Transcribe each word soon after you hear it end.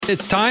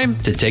It's time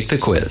to take the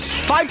quiz.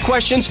 5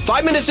 questions,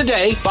 5 minutes a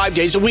day, 5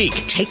 days a week.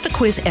 Take the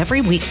quiz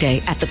every weekday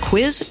at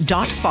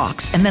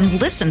thequiz.fox and then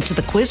listen to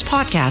the quiz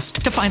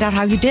podcast to find out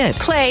how you did.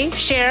 Play,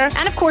 share,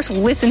 and of course,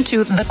 listen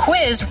to the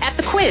quiz at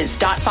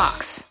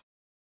thequiz.fox.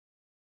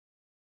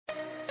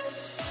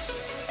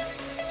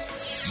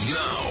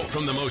 Now,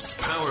 from the most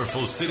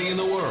powerful city in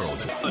the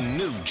world, a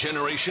new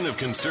generation of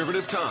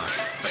conservative talk.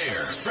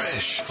 Fair,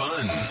 fresh,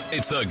 fun.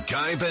 It's the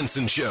Guy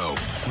Benson Show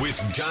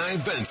with Guy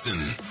Benson.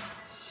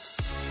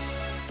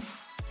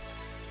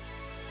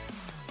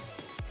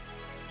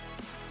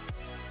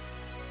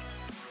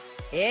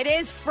 It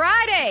is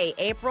Friday,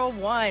 April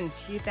 1,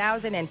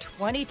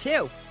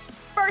 2022.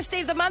 First day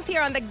of the month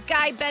here on the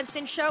Guy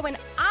Benson Show, and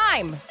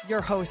I'm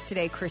your host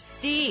today,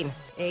 Christine,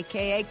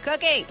 a.k.a.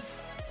 Cookie.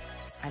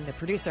 I'm the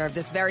producer of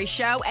this very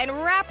show and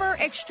rapper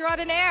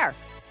extraordinaire.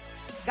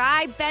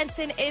 Guy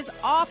Benson is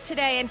off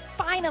today, and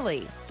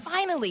finally,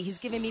 he's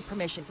giving me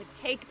permission to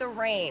take the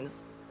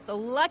reins. So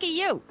lucky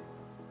you.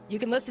 You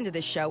can listen to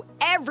this show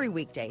every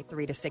weekday,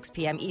 3 to 6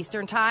 p.m.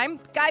 Eastern Time.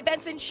 Guy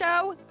Benson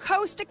Show,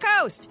 coast to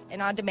coast,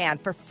 and on demand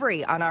for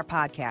free on our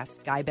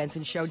podcast,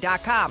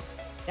 GuyBensonShow.com.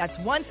 That's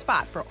one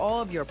spot for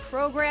all of your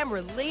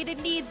program-related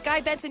needs,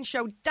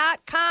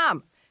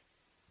 GuyBensonShow.com.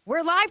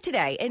 We're live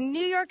today in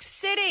New York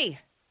City.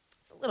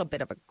 It's a little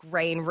bit of a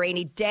gray and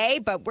rainy day,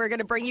 but we're going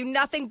to bring you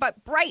nothing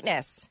but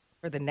brightness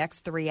for the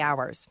next 3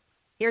 hours.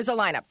 Here's a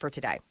lineup for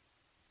today.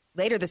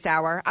 Later this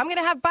hour, I'm going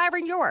to have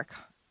Byron York.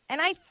 And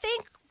I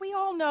think we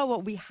all know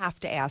what we have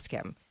to ask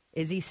him.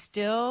 Is he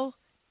still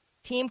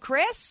Team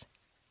Chris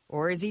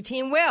or is he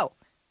Team Will?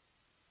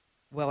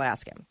 We'll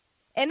ask him.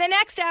 In the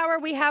next hour,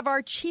 we have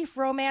our chief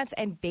romance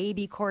and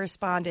baby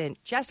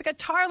correspondent, Jessica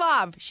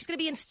Tarlov. She's going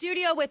to be in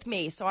studio with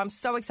me, so I'm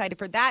so excited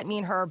for that. Me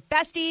and her are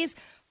besties.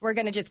 We're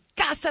going to just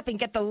gossip and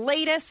get the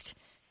latest.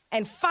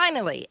 And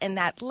finally, in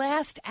that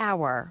last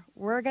hour,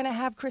 we're going to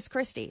have Chris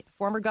Christie,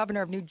 former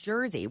governor of New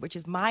Jersey, which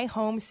is my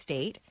home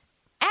state.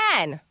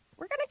 And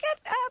we're going to get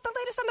the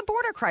latest on the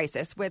border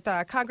crisis with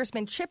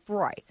Congressman Chip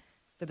Roy.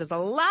 So there's a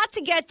lot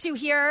to get to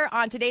here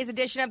on today's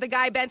edition of the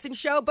Guy Benson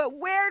Show. But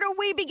where do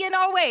we begin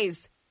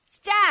always?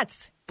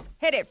 Stats.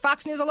 Hit it.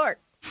 Fox News Alert.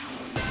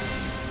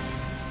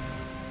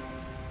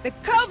 The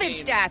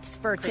COVID stats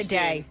for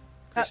today.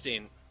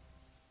 Christine.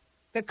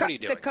 What are you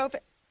doing? The COVID.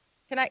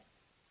 Can I?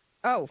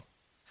 Oh,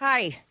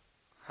 hi.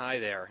 Hi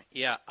there.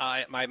 Yeah,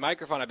 my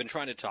microphone, I've been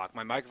trying to talk.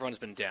 My microphone's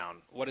been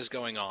down. What is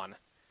going on?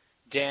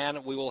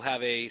 Dan, we will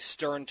have a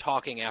stern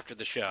talking after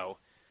the show.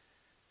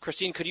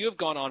 Christine, could you have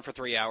gone on for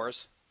 3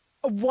 hours?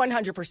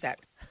 100%.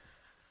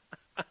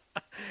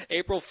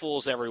 April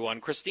Fools,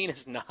 everyone. Christine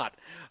is not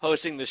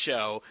hosting the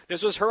show.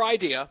 This was her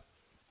idea.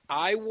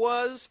 I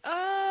was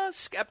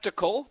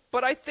skeptical,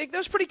 but I think that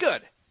was pretty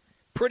good.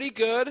 Pretty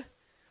good.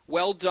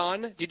 Well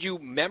done. Did you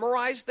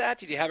memorize that?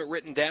 Did you have it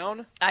written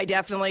down? I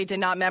definitely did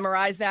not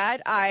memorize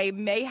that. I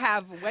may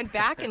have went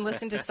back and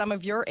listened to some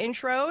of your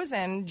intros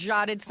and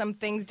jotted some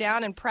things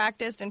down and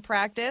practiced and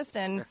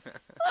a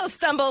little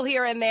stumble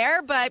here and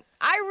there. But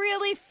I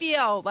really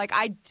feel like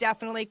I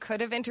definitely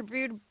could have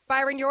interviewed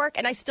Byron York,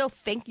 and I still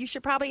think you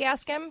should probably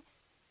ask him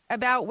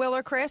about Will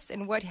or Chris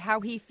and how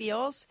he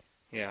feels.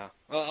 Yeah.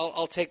 Well,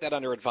 I'll take that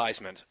under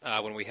advisement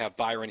when we have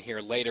Byron here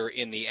later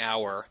in the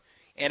hour.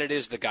 And it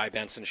is the Guy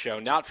Benson Show,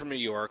 not from New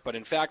York, but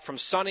in fact from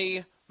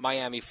sunny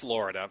Miami,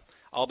 Florida.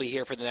 I'll be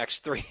here for the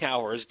next 3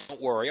 hours, don't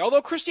worry.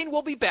 Although Christine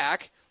will be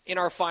back in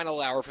our final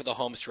hour for the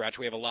home stretch.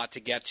 We have a lot to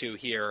get to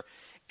here.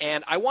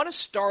 And I want to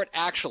start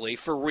actually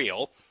for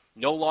real,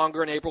 no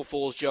longer an April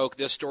Fool's joke,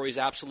 this story is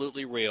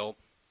absolutely real,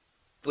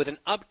 with an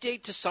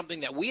update to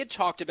something that we had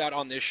talked about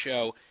on this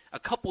show a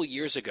couple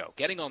years ago,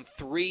 getting on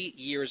 3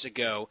 years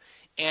ago.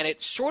 And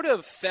it sort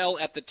of fell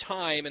at the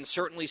time, and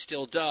certainly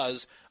still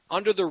does,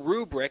 under the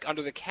rubric,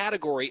 under the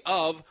category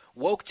of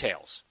woke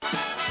tales.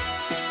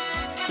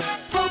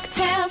 Woke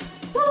tales,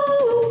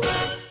 woo!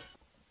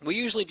 We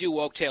usually do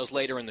woke tales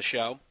later in the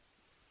show,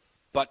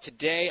 but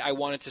today I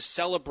wanted to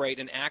celebrate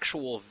an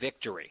actual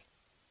victory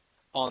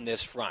on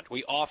this front.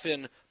 We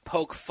often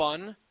poke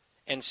fun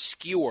and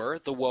skewer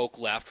the woke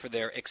left for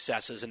their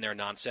excesses and their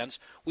nonsense.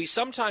 We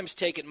sometimes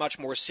take it much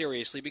more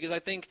seriously because I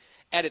think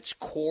at its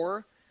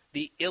core,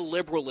 the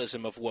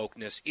illiberalism of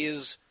wokeness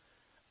is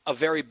a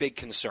very big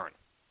concern.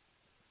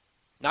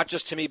 Not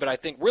just to me, but I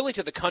think really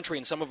to the country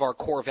and some of our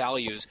core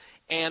values.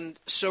 And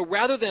so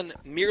rather than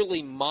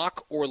merely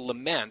mock or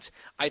lament,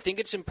 I think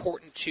it's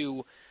important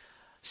to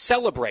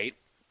celebrate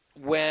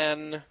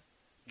when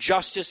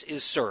justice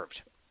is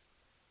served.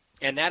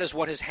 And that is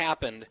what has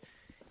happened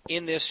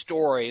in this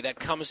story that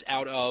comes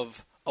out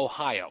of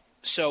Ohio.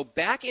 So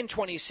back in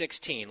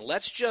 2016,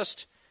 let's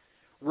just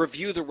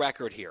review the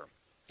record here.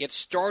 It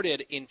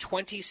started in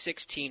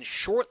 2016,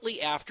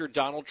 shortly after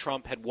Donald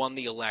Trump had won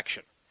the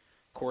election.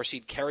 Of course,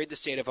 he'd carried the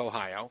state of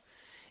Ohio,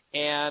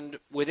 and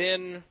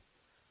within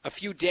a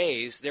few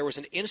days, there was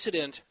an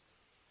incident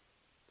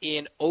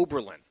in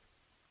Oberlin.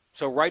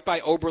 So right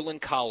by Oberlin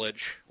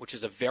College, which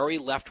is a very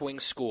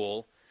left-wing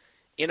school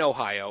in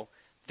Ohio,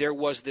 there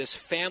was this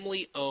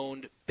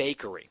family-owned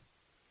bakery.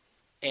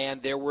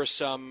 and there were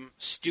some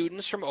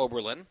students from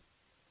Oberlin,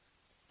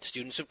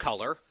 students of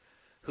color,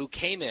 who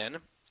came in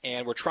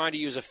and were trying to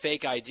use a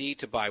fake ID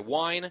to buy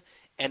wine,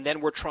 and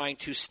then were trying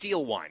to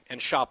steal wine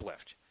and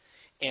shoplift.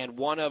 And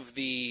one of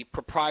the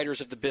proprietors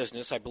of the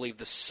business, I believe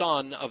the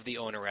son of the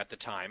owner at the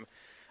time,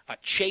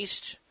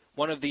 chased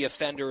one of the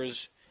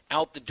offenders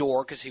out the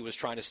door because he was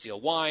trying to steal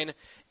wine,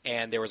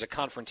 and there was a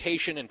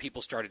confrontation, and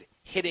people started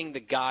hitting the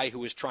guy who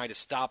was trying to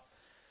stop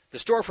the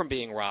store from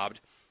being robbed,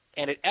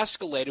 and it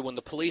escalated when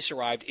the police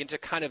arrived into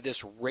kind of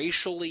this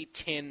racially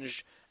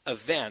tinged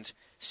event.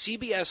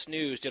 CBS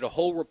News did a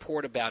whole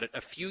report about it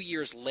a few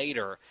years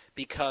later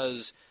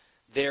because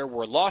there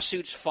were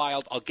lawsuits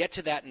filed. I'll get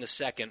to that in a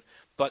second.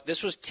 But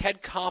this was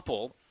Ted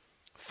Koppel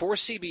for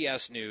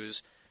CBS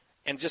News,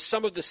 and just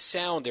some of the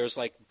sound, there's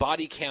like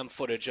body cam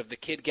footage of the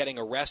kid getting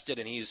arrested,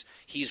 and he's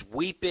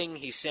weeping,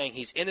 he's saying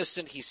he's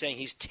innocent, he's saying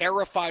he's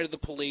terrified of the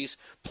police,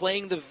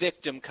 playing the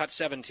victim, cut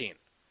 17.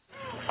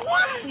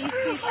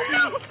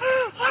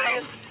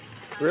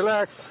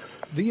 Relax.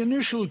 The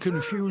initial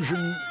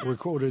confusion,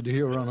 recorded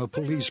here on a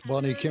police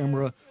body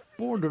camera,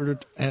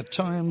 bordered at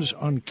times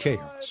on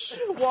chaos.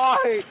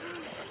 Why?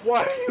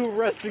 Why are you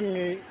arresting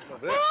me?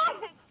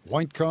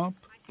 White cop,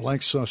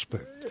 black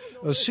suspect.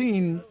 A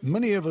scene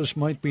many of us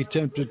might be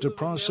tempted to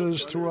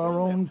process through our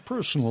own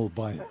personal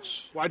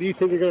bias. Why do you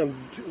think you're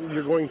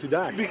going to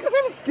die? Because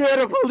I'm scared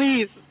of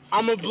police.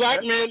 I'm a black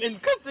man in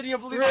custody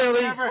of police.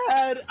 Really?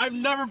 I've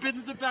never been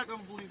to the back of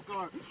a police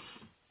car.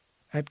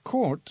 At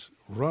court,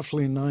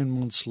 roughly 9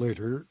 months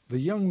later, the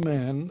young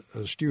man,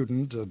 a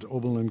student at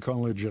Oberlin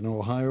College in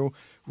Ohio,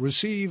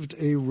 received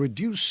a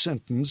reduced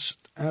sentence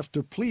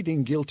after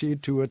pleading guilty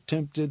to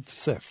attempted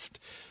theft,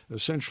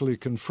 essentially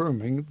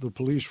confirming the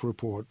police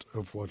report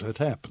of what had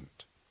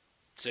happened.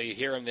 So you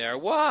hear him there,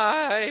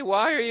 why?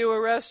 Why are you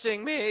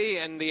arresting me?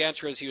 And the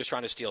answer is he was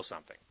trying to steal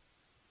something.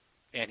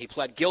 And he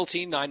pled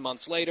guilty 9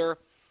 months later,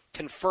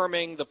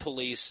 confirming the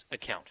police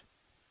account.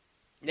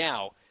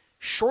 Now,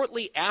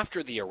 shortly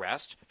after the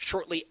arrest,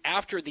 shortly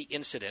after the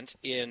incident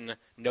in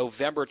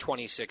November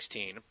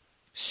 2016,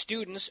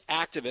 students,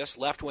 activists,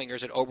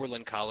 left-wingers at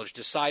Oberlin College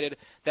decided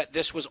that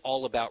this was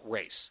all about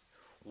race.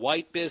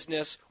 White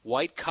business,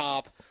 white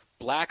cop,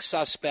 black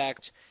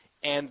suspect,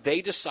 and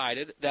they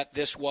decided that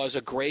this was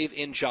a grave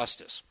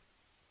injustice.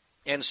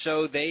 And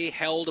so they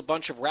held a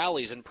bunch of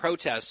rallies and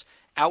protests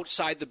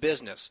outside the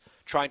business,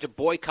 trying to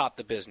boycott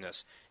the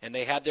business. And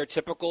they had their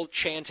typical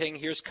chanting.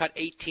 Here's cut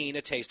 18,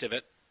 a taste of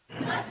it.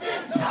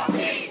 Justice, no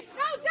peace!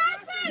 No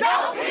justice!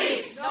 No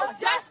peace! No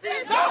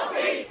justice, no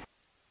peace!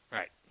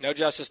 Right. No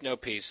justice, no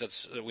peace.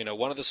 That's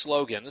one of the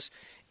slogans.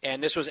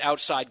 And this was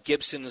outside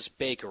Gibson's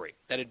Bakery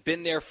that had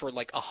been there for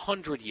like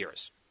 100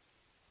 years,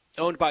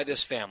 owned by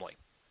this family,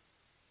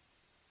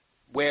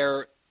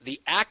 where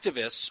the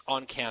activists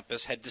on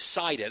campus had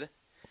decided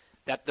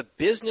that the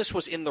business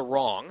was in the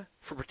wrong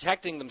for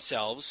protecting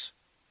themselves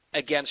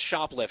against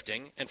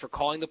shoplifting and for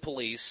calling the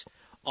police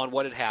on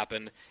what had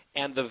happened,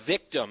 and the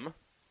victim,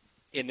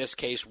 in this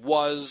case,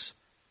 was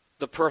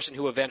the person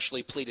who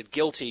eventually pleaded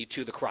guilty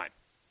to the crime.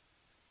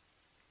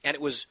 And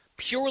it was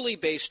purely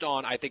based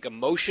on, I think,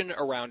 emotion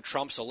around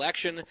Trump's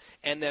election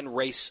and then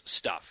race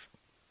stuff.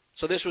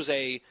 So this was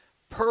a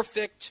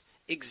perfect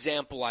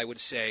example, I would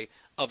say,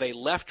 of a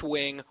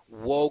left-wing,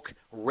 woke,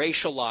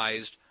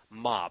 racialized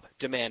mob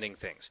demanding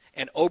things.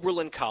 And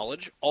Oberlin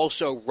College,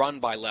 also run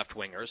by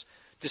left-wingers,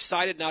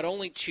 decided not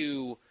only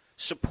to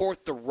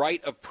support the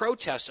right of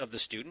protest of the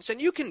students,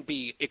 and you can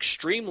be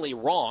extremely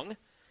wrong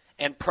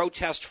and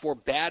protest for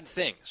bad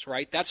things,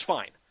 right? That's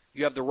fine.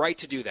 You have the right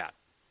to do that.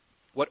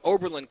 What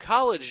Oberlin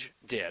College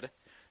did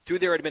through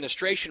their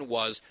administration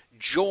was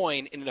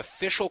join in an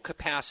official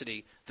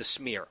capacity the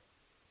smear.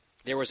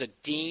 There was a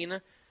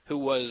dean who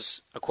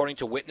was, according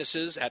to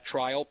witnesses at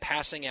trial,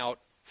 passing out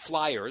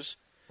flyers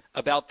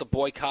about the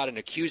boycott and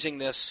accusing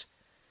this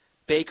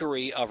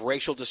bakery of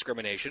racial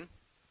discrimination,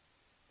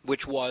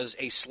 which was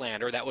a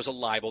slander, that was a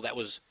libel, that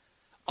was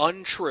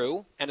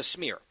untrue and a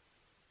smear.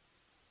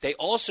 They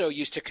also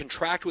used to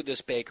contract with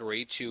this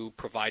bakery to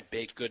provide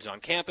baked goods on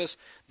campus.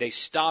 They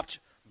stopped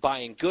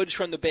buying goods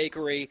from the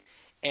bakery,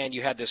 and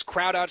you had this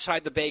crowd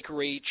outside the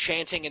bakery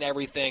chanting and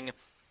everything,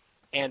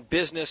 and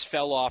business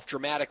fell off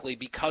dramatically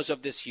because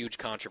of this huge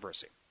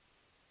controversy.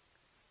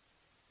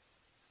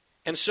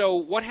 And so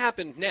what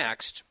happened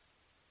next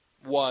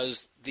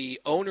was the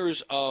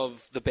owners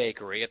of the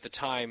bakery, at the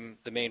time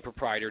the main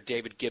proprietor,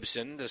 David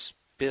Gibson, this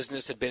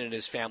business had been in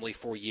his family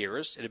for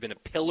years. It had been a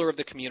pillar of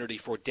the community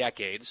for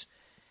decades.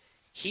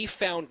 He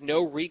found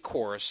no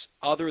recourse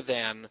other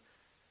than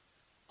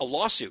a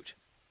lawsuit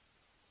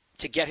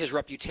to get his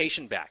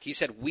reputation back. He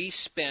said, we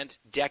spent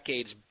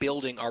decades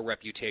building our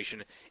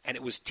reputation, and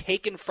it was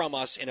taken from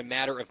us in a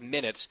matter of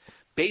minutes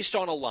based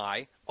on a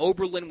lie.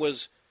 Oberlin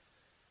was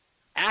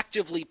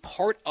actively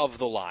part of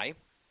the lie,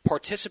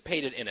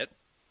 participated in it,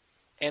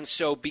 and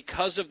so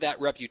because of that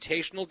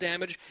reputational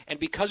damage and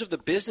because of the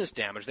business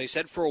damage, they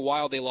said for a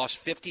while they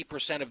lost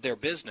 50% of their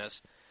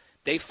business,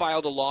 they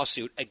filed a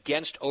lawsuit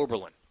against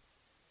Oberlin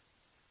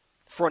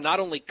for not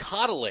only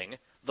coddling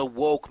the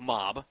woke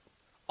mob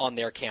on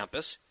their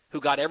campus who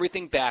got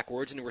everything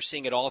backwards, and were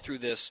seeing it all through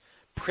this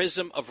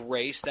prism of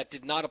race that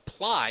did not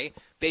apply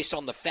based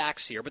on the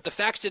facts here. But the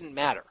facts didn't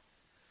matter,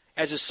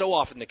 as is so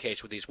often the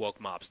case with these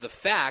woke mobs. The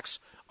facts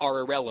are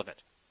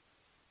irrelevant.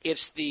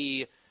 It's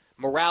the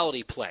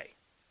morality play,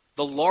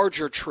 the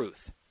larger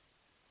truth.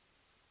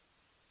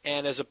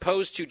 And as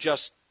opposed to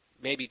just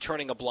maybe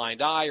turning a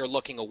blind eye or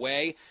looking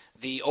away,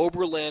 the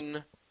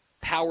Oberlin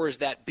powers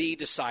that be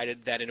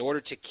decided that in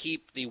order to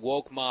keep the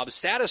woke mob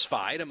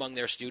satisfied among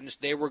their students,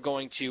 they were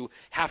going to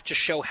have to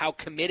show how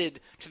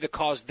committed to the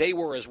cause they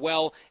were as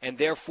well, and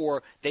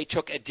therefore they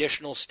took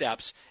additional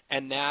steps,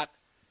 and that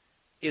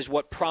is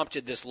what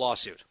prompted this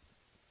lawsuit.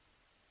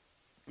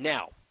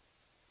 Now,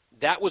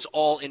 that was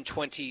all in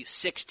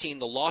 2016.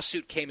 The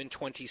lawsuit came in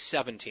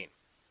 2017.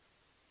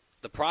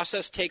 The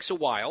process takes a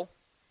while,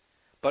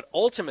 but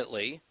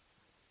ultimately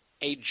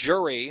a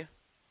jury,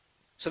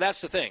 so that's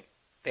the thing.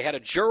 They had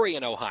a jury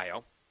in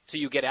Ohio, so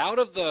you get out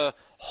of the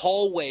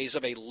hallways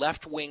of a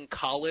left-wing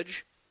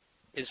college.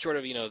 It's sort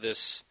of,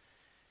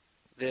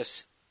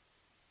 this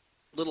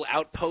little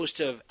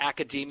outpost of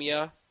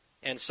academia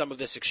and some of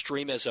this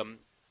extremism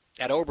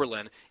at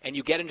Oberlin, and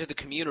you get into the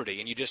community,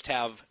 and you just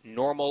have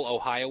normal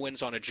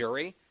Ohioans on a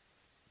jury.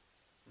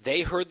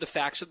 They heard the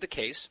facts of the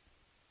case.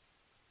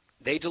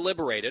 They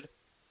deliberated,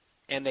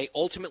 and they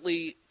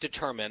ultimately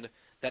determined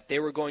that they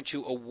were going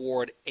to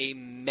award a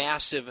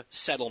massive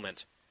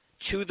settlement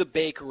to the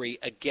bakery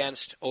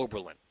against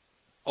Oberlin.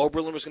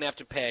 Oberlin was going to have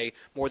to pay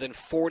more than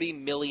 $40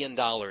 million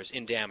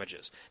in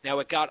damages. Now,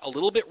 it got a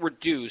little bit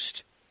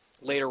reduced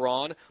later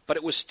on, but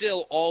it was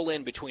still all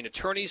in between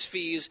attorney's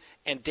fees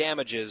and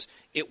damages.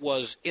 It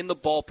was in the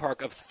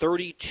ballpark of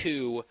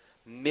 $32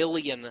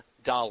 million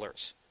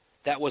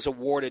that was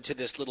awarded to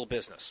this little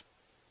business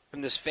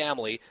from this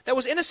family that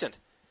was innocent.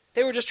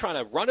 They were just trying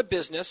to run a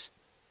business.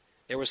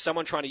 There was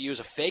someone trying to use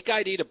a fake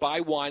ID to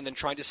buy wine, then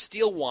trying to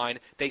steal wine.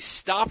 They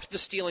stopped the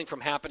stealing from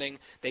happening.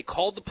 They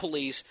called the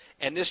police,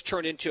 and this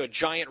turned into a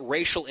giant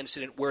racial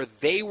incident where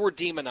they were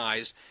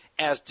demonized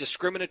as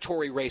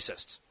discriminatory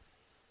racists,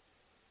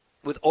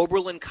 with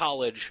Oberlin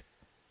College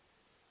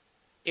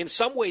in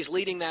some ways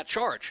leading that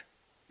charge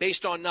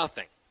based on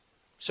nothing.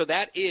 So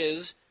that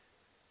is,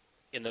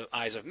 in the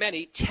eyes of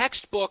many,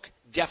 textbook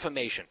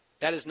defamation.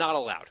 That is not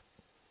allowed.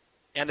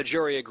 And the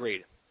jury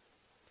agreed.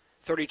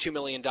 $32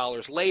 million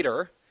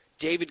later,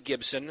 David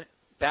Gibson,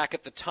 back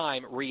at the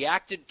time,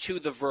 reacted to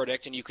the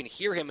verdict, and you can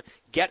hear him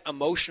get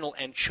emotional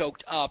and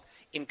choked up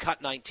in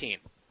Cut 19.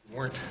 We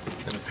weren't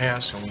in the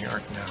past, and we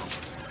aren't now.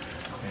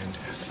 And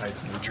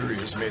the jury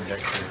has made that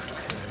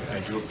clear.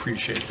 I do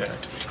appreciate that.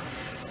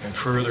 And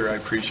further, I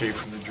appreciate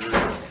from the jury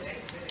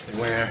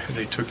the way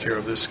they took care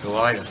of this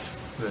Goliath,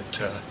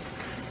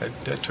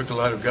 that took a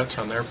lot of guts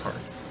on their part.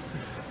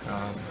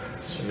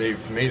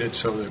 They've made it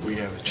so that we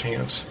have a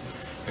chance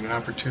and an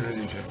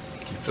opportunity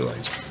to keep the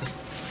lights on.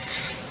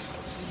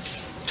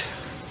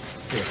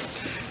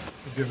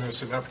 They've given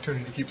us an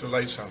opportunity to keep the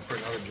lights on for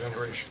another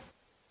generation.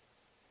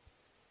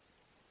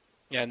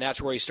 Yeah, and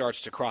that's where he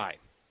starts to cry,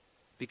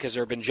 because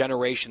there have been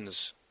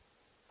generations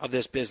of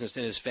this business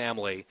in his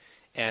family,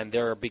 and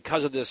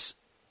because of this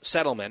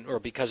settlement, or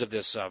because of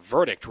this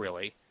verdict,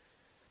 really,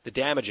 the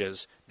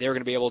damages, they're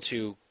going to be able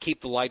to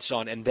keep the lights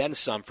on and then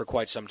some for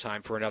quite some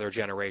time for another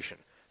generation.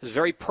 It's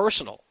very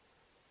personal.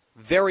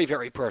 Very,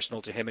 very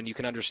personal to him, and you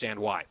can understand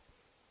why.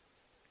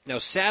 Now,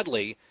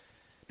 sadly,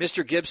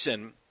 Mr.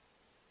 Gibson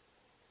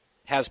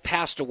has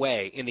passed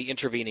away in the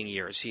intervening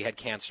years. He had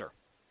cancer.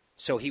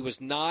 So he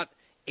was not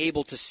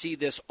able to see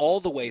this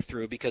all the way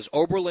through because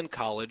Oberlin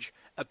College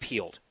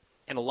appealed.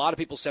 And a lot of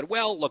people said,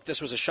 well, look,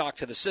 this was a shock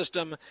to the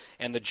system,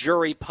 and the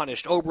jury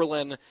punished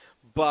Oberlin,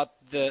 but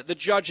the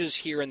judges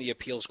here in the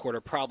appeals court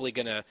are probably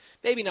going to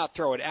maybe not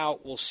throw it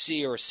out, we'll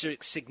see, or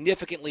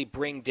significantly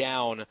bring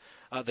down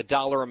the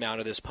dollar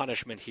amount of this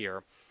punishment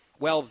here.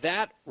 Well,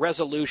 that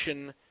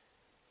resolution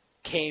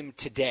came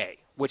today,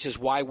 which is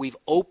why we've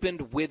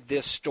opened with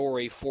this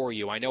story for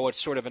you. I know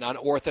it's sort of an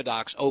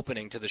unorthodox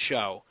opening to the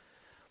show,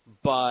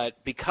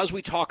 but because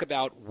we talk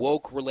about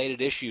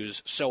woke-related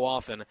issues so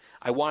often,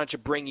 I wanted to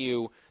bring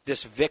you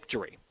this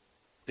victory,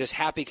 this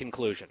happy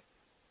conclusion.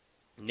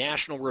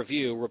 National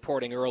Review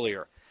reporting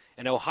earlier,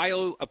 an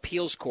Ohio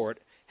appeals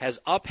court has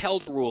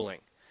upheld ruling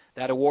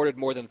that awarded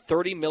more than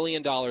 $30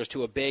 million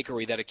to a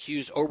bakery that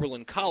accused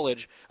Oberlin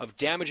College of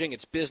damaging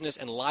its business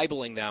and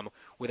libeling them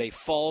with a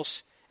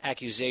false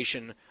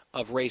accusation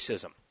of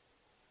racism.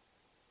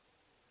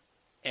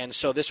 And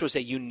so this was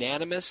a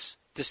unanimous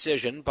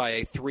decision by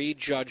a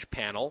 3-judge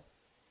panel.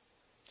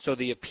 So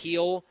the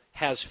appeal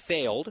has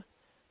failed.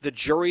 The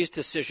jury's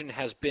decision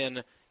has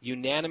been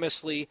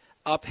unanimously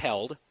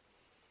upheld.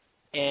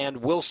 And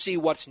we'll see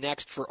what's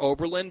next for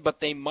Oberlin, but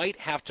they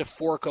might have to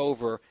fork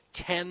over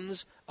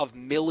tens of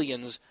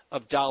millions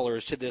of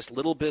dollars to this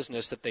little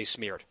business that they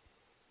smeared.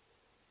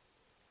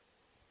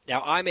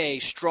 Now, I'm a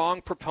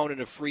strong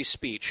proponent of free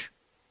speech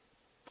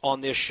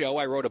on this show.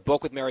 I wrote a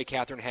book with Mary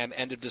Catherine Ham,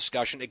 End of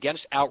Discussion,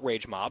 against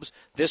outrage mobs.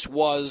 This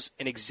was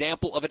an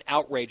example of an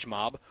outrage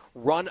mob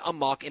run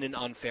amok in an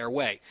unfair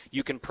way.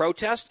 You can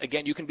protest.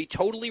 Again, you can be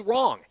totally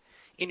wrong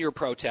in your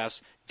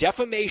protests.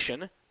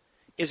 Defamation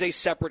is a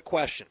separate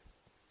question.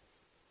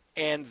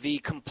 And the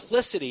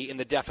complicity in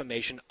the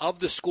defamation of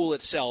the school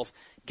itself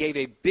gave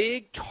a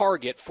big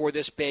target for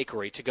this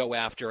bakery to go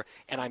after,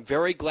 and I'm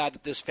very glad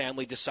that this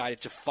family decided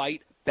to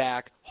fight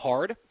back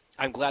hard.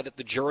 I'm glad that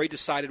the jury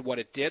decided what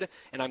it did,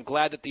 and I'm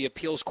glad that the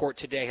appeals court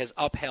today has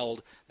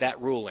upheld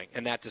that ruling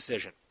and that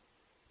decision.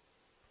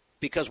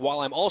 Because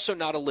while I'm also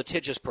not a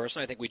litigious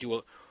person, I think we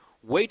do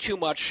way too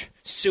much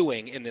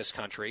suing in this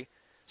country.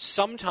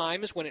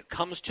 Sometimes when it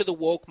comes to the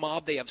woke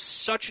mob, they have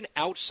such an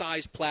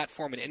outsized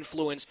platform and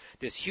influence,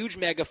 this huge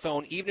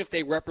megaphone, even if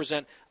they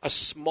represent a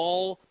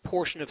small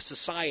portion of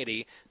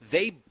society,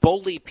 they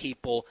bully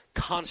people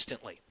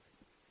constantly.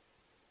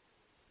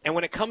 And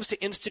when it comes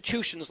to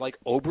institutions like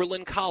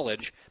Oberlin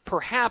College,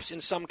 perhaps in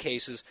some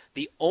cases,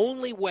 the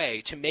only way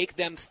to make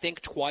them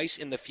think twice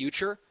in the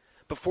future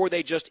before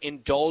they just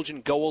indulge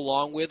and go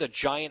along with a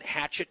giant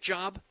hatchet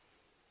job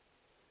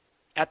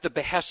at the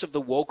behest of the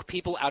woke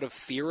people out of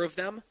fear of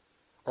them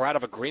or out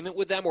of agreement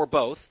with them or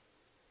both,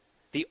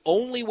 the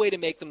only way to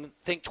make them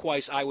think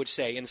twice, I would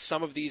say, in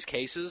some of these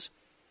cases,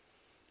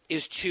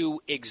 is to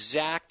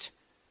exact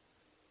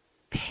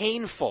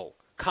painful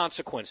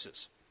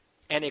consequences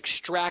and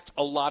extract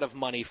a lot of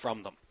money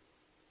from them.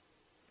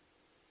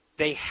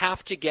 They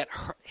have to get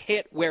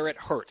hit where it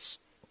hurts.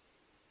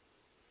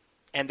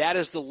 And that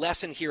is the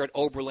lesson here at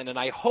Oberlin. And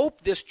I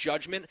hope this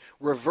judgment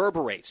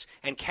reverberates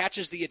and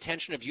catches the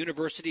attention of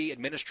university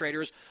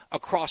administrators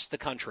across the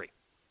country.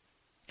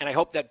 And I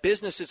hope that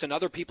businesses and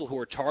other people who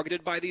are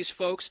targeted by these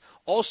folks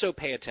also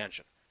pay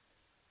attention.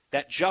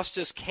 That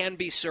justice can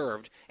be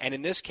served, and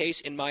in this case,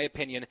 in my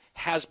opinion,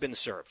 has been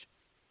served.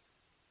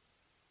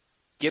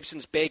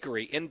 Gibson's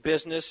Bakery in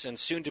business and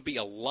soon to be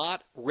a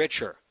lot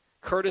richer,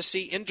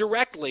 courtesy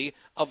indirectly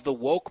of the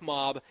woke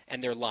mob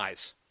and their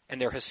lies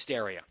and their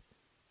hysteria.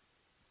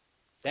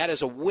 That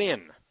is a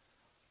win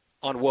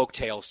on Woke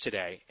Tales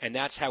today, and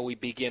that's how we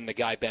begin the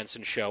Guy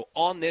Benson Show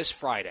on this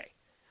Friday.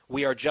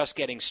 We are just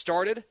getting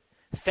started.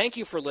 Thank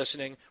you for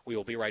listening. We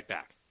will be right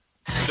back.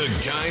 The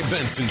Guy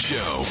Benson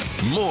Show.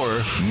 More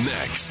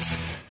next.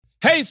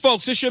 Hey,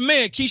 folks, it's your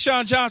man,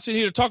 Keyshawn Johnson,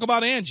 here to talk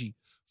about Angie,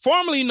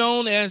 formerly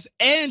known as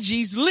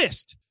Angie's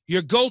List,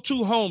 your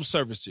go-to home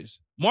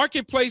services.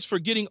 Marketplace for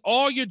getting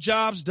all your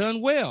jobs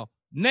done well.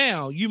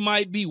 Now, you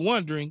might be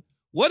wondering,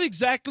 what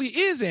exactly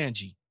is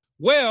Angie?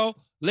 Well,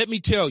 let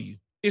me tell you,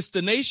 it's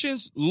the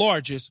nation's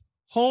largest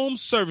home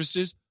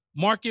services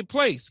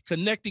marketplace,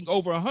 connecting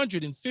over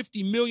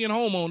 150 million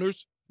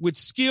homeowners with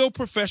skilled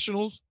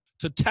professionals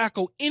to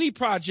tackle any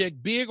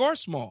project, big or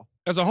small.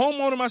 As a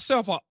homeowner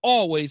myself, I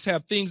always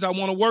have things I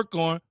want to work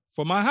on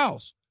for my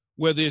house,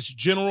 whether it's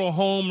general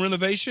home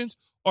renovations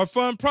or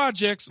fun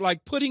projects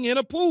like putting in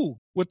a pool.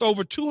 With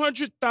over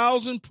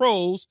 200,000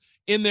 pros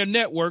in their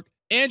network,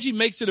 Angie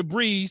makes it a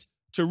breeze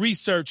to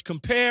research,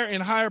 compare,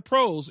 and hire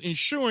pros,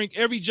 ensuring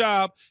every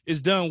job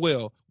is done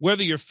well.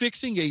 Whether you're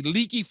fixing a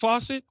leaky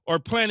faucet or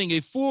planning a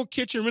full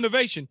kitchen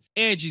renovation,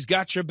 Angie's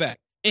got your back.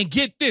 And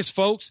get this,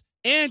 folks,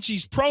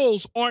 Angie's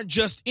pros aren't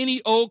just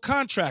any old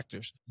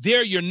contractors.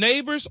 They're your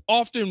neighbors,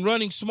 often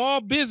running small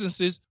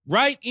businesses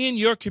right in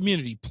your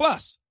community.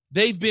 Plus,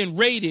 they've been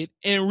rated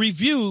and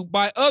reviewed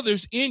by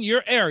others in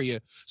your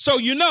area, so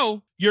you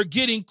know you're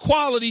getting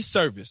quality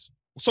service.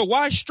 So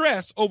why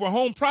stress over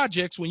home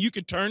projects when you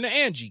can turn to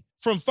Angie?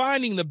 From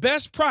finding the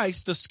best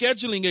price to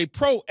scheduling a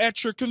pro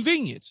at your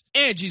convenience,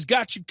 Angie's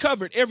got you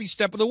covered every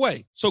step of the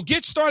way. So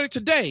get started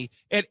today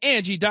at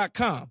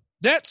Angie.com.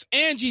 That's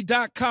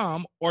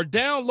Angie.com, or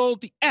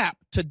download the app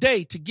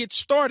today to get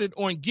started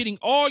on getting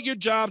all your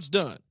jobs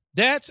done.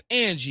 That's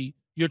Angie,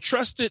 your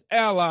trusted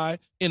ally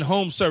in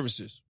home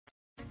services.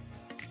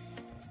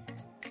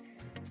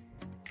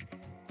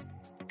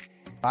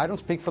 I don't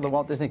speak for the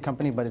Walt Disney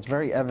Company, but it's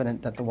very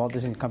evident that the Walt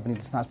Disney Company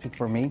does not speak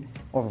for me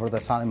or for the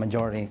silent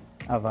majority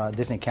of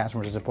Disney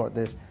customers to support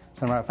this.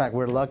 As a matter of fact,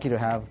 we're lucky to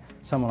have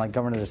someone like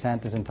Governor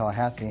DeSantis in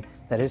Tallahassee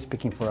that is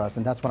speaking for us,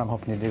 and that's what I'm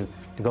hoping to do,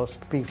 to go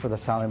speak for the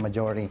silent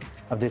majority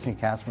of Disney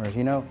customers.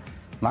 You know,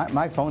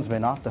 my phone's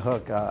been off the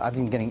hook. I've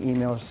been getting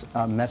emails,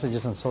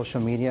 messages on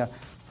social media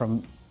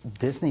from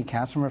Disney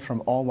customers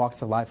from all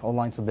walks of life, all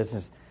lines of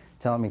business,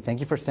 telling me, thank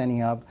you for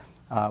standing up.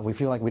 We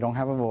feel like we don't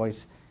have a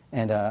voice,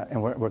 and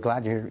we're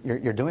glad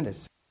you're doing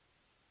this.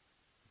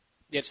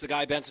 It's the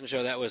Guy Benson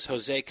Show. That was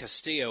Jose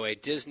Castillo, a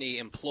Disney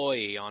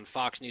employee on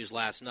Fox News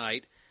last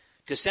night,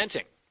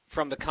 dissenting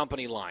from the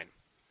company line.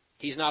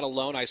 He's not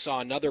alone. I saw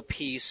another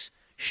piece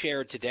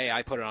shared today,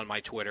 I put it on my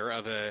Twitter,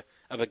 of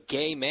a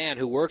gay man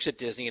who works at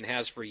Disney and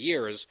has for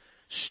years,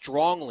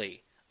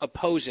 strongly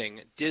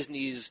opposing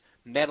Disney's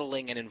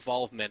meddling and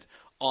involvement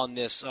on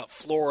this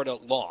Florida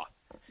law.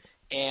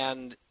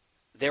 And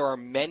there are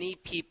many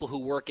people who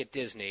work at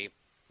Disney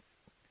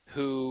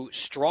who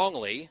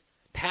strongly,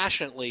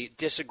 passionately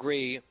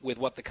disagree with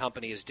what the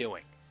company is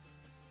doing.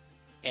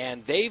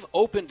 And they've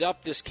opened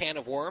up this can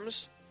of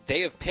worms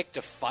They have picked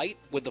a fight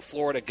with the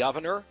Florida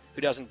governor,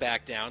 who doesn't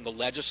back down, the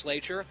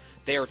legislature.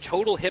 They are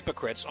total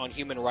hypocrites on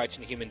human rights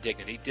and human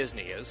dignity.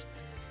 Disney is.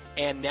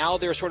 And now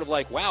they're sort of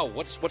like, wow,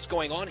 what's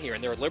going on here?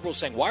 And there are liberals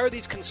saying, why are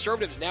these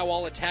conservatives now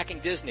all attacking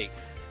Disney?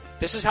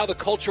 This is how the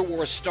culture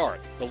wars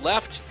start. The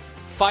left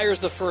fires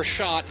the first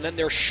shot, and then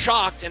they're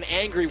shocked and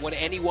angry when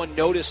anyone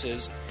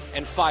notices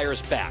and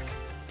fires back.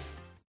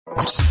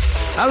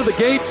 Out of the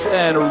gates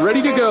and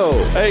ready to go.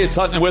 Hey, it's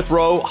Hutton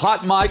Withrow.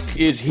 Hot Mike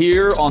is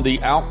here on the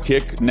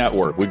Outkick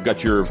Network. We've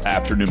got your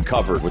afternoon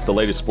covered with the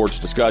latest sports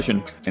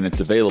discussion, and it's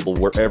available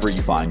wherever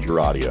you find your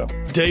audio.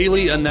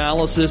 Daily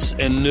analysis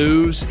and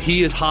news.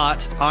 He is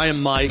hot. I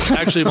am Mike.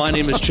 Actually, my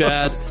name is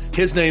Chad.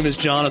 His name is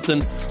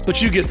Jonathan,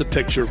 but you get the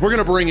picture. We're going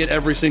to bring it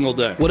every single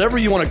day. Whatever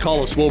you want to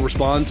call us, we'll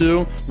respond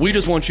to. We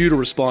just want you to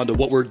respond to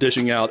what we're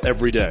dishing out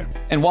every day.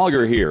 And while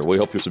you're here, we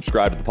hope you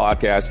subscribe to the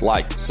podcast,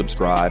 like,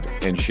 subscribe,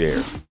 and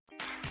share.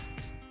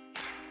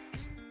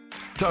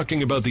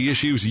 Talking about the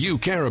issues you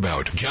care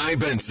about. Guy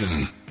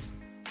Benson.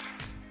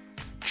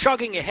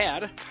 Chugging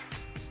ahead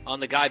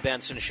on the Guy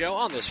Benson Show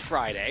on this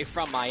Friday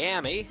from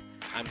Miami.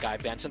 I'm Guy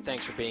Benson.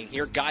 Thanks for being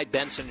here.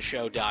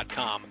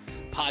 GuyBensonShow.com.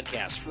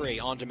 Podcast free,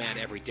 on demand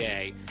every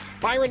day.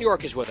 Byron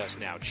York is with us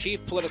now,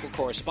 chief political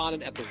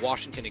correspondent at the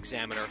Washington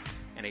Examiner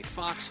and a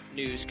Fox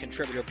News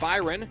contributor.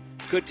 Byron,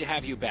 good to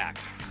have you back.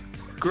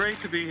 Great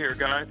to be here,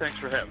 Guy. Thanks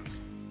for having me.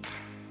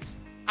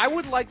 I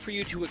would like for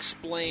you to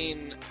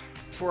explain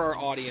for our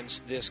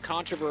audience this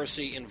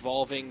controversy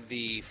involving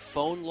the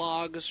phone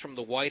logs from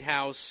the White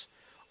House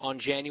on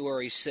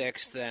January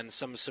 6th and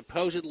some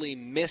supposedly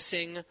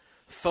missing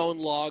phone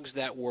logs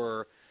that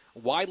were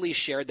widely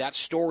shared. That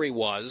story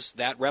was,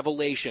 that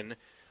revelation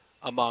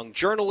among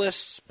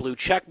journalists, blue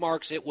check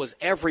marks, it was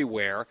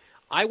everywhere.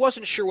 I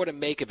wasn't sure what to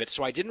make of it,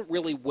 so I didn't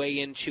really weigh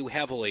in too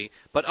heavily,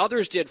 but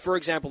others did. For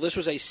example, this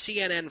was a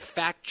CNN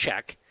fact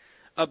check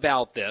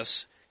about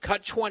this.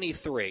 Cut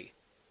 23.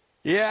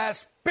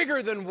 Yes,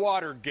 bigger than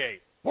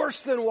Watergate,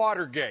 worse than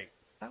Watergate.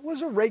 That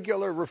was a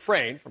regular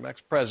refrain from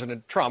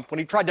ex-President Trump when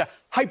he tried to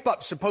hype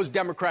up supposed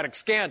Democratic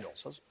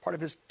scandals as part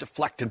of his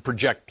deflect and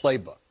project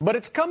playbook. But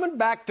it's coming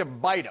back to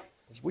bite him,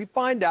 as we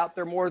find out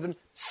there are more than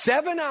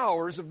 7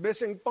 hours of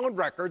missing phone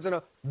records and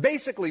a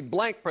basically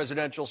blank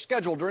presidential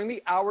schedule during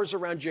the hours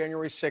around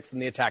January 6th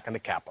and the attack on the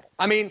Capitol.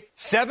 I mean,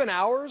 7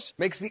 hours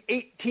makes the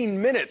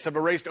 18 minutes of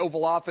erased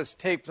Oval Office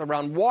tapes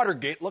around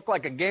Watergate look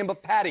like a game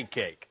of patty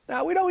cake.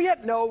 Now, we don't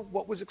yet know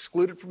what was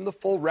excluded from the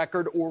full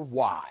record or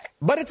why.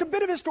 But it's a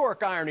bit of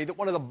historic irony that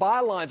one of the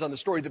bylines on the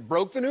story that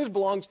broke the news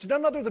belongs to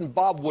none other than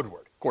Bob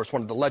Woodward, of course,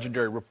 one of the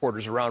legendary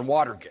reporters around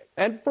Watergate.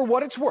 And for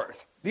what it's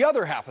worth, the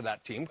other half of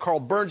that team,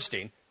 Carl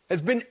Bernstein,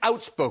 has been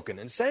outspoken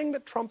in saying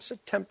that Trump's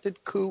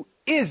attempted coup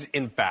is,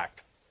 in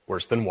fact,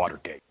 worse than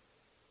Watergate.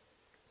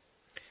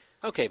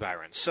 Okay,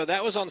 Byron. So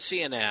that was on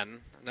CNN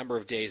a number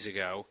of days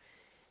ago.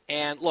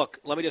 And look,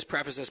 let me just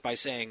preface this by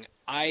saying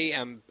I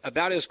am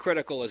about as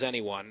critical as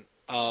anyone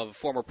of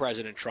former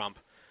President Trump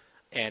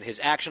and his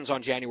actions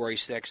on January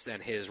 6th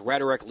and his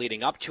rhetoric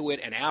leading up to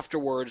it and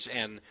afterwards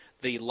and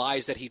the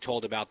lies that he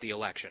told about the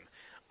election.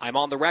 I'm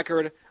on the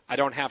record. I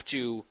don't have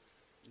to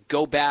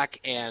go back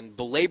and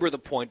belabor the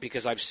point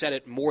because I've said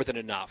it more than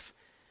enough.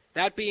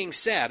 That being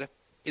said,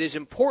 it is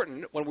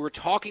important when we're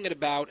talking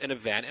about an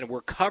event and we're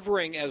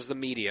covering as the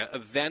media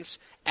events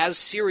as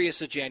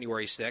serious as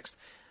January 6th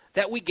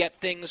that we get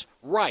things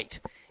right.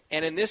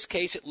 And in this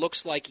case, it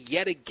looks like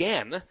yet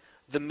again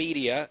the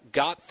media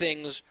got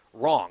things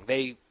wrong.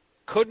 They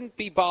couldn't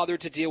be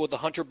bothered to deal with the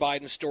Hunter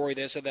Biden story.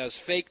 They said that was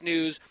fake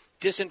news,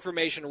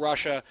 disinformation,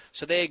 Russia,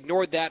 so they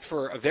ignored that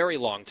for a very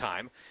long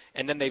time.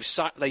 And then they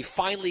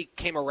finally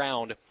came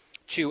around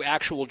to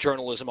actual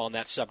journalism on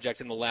that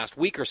subject in the last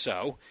week or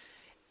so.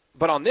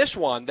 But on this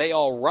one, they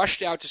all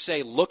rushed out to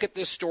say, look at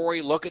this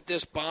story, look at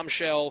this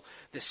bombshell,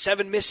 the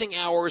 7 missing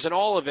hours and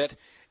all of it.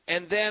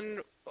 And then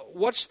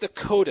what's the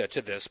coda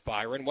to this,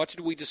 Byron? What did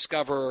we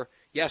discover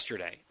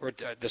yesterday or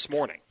this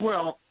morning?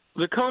 Well,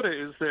 the coda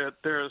is that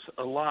there's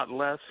a lot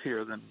less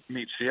here than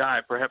meets the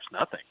eye, perhaps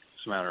nothing,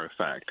 as a matter of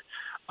fact.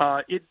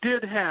 It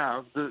did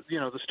have,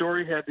 the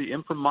story had the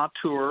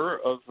imprimatur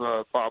of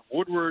Bob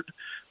Woodward,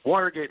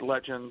 Watergate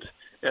legend,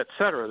 et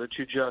cetera, that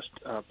you just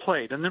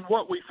played. And then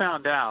what we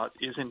found out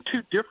is in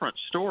 2 different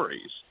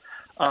stories.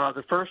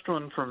 The first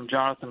one from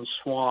Jonathan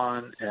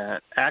Swan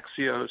at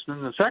Axios, and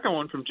then the second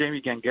one from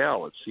Jamie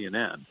Gangel at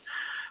CNN,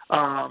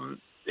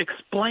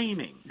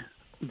 explaining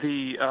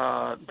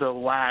the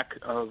lack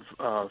of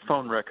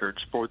phone records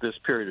for this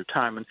period of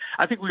time. And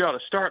I think we ought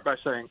to start by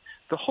saying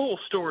the whole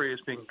story is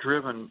being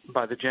driven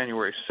by the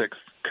January 6th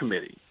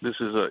committee. This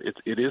is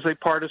it is a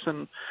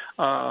partisan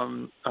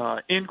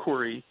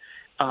inquiry,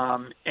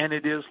 and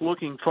it is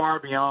looking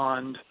far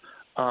beyond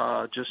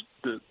just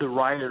the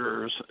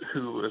rioters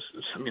who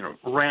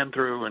ran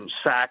through and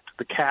sacked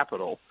the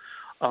Capitol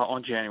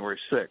on January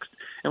 6th.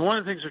 And one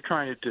of the things they're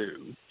trying to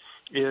do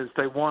is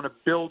they want to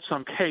build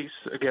some case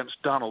against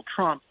Donald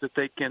Trump that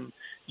they can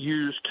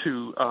use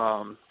to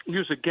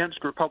use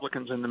against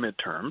Republicans in the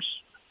midterms,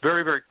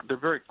 they're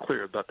very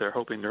clear about their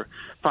hoping their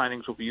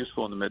findings will be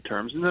useful in the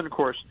midterms, and then, of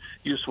course,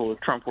 useful if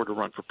Trump were to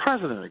run for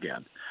president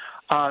again.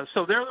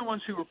 So they're the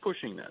ones who were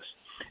pushing this.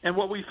 And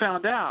what we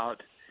found out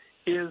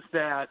is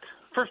that,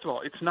 first of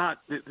all, it's not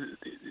going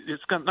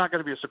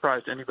to be a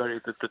surprise to anybody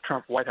that the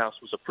Trump White House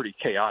was a pretty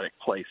chaotic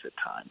place at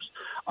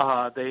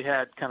times. They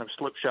had kind of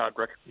slipshod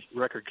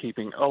record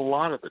keeping a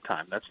lot of the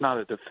time. That's not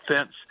a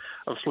defense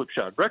of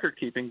slipshod record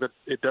keeping, but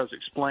it does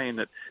explain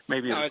that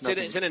maybe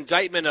it's an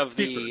indictment of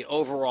the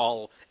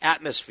overall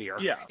atmosphere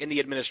in the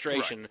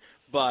administration.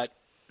 Right.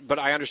 But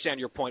I understand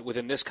your point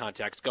within this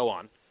context. Go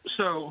on.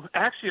 So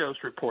Axios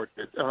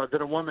reported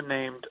that a woman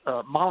named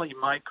Molly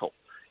Michael,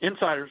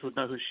 insiders would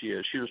know who she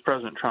is. She was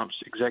President Trump's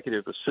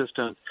executive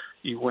assistant.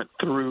 You went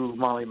through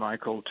Molly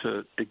Michael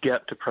to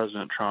get to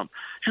President Trump.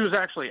 She was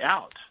actually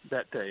out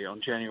that day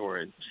on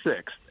January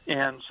 6th.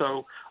 And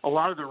so a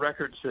lot of the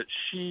records that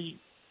she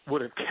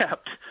would have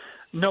kept,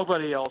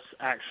 nobody else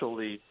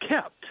actually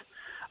kept.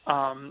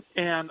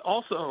 And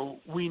also,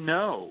 we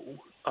know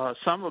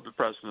some of the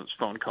president's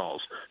phone calls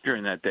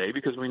during that day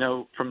because we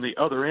know from the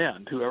other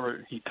end,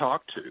 whoever he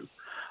talked to.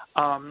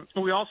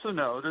 We also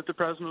know that the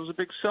president was a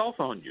big cell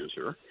phone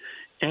user,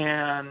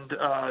 and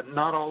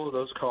not all of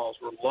those calls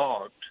were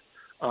logged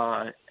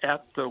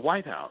at the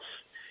White House.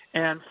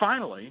 And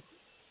finally,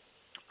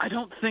 I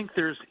don't think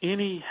there's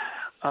any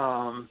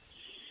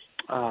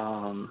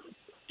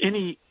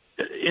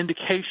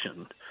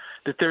indication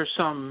that there's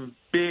some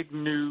big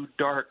new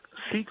dark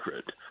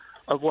secret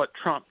of what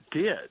Trump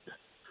did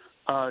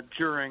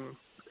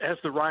as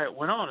the riot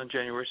went on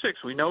January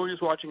 6th. We know he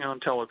was watching it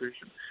on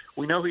television.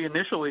 We know he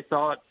initially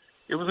thought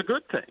it was a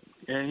good thing,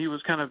 and he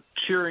was kind of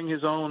cheering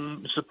his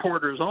own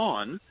supporters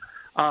on.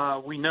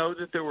 We know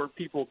that there were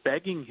people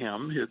begging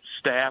him, his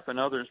staff and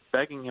others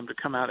begging him to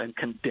come out and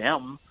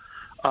condemn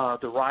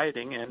the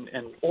rioting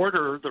and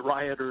order the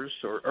rioters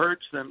or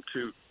urge them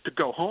to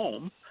go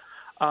home.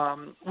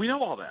 We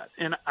know all that,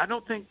 and I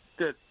don't think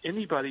that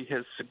anybody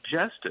has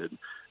suggested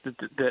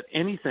that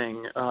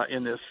anything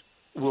in this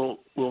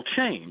will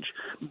change.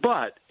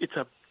 But it's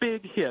a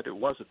big hit. It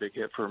was a big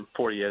hit for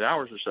 48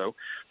 hours or so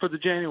for the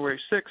January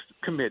 6th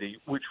committee,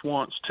 which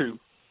wants to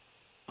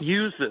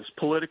use this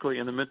politically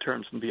in the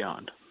midterms and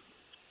beyond.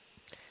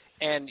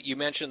 And you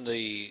mentioned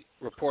the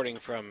reporting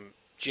from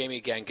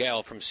Jamie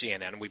Gangel from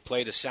CNN. We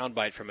played a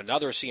soundbite from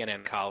another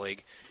CNN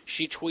colleague.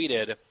 She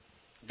tweeted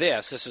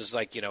this. This is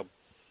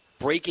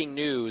breaking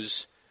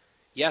news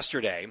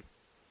yesterday.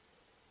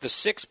 The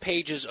 6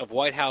 pages of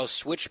White House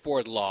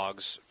switchboard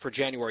logs for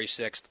January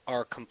 6th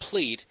are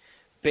complete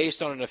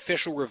based on an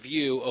official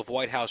review of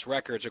White House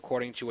records,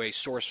 according to a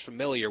source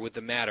familiar with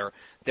the matter.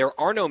 There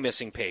are no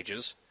missing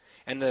pages,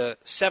 and the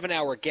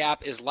 7-hour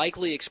gap is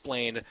likely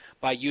explained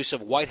by use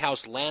of White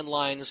House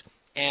landlines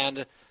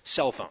and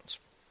cell phones.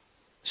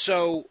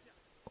 So,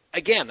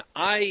 again,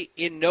 I,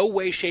 in no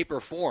way, shape, or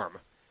form,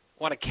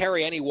 want to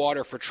carry any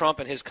water for Trump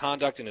and his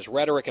conduct and his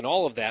rhetoric and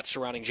all of that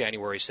surrounding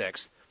January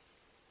 6th.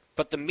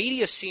 But the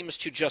media seems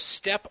to just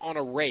step on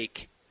a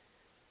rake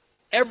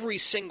every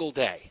single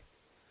day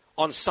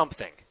on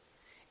something.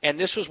 And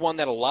this was one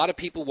that a lot of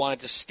people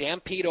wanted to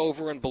stampede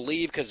over and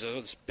believe because it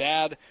was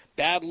bad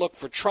look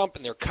for Trump,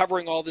 and they're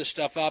covering all this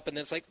stuff up. And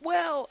then it's like,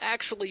 well,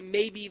 actually,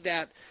 maybe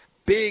that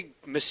big,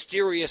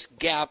 mysterious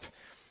gap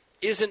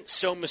isn't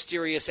so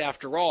mysterious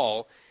after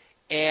all.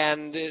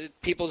 And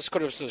people just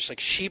kind of just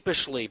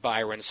sheepishly,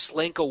 Byron,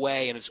 slink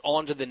away, and it's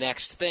on to the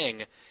next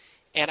thing.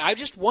 And I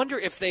just wonder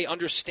if they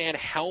understand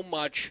how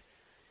much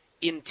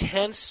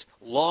intense,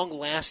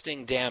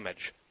 long-lasting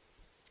damage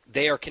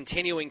they are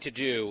continuing to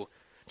do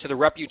to the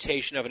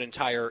reputation of an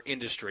entire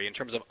industry in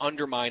terms of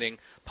undermining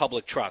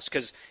public trust.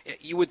 Because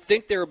you would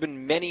think there have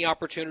been many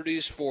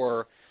opportunities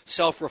for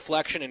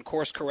self-reflection and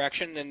course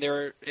correction, and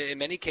there, in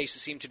many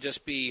cases, seem to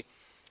just be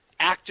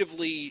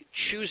actively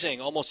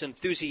choosing, almost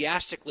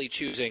enthusiastically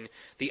choosing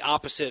the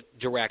opposite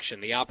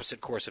direction, the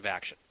opposite course of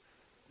action.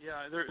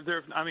 Yeah,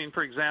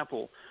 for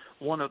example,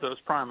 one of those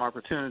prime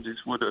opportunities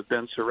would have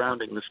been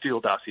surrounding the Steele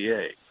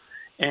dossier.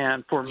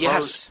 And for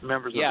most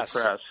members of the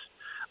press,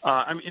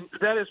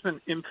 that has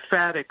been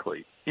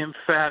emphatically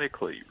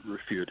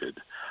refuted.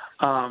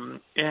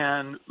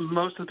 And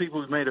most of the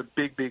people who've made a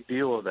big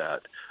deal of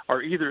that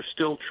are either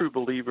still true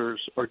believers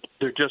or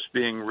they're just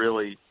being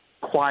really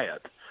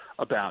quiet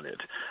about it.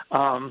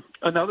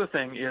 Another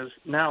thing is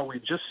now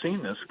we've just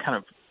seen this kind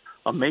of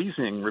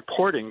amazing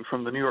reporting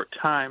from the New York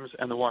Times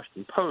and the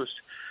Washington Post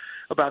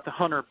about the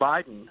Hunter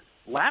Biden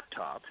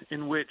laptop,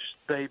 in which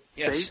they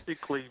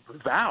basically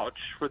vouch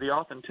for the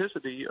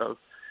authenticity of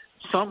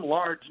some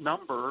large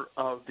number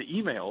of the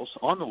emails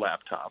on the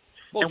laptop.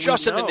 Well, and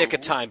just in the nick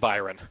of time,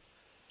 Byron.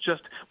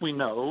 We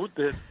know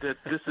that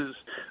this is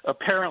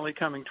apparently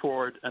coming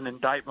toward an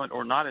indictment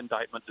or not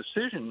indictment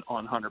decision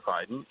on Hunter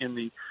Biden in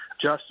the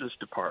Justice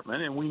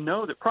Department, and we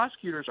know that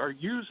prosecutors are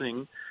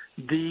using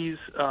these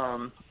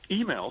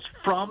emails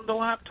from the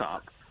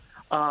laptop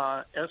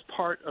as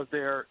part of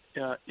their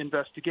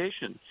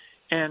investigation.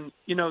 And,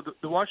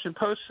 the Washington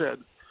Post said,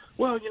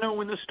 well,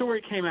 when the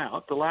story came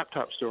out, the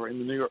laptop story in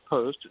the New York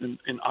Post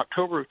in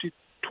October of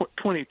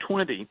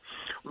 2020,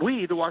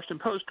 we, the Washington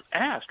Post,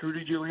 asked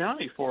Rudy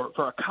Giuliani for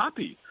a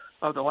copy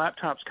of the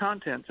laptop's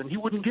contents, and he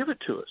wouldn't give it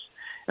to us.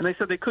 And they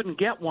said they couldn't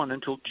get one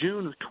until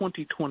June of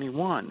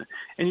 2021.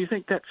 And you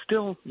think that's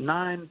still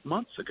 9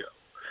 months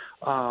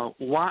ago.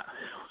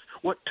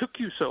 What took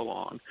you so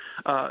long,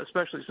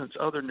 especially since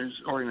other news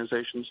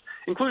organizations,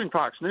 including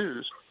Fox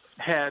News,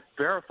 had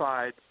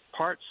verified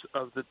parts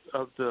of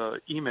the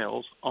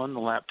emails on the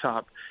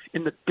laptop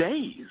in the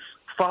days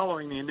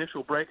following the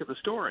initial break of the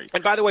story?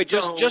 And by the way,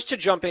 just to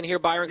jump in here,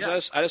 Byron,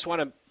 I just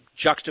want to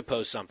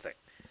juxtapose something.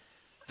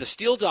 The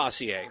Steele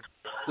dossier,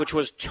 which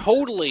was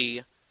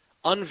totally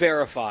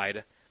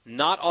unverified,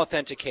 not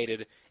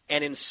authenticated,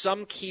 and in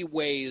some key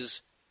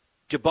ways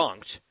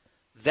debunked,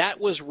 that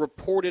was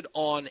reported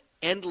on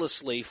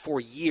endlessly for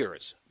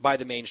years by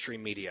the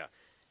mainstream media.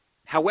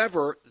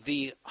 However,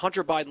 the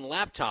Hunter Biden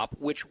laptop,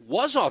 which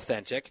was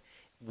authentic,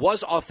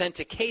 was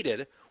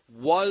authenticated,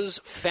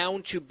 was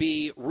found to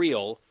be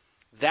real,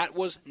 that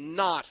was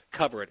not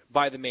covered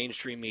by the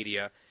mainstream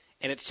media,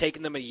 and it's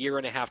taken them a year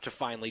and a half to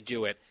finally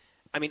do it.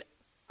 I mean,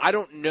 I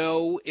don't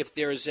know if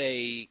there's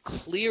a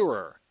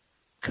clearer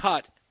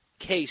cut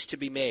case to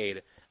be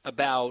made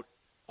about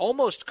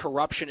almost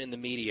corruption in the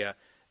media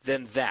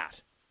than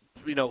that,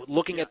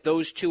 looking at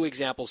those two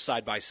examples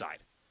side by side.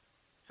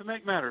 To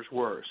make matters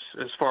worse,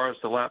 as far as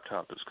the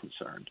laptop is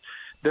concerned,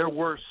 there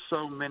were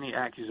so many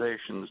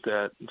accusations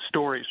that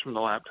stories from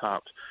the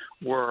laptops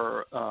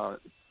were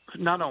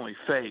not only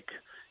fake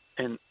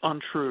and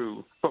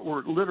untrue, but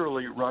were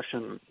literally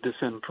Russian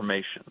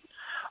disinformation.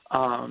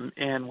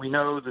 And we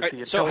know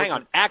that so hang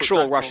on,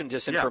 actual Russian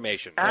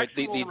disinformation, right?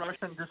 Actual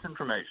Russian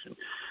disinformation.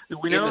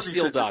 We know the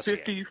Steele dossier.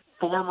 50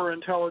 former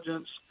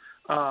intelligence.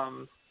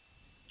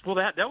 Well,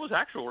 that was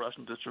actual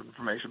Russian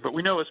disinformation. But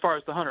we know, as far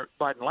as the Hunter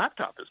Biden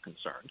laptop is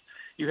concerned,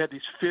 you had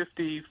these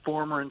 50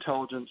 former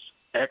intelligence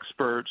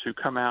experts who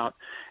come out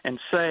and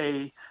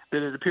say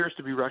that it appears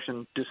to be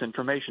Russian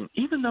disinformation,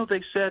 even though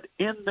they said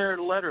in their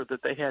letter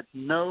that they had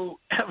no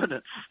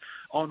evidence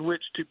on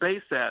which to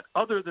base that,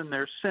 other than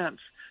their sense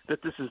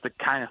that this is the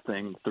kind of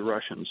thing the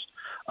Russians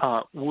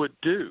would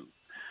do.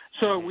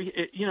 So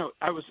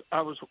I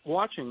was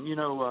watching,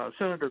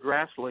 Senator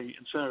Grassley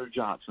and Senator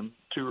Johnson,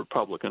 two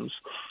Republicans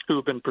who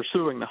have been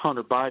pursuing the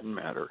Hunter Biden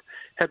matter,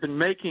 have been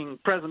making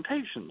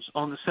presentations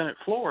on the Senate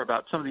floor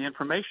about some of the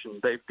information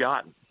they've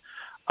gotten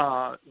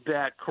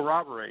that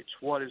corroborates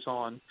what is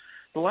on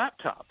the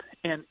laptop.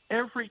 And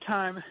every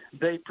time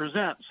they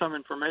present some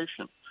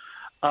information,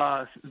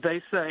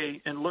 they say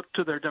and look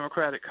to their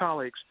Democratic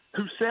colleagues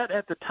who said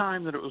at the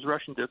time that it was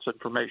Russian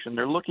disinformation.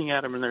 They're looking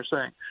at them and they're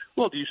saying,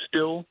 well, do you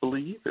still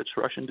believe it's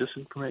Russian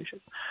disinformation?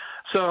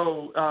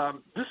 So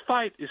this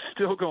fight is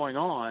still going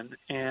on,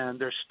 and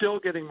they're still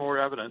getting more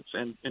evidence,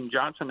 and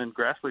Johnson and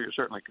Grassley are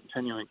certainly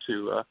continuing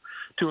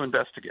to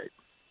investigate.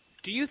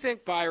 Do you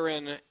think,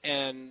 Byron,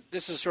 and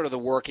this is sort of the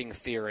working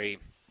theory,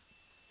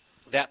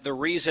 that the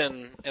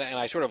reason, and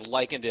I sort of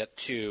likened it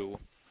to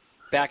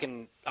back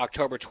in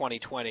October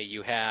 2020,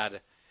 you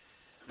had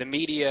the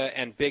media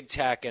and big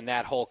tech and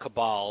that whole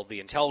cabal, the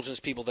intelligence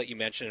people that you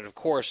mentioned, and, of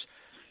course,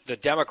 the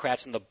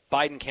Democrats and the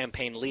Biden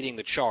campaign leading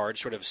the charge,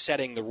 sort of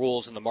setting the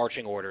rules and the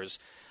marching orders.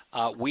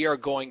 We are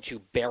going to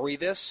bury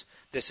this.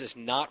 This is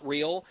not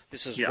real.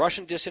 This is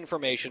Russian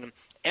disinformation.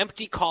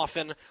 Empty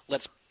coffin.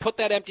 Let's put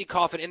that empty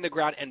coffin in the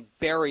ground and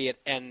bury it,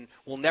 and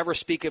we'll never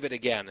speak of it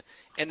again.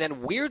 And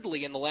then,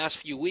 weirdly, in the last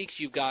few weeks,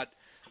 you've got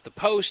the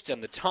Post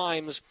and the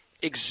Times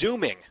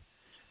exhuming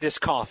this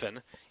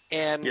coffin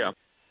and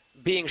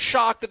being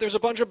shocked that there's a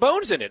bunch of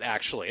bones in it,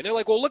 actually. And they're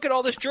like, well, look at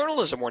all this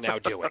journalism we're now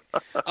doing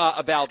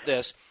about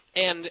this.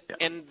 And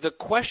the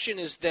question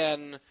is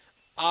then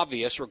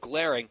obvious or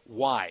glaring,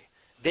 why?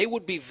 They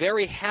would be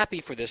very happy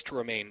for this to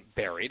remain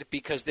buried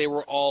because they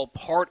were all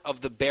part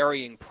of the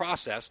burying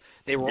process.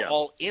 They were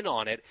all in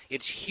on it.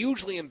 It's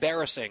hugely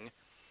embarrassing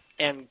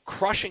and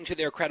crushing to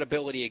their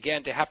credibility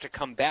again to have to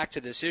come back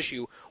to this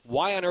issue.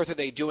 Why on earth are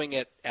they doing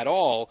it at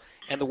all?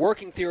 And the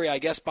working theory, I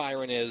guess,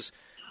 Byron, is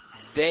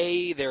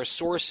their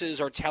sources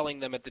are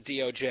telling them at the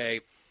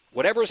DOJ,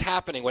 whatever's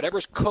happening,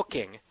 whatever's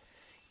cooking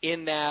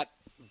in that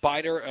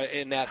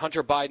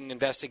Hunter Biden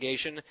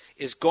investigation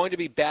is going to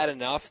be bad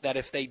enough that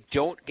if they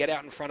don't get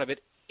out in front of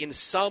it in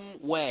some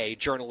way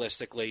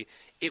journalistically,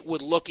 it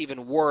would look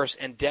even worse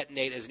and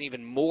detonate as an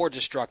even more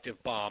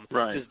destructive bomb.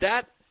 Right. Does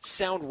that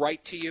sound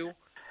right to you?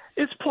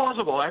 It's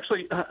plausible.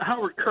 Actually,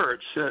 Howard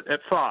Kurtz at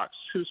Fox,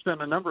 who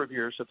spent a number of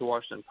years at the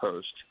Washington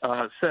Post,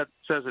 says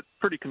it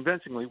pretty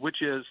convincingly,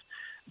 which is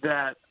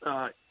that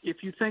if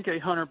you think a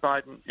Hunter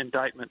Biden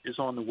indictment is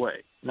on the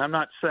way, and I'm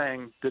not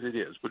saying that it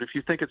is, but if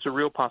you think it's a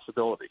real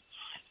possibility,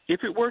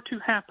 if it were to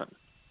happen,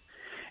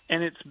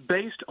 and it's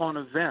based on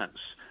events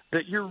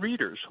that your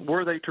readers,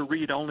 were they to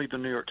read only the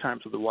New York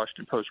Times or the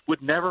Washington Post,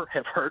 would never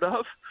have heard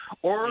of,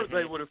 or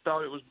they would have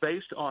thought it was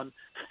based on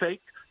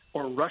fake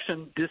or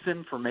Russian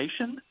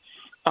disinformation,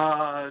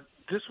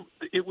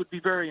 it would be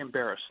very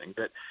embarrassing.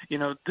 That,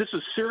 this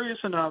is serious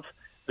enough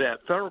that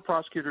federal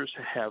prosecutors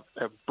have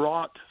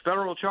brought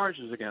federal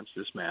charges against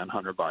this man,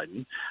 Hunter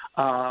Biden,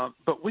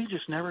 but we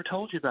just never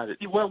told you about it.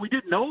 Well, we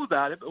did know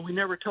about it, but we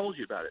never told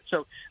you about it.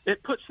 So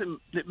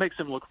it makes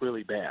him look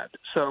really bad.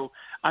 So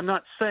I'm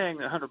not saying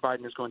that Hunter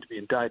Biden is going to be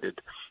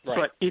indicted, Right.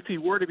 but if he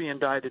were to be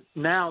indicted,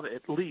 now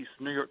at least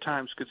the New York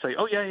Times could say,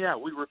 oh, yeah,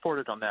 we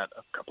reported on that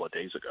a couple of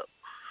days ago.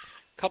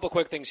 Couple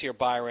quick things here,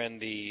 Byron.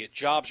 The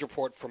jobs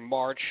report for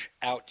March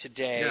out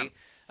today.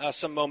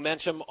 Some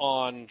momentum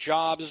on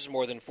jobs,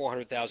 more than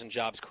 400,000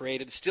 jobs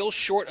created. Still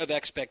short of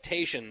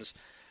expectations.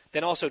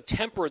 Then also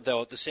tempered,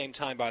 though, at the same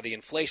time by the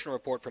inflation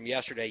report from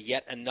yesterday,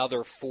 yet another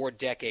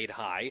 4-decade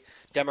high.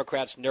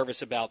 Democrats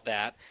nervous about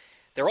that.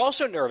 They're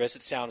also nervous,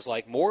 it sounds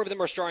like. More of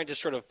them are starting to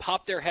sort of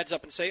pop their heads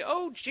up and say,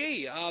 oh,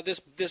 gee,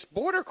 this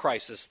border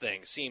crisis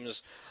thing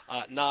seems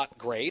not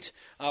great.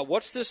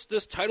 What's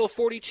this Title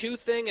 42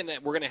 thing? And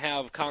we're going to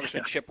have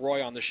Congressman Chip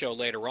Roy on the show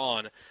later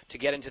on to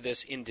get into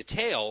this in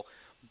detail.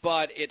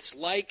 But it's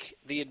like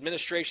the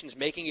administration's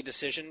making a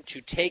decision to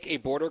take a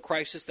border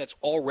crisis that's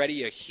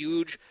already a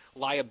huge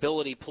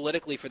liability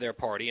politically for their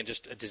party and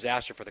just a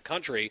disaster for the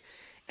country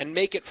and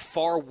make it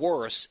far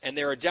worse. And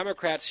there are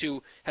Democrats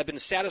who have been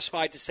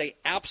satisfied to say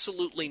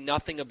absolutely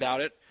nothing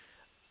about it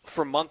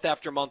for month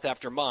after month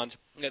after month,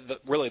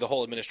 really the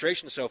whole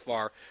administration so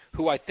far,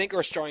 who I think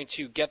are starting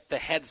to get the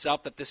heads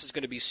up that this is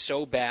going to be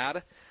so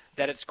bad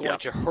that it's going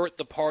to hurt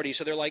the party.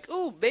 So they're like,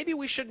 oh, maybe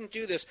we shouldn't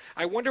do this.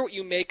 I wonder what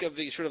you make of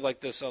the sort of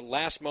like this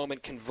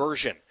last-moment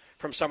conversion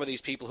from some of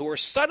these people who are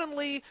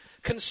suddenly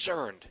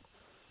concerned.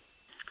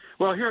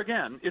 Well, here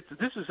again,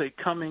 this is a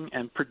coming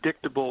and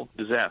predictable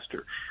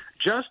disaster.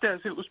 Just as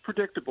it was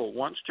predictable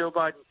once Joe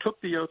Biden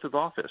took the oath of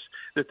office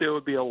that there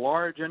would be a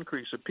large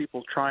increase of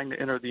people trying to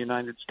enter the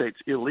United States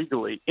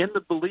illegally in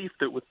the belief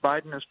that with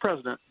Biden as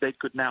president they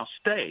could now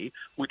stay,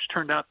 which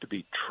turned out to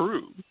be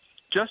true.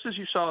 Just as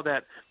you saw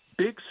that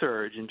big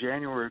surge in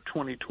January of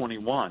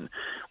 2021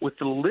 with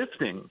the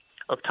lifting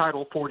of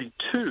Title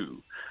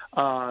 42,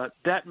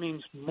 that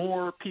means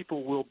more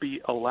people will be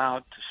allowed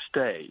to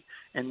stay.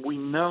 And we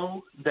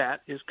know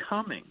that is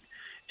coming.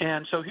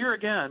 And so here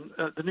again,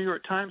 the New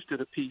York Times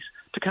did a piece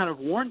to kind of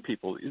warn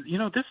people. You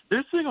know,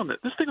 this thing on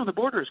the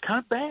border is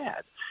kind of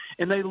bad,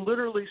 and they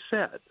literally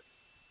said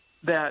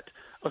that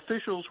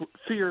officials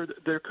fear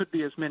that there could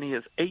be as many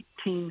as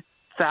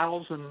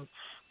 18,000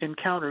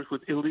 encounters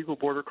with illegal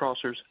border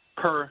crossers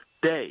per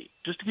day.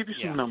 Just to give you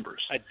some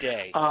numbers, a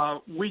day.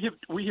 We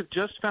have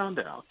just found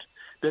out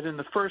that in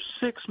the first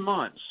 6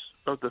 months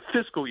of the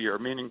fiscal year,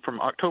 meaning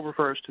from October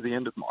 1st to the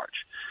end of March,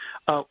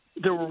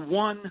 there were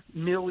 1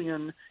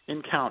 million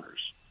encounters.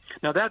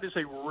 Now, that is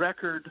a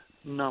record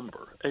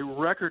number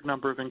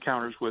of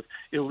encounters with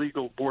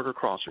illegal border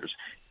crossers.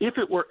 If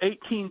it were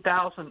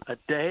 18,000 a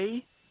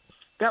day,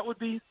 that would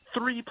be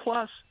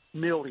 3+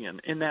 million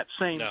in that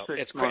same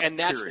 6 month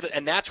period.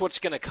 And that's what's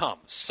going to come.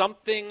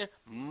 Something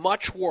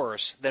much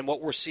worse than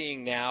what we're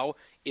seeing now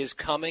is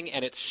coming,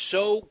 and it's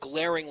so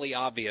glaringly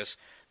obvious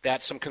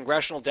that some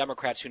congressional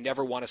Democrats who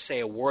never want to say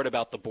a word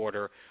about the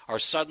border are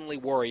suddenly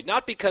worried,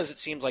 not because it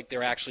seems like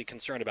they're actually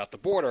concerned about the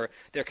border,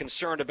 they're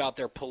concerned about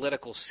their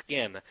political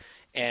skin.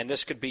 And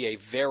this could be a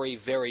very,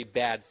 very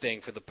bad thing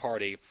for the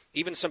party.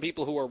 Even some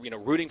people who are,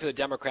 rooting for the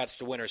Democrats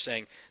to win are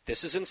saying,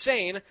 this is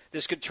insane.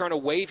 This could turn a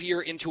wave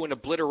year into an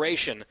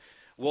obliteration.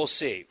 We'll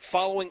see.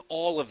 Following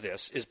all of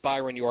this is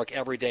Byron York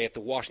every day at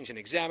the Washington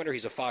Examiner.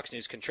 He's a Fox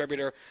News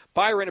contributor.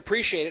 Byron,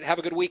 appreciate it. Have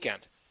a good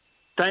weekend.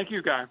 Thank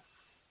you, Guy.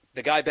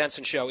 The Guy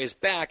Benson Show is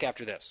back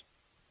after this.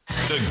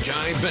 The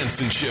Guy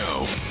Benson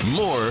Show.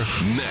 More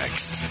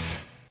next.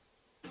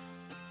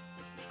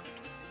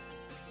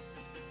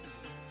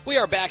 We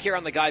are back here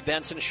on The Guy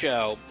Benson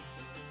Show.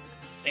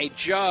 A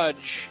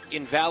judge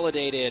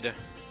invalidated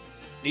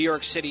New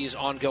York City's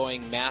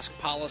ongoing mask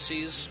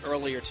policies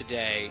earlier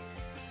today,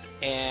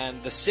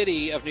 and the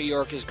city of New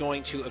York is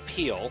going to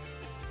appeal.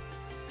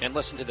 And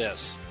listen to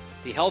this.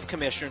 The health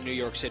commissioner in New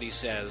York City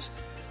says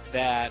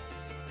that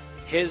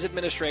his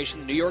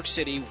administration, New York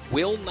City,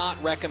 will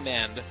not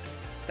recommend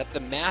that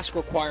the mask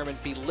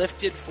requirement be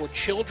lifted for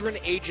children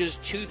ages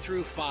 2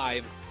 through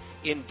 5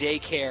 in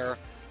daycare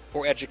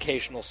or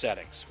educational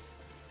settings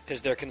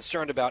because they're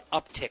concerned about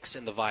upticks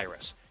in the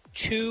virus.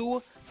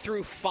 2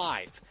 through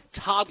 5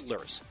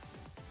 toddlers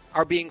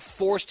are being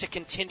forced to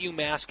continue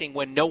masking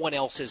when no one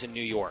else is in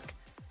New York.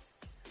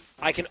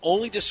 I can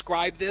only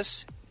describe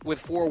this with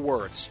 4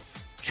 words.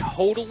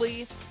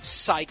 Totally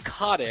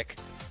psychotic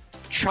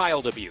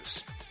child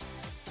abuse.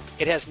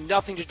 It has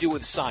nothing to do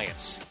with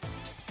science.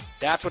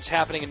 That's what's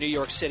happening in New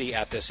York City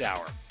at this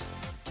hour.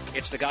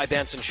 It's The Guy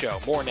Benson Show.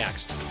 More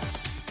next.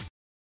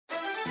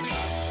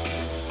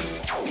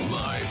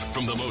 Live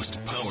from the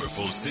most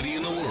powerful city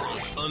in the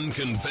world,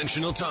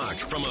 unconventional talk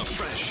from a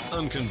fresh,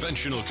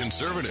 unconventional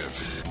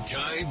conservative.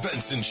 Guy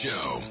Benson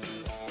Show.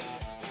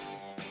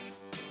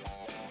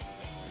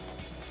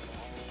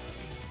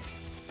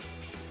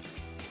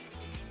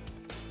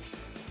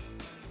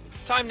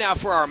 Time now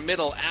for our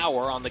middle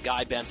hour on The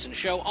Guy Benson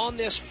Show on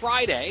this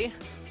Friday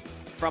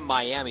from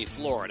Miami,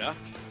 Florida.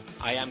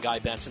 I am Guy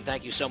Benson.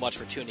 Thank you so much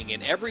for tuning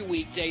in every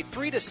weekday,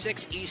 3 to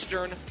 6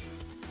 Eastern,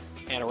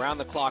 and around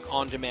the clock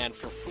on demand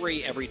for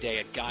free every day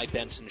at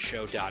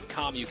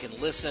GuyBensonShow.com. You can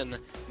listen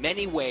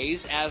many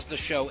ways as the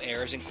show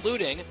airs,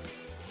 including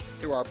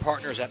through our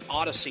partners at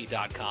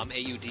Odyssey.com,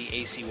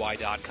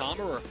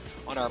 AUDACY.com, or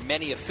on our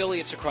many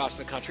affiliates across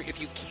the country.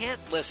 If you can't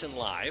listen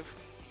live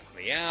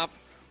on the app,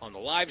 on the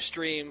live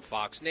stream,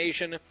 Fox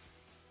Nation,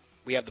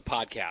 we have the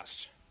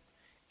podcast,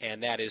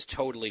 and that is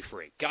totally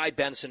free.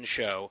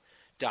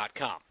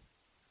 GuyBensonShow.com.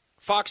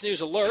 Fox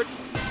News alert.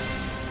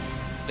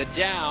 The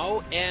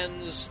Dow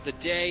ends the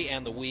day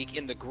and the week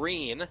in the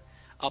green,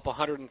 up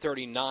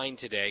 139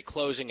 today,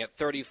 closing at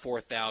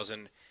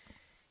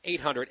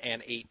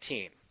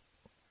 34,818.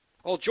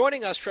 Well,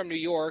 joining us from New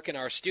York in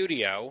our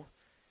studio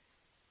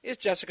is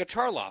Jessica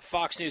Tarloff,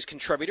 Fox News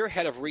contributor,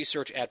 head of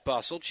research at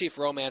Bustle, chief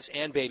romance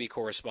and baby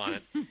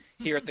correspondent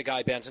here at The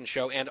Guy Benson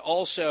Show, and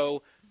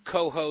also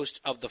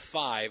co-host of The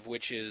Five,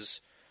 which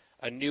is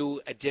a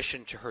new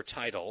addition to her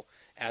title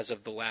as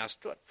of the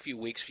last few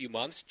weeks, few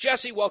months.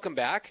 Jessie, welcome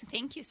back.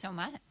 Thank you so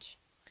much.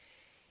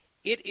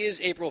 It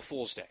is April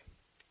Fool's Day,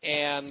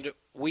 and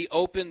we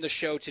opened the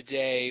show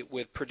today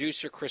with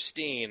producer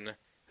Christine,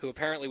 who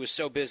apparently was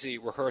so busy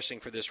rehearsing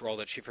for this role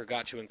that she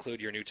forgot to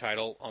include your new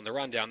title on the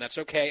rundown. That's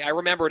okay. I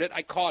remembered it.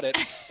 I caught it.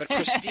 But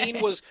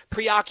Christine was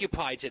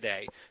preoccupied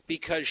today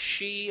because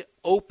she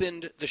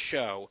opened the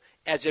show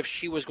as if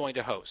she was going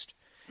to host.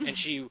 And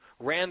she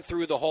ran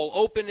through the whole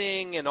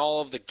opening and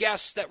all of the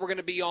guests that were going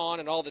to be on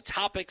and all the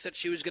topics that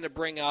she was going to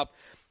bring up.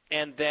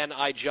 And then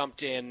I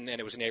jumped in, and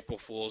it was an April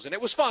Fool's. And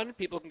it was fun.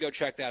 People can go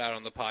check that out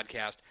on the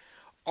podcast.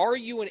 Are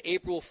you an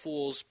April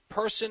Fool's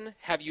person?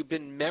 Have you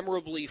been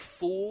memorably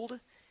fooled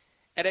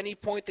at any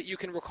point that you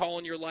can recall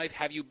in your life?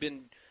 Have you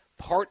been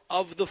part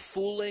of the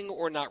fooling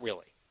or not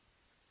really?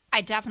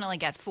 I definitely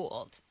get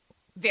fooled.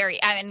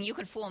 You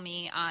could fool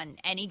me on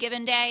any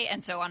given day,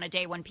 and so on a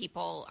day when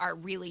people are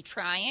really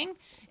trying,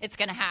 it's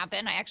going to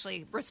happen. I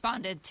actually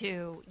responded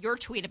to your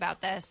tweet about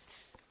this,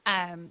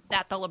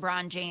 that the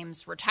LeBron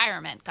James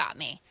retirement got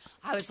me.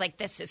 I was like,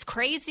 this is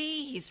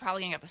crazy. He's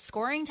probably going to get the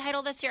scoring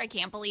title this year. I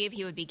can't believe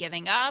he would be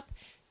giving up.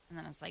 And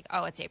then I was like,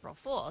 oh, it's April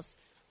Fool's.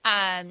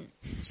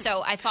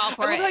 So I fall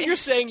for I it. love how you're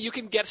saying you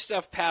can get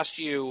stuff past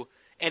you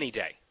any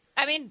day.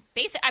 I mean,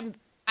 basically,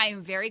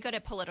 I'm very good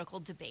at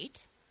political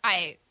debate.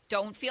 I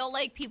don't feel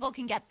like people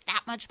can get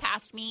that much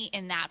past me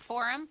in that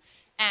forum.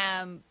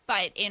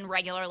 But in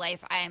regular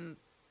life, I'm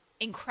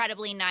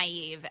incredibly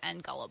naive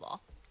and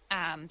gullible.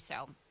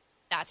 So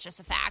that's just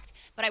a fact.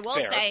 But I will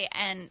say,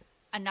 and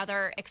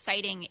another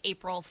exciting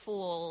April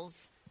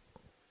Fool's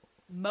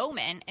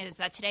moment is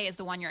that today is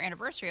the 1-year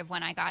anniversary of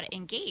when I got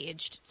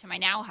engaged to my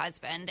now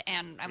husband,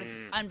 and I was,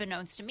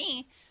 unbeknownst to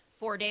me,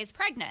 4 days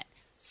pregnant.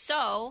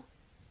 So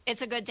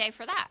it's a good day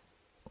for that.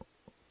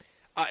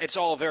 It's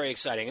all very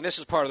exciting, and this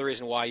is part of the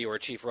reason why you are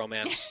chief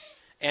romance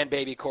and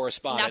baby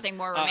correspondent. Nothing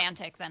more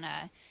romantic than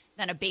a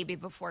baby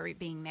before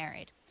being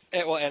married.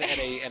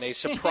 And a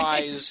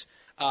surprise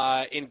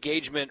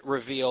engagement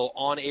reveal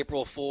on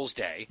April Fool's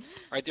Day.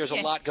 Right, there's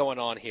a lot going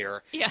on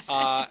here.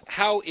 Yeah.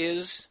 How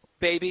is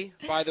baby,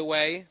 by the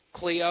way?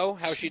 Cleo,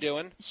 how's she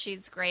doing?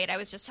 She's great. I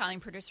was just telling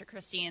producer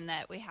Christine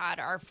that we had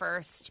our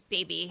first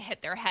baby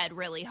hit their head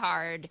really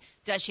hard.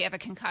 Does she have a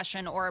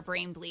concussion or a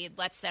brain bleed?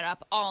 Let's sit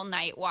up all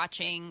night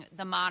watching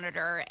the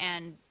monitor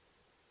and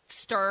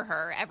stir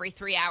her every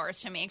 3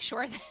 hours to make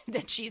sure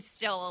that she's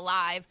still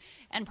alive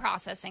and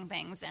processing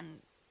things. And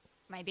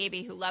my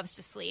baby, who loves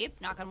to sleep,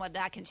 knock on wood,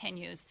 that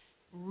continues,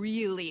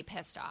 really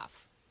pissed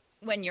off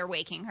when you're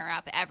waking her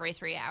up every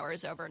 3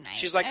 hours overnight.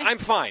 She's like, I'm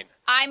fine.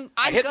 I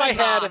hit good, my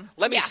head. Mom.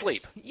 Let me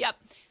sleep. Yep.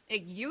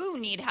 You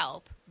need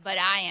help, but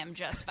I am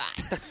just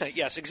fine.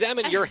 Yes,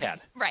 examine your head.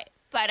 Right.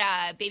 But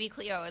baby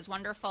Cleo is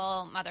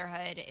wonderful.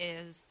 Motherhood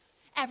is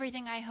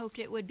everything I hoped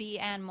it would be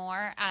and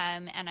more.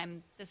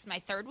 And this is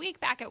my 3rd week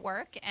back at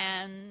work,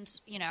 and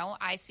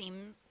I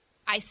seem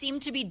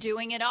to be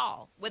doing it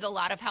all with a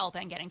lot of help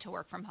and getting to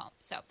work from home.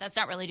 So that's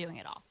not really doing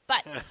it all.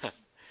 But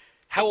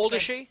how old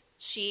is she?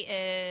 She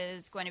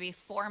is going to be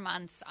 4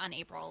 months on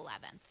April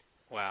 11th.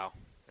 Wow.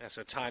 Yeah,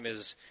 so time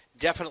is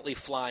definitely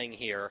flying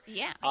here.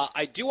 Yeah.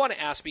 I do want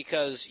to ask,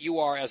 because you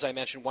are, as I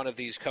mentioned, one of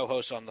these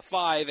co-hosts on The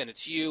Five, and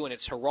it's you, and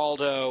it's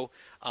Geraldo,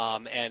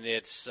 and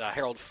it's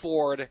Harold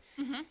Ford.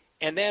 Mm-hmm.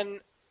 And then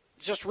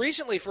just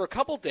recently, for a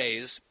couple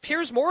days,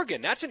 Piers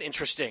Morgan. That's an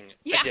interesting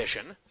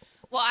addition.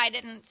 Well,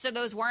 so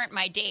those weren't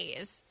my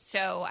days,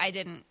 so I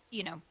didn't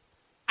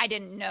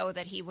know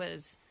that he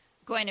was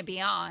going to be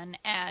on,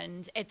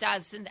 and it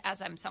does,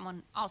 as I'm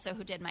someone also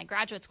who did my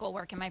graduate school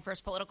work in my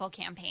first political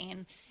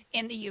campaign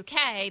in the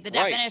UK, the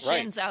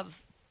definitions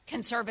of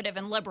conservative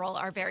and liberal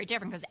are very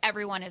different because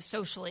everyone is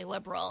socially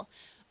liberal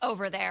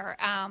over there.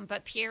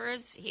 But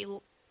Piers, he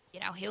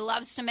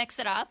loves to mix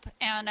it up,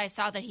 and I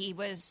saw that he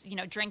was,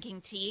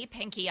 drinking tea,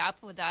 pinky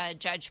up with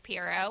Judge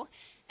Pirro,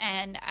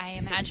 and I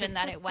imagine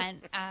that it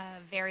went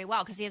very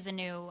well because he has a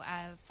new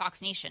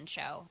Fox Nation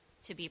show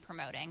to be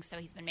promoting, so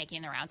he's been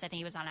making the rounds. I think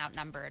he was on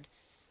Outnumbered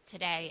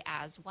today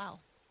as well.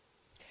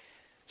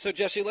 So,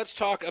 Jesse, let's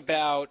talk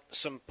about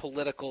some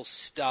political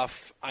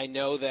stuff. I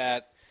know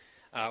that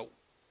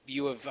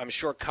you have, I'm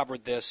sure,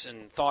 covered this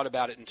and thought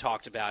about it and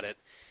talked about it.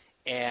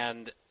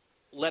 And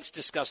let's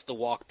discuss the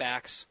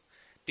walkbacks,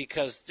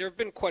 because there have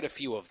been quite a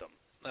few of them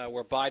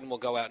where Biden will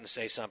go out and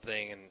say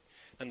something, and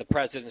then the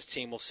president's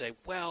team will say,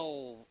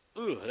 well,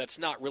 that's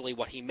not really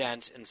what he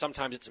meant. And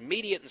sometimes it's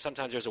immediate, and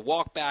sometimes there's a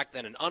walkback,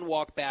 then an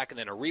unwalk back, and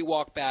then a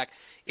rewalk back.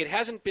 It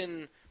hasn't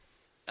been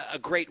a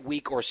great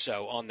week or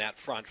so on that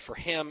front for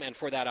him and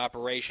for that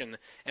operation.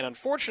 And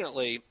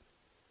unfortunately,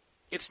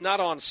 it's not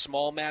on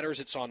small matters.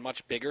 It's on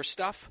much bigger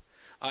stuff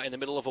in the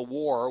middle of a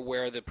war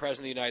where the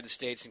President of the United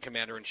States and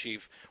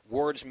Commander-in-Chief,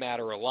 words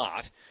matter a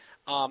lot.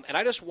 And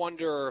I just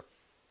wonder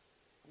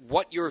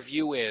what your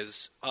view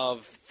is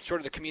of sort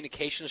of the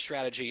communication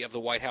strategy of the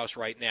White House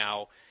right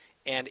now,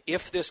 and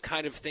if this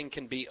kind of thing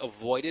can be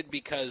avoided,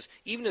 because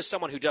even as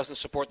someone who doesn't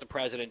support the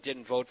president,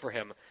 didn't vote for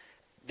him,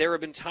 there have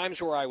been times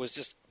where I was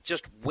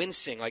just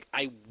wincing. Like,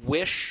 I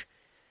wish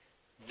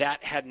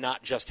that had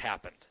not just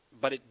happened.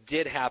 But it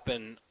did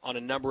happen on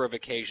a number of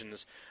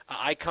occasions.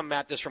 I come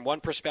at this from one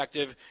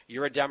perspective.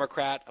 You're a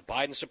Democrat, a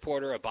Biden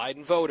supporter, a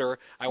Biden voter.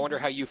 I wonder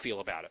how you feel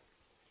about it.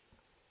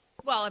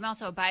 Well, I'm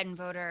also a Biden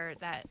voter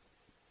that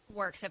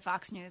works at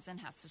Fox News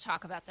and has to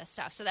talk about this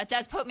stuff. So that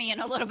does put me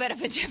in a little bit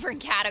of a different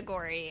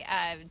category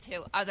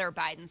to other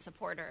Biden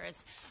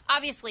supporters.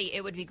 Obviously,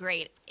 it would be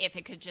great if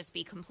it could just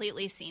be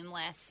completely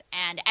seamless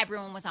and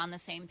everyone was on the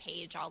same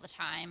page all the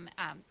time.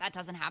 That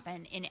doesn't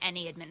happen in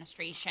any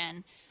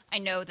administration. I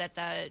know that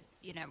that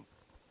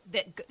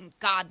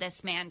God,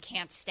 this man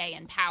can't stay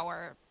in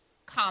power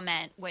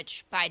comment,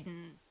 which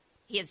Biden,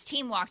 his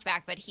team walked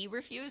back, but he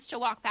refused to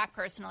walk back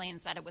personally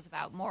and said it was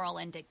about moral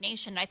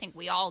indignation. I think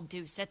we all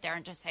do sit there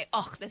and just say,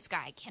 oh, this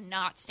guy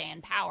cannot stay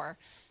in power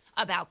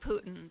about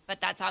Putin.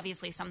 But that's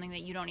obviously something that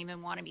you don't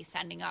even want to be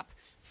sending up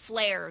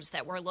flares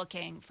that we're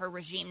looking for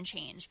regime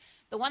change.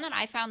 The one that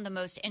I found the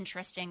most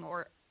interesting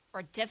or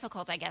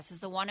difficult, I guess, is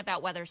the one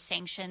about whether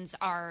sanctions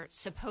are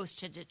supposed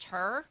to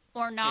deter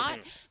or not.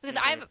 Because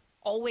I've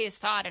always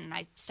thought, and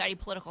I studied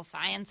political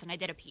science and I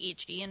did a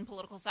PhD in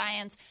political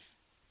science,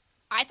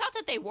 I thought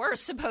that they were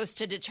supposed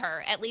to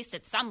deter, at least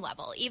at some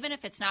level, even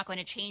if it's not going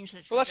to change the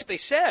truth. Well, that's what they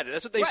said.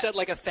 That's what they said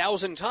like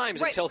 1,000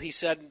 times until he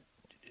said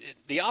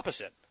the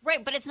opposite.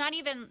 Right, but it's not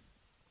even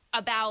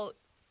about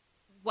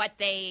what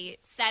they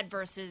said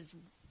versus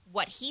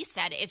what he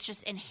said. It's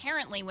just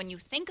inherently, when you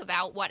think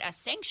about what a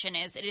sanction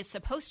is, it is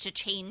supposed to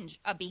change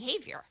a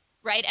behavior,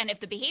 right? And if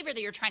the behavior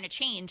that you're trying to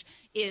change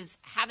is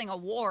having a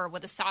war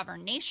with a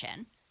sovereign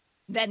nation,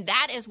 then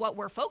that is what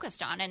we're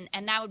focused on,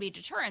 and that would be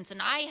deterrence.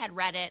 And I had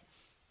read it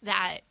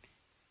that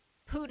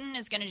Putin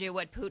is going to do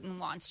what Putin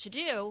wants to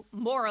do,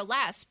 more or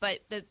less, but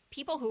the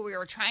people who we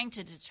were trying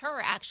to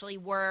deter actually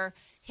were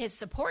his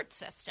support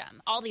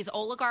system. All these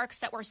oligarchs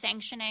that we're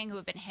sanctioning who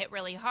have been hit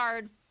really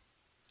hard,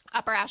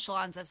 upper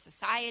echelons of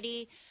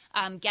society,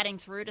 getting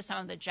through to some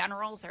of the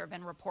generals. There have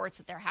been reports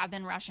that there have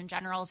been Russian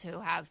generals who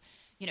have,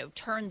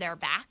 turned their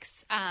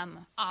backs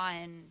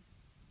on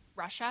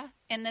Russia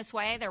in this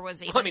way. There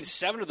was even... Well, I mean,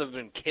 7 of them have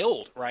been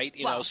killed, right?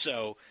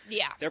 So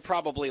yeah, they're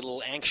probably a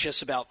little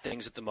anxious about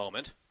things at the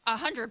moment.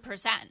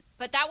 100%.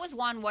 But that was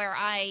one where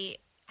I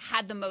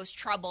had the most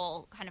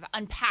trouble kind of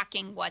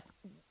unpacking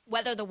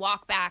whether the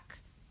walkback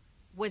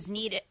was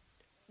needed,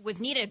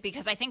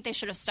 because I think they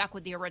should have stuck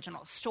with the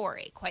original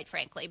story, quite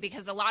frankly,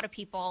 because a lot of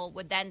people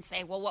would then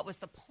say, well, what was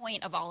the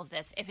point of all of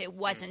this if it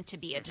wasn't to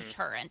be a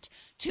deterrent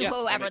to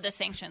whoever the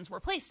sanctions were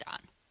placed on?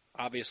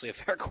 Obviously a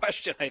fair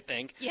question, I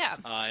think. Yeah.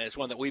 It's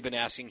one that we've been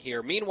asking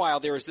here. Meanwhile,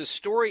 there is this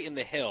story in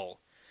The Hill,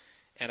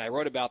 and I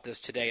wrote about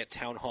this today at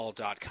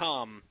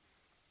townhall.com.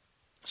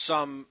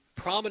 Some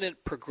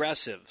prominent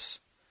progressives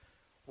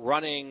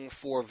running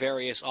for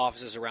various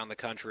offices around the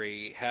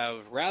country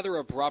have rather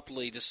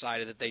abruptly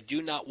decided that they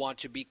do not want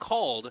to be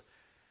called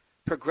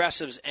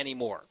progressives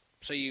anymore.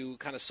 So you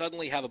kind of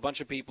suddenly have a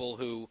bunch of people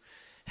who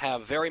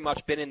have very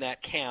much been in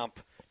that camp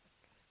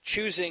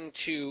choosing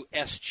to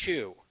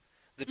eschew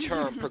the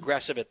term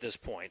progressive at this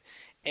point.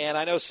 And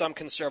I know some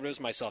conservatives,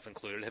 myself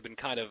included, have been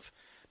kind of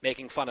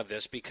making fun of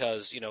this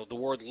because, the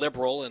word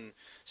liberal and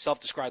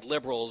self-described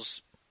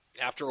liberals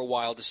after a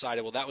while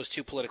decided, well, that was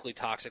too politically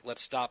toxic.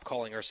 Let's stop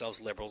calling ourselves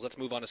liberals. Let's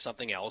move on to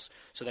something else.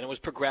 So then it was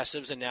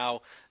progressives, and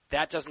now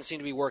that doesn't seem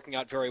to be working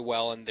out very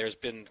well, and there's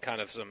been kind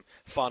of some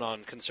fun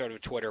on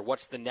conservative Twitter.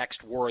 What's the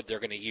next word they're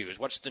going to use?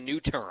 What's the new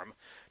term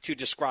to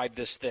describe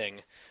this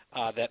thing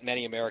that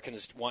many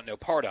Americans want no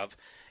part of?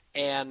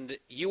 And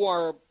you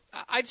are,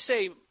 I'd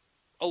say,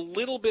 a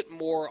little bit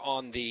more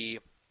on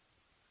the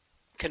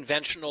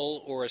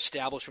conventional or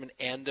establishment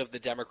end of the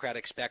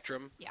Democratic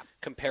spectrum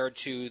compared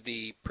to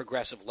the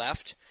progressive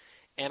left.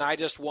 And I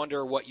just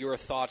wonder what your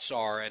thoughts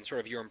are and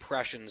sort of your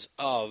impressions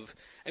of,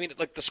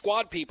 like the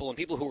squad people and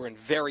people who are in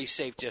very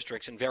safe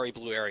districts and very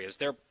blue areas,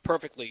 they're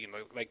perfectly,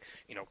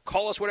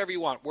 call us whatever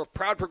you want. We're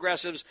proud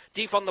progressives,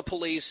 defund the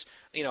police,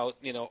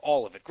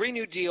 all of it. Green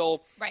New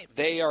Deal, right.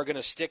 They are going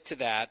to stick to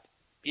that,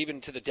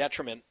 even to the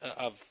detriment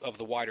of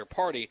the wider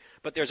party.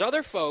 But there's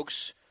other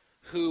folks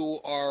who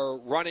are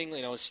running,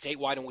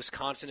 statewide in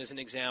Wisconsin is an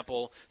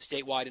example,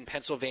 statewide in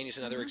Pennsylvania is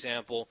another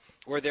example,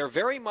 where they're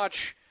very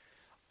much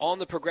on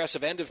the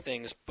progressive end of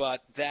things,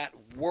 but that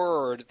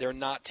word they're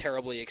not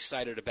terribly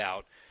excited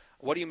about.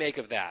 What do you make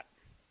of that?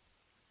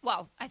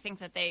 Well, I think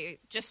that they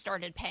just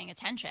started paying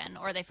attention,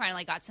 or they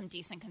finally got some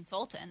decent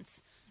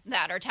consultants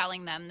that are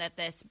telling them that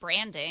this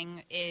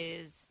branding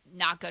is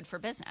not good for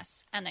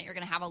business and that you're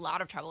going to have a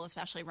lot of trouble,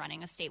 especially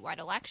running a statewide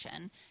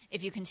election,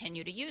 if you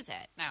continue to use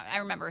it. Now, I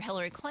remember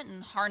Hillary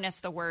Clinton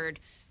harnessed the word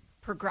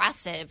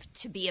progressive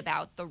to be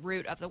about the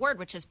root of the word,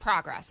 which is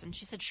progress. And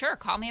she said, sure,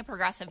 call me a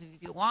progressive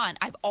if you want.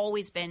 I've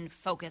always been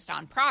focused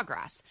on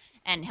progress.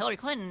 And Hillary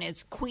Clinton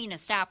is queen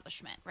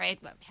establishment, right?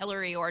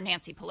 Hillary or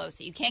Nancy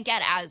Pelosi. You can't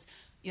get as,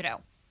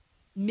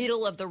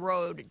 middle of the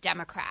road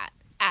Democrat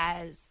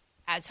as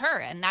her,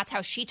 and that's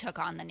how she took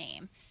on the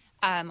name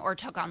or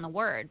took on the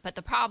word. But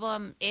the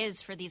problem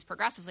is for these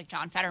progressives like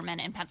John Fetterman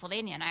in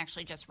Pennsylvania, and I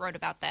actually just wrote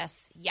about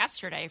this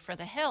yesterday for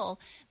The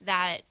Hill,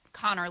 that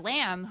Connor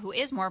Lamb, who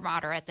is more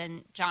moderate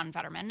than John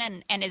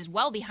Fetterman and is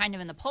well behind him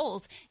in the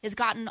polls, has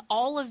gotten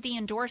all of the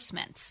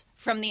endorsements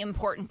from the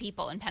important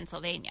people in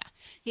Pennsylvania.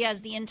 He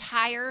has the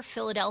entire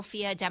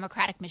Philadelphia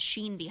Democratic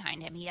machine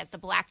behind him. He has the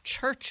Black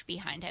church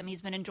behind him.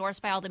 He's been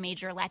endorsed by all the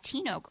major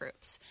Latino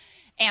groups.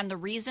 And the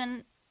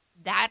reason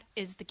that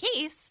is the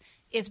case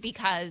is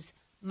because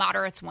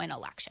moderates win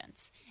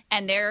elections.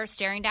 And they're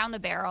staring down the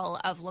barrel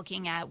of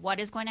looking at what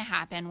is going to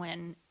happen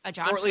when a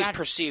John Or at least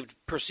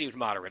perceived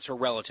moderates or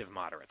relative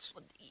moderates.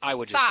 I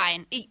would just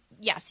Fine.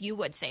 Yes, you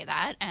would say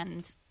that,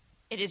 and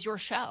it is your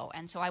show,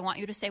 and so I want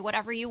you to say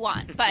whatever you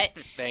want. But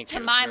to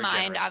my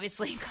mind,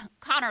 obviously,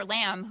 Connor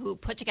Lamb, who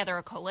put together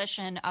a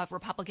coalition of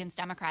Republicans,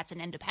 Democrats,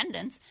 and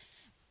independents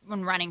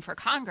when running for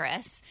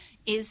Congress,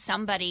 is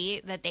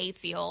somebody that they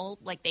feel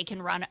like they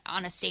can run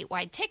on a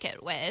statewide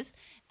ticket with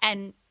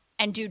and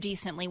do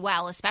decently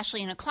well,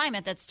 especially in a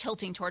climate that's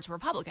tilting towards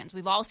Republicans.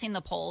 We've all seen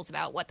the polls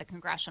about what the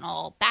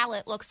congressional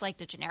ballot looks like,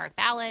 the generic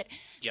ballot,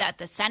 that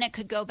the Senate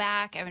could go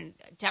back. I mean,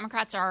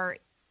 Democrats are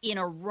in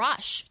a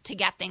rush to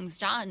get things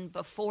done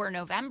before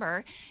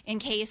November in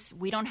case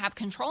we don't have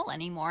control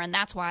anymore. And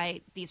that's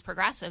why these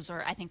progressives,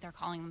 or I think they're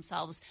calling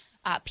themselves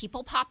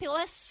people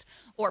populists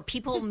or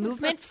people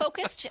movement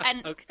focused,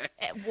 and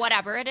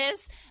whatever it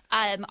is,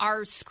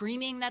 are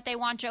screaming that they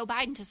want Joe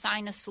Biden to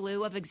sign a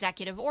slew of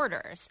executive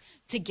orders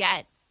to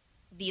get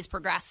these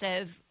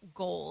progressive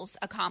goals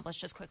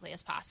accomplished as quickly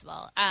as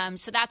possible.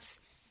 So that's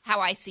how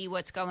I see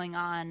what's going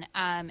on.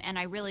 And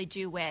I really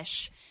do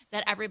wish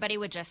that everybody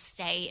would just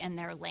stay in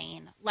their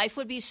lane. Life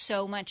would be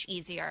so much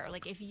easier.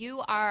 Like if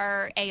you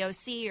are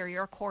AOC or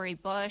you're Cori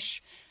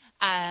Bush,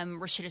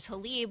 Rashida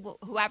Tlaib,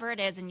 whoever it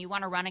is, and you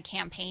want to run a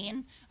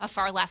campaign, a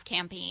far-left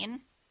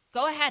campaign,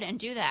 go ahead and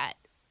do that.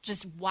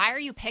 Just why are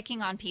you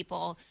picking on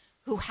people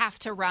who have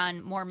to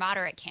run more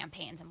moderate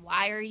campaigns? And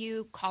why are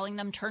you calling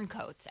them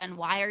turncoats? And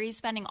why are you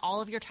spending all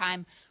of your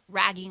time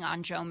ragging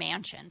on Joe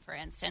Manchin, for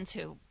instance,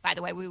 who, by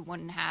the way, we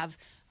wouldn't have,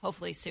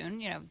 hopefully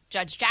soon,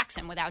 Judge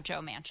Jackson without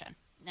Joe Manchin.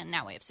 And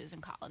now we have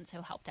Susan Collins,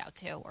 who helped out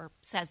too, or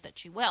says that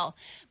she will.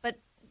 But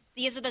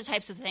these are the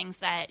types of things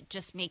that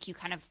just make you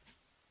kind of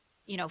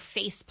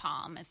face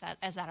palm. Is that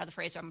how the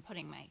phrase I'm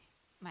putting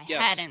my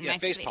head in? Yeah,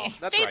 face palm.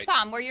 That's face right.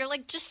 palm, where you're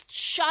like, just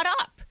shut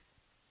up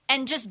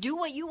and just do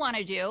what you want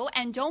to do,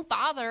 and don't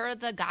bother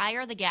the guy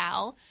or the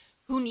gal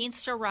who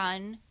needs to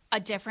run a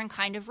different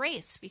kind of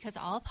race, because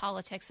all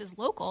politics is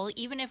local,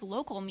 even if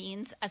local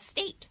means a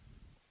state.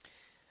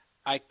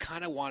 I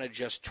kind of want to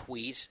just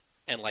tweet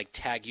and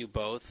tag you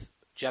both,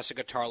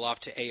 Jessica Tarloff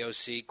to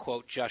AOC,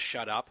 quote, just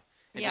shut up,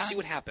 and just see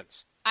what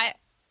happens. I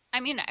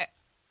mean,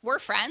 we're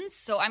friends,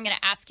 so I'm going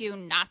to ask you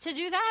not to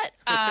do that.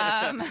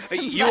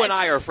 You and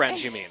I are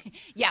friends, you mean?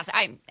 Yes,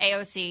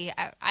 AOC.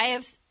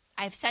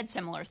 I've said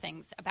similar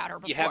things about her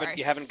before.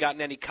 You haven't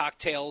gotten any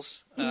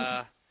cocktails?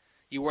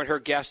 You weren't her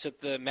guest at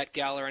the Met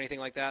Gala or anything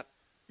like that?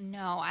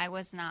 No, I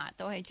was not,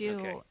 though I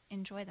do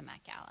enjoy the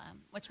Met Gala,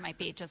 which might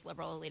be just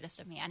liberal elitist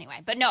of me anyway.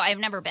 But no, I've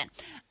never been.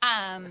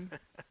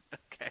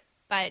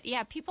 But,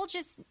 yeah, people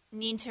just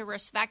need to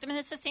respect. I mean,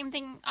 it's the same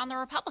thing on the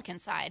Republican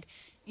side.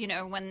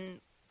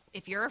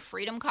 If you're a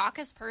Freedom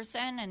Caucus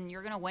person and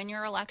you're going to win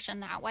your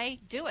election that way,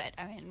 do it.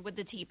 I mean, with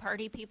the Tea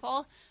Party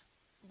people,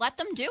 let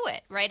them do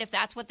it, right? If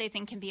that's what they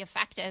think can be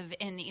effective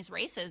in these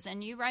races,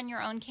 and you run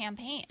your own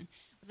campaign.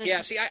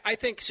 I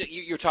think so.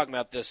 You're talking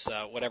about this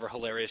whatever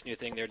hilarious new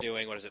thing they're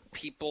doing. What is it?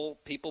 People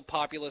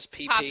populist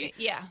PP?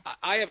 Yeah.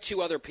 I have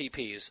two other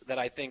PPs that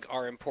I think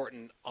are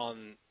important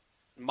on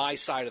my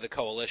side of the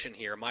coalition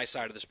here, my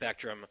side of the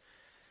spectrum.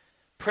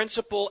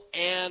 Principle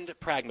and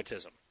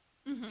pragmatism.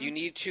 Mm-hmm. You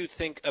need to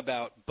think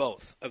about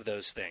both of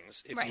those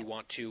things if you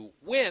want to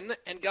win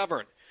and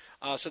govern.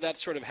 So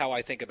that's sort of how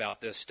I think about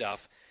this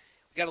stuff.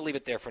 We got to leave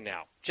it there for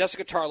now.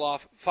 Jessica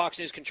Tarloff, Fox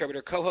News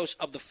contributor, co-host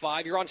of The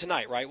Five. You're on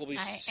tonight, right? We'll be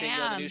seeing you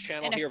on the news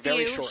channel here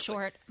very shortly. In a few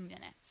short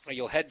minutes.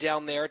 You'll head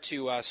down there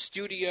to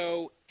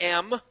Studio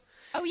M.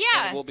 Oh,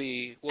 yeah. And we'll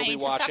be watching. I need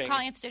to stop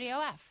calling it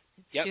Studio F.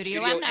 It's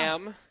Studio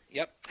M now.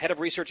 Yep, head of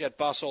research at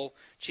Bustle,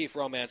 chief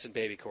romance and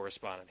baby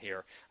correspondent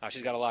here.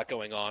 She's got a lot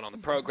going on the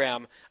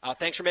program.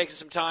 Thanks for making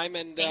some time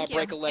and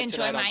break a leg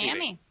tonight on TV. Enjoy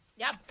Miami.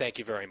 Yep. Thank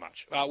you very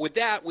much. With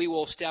that, we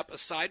will step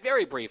aside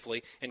very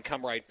briefly and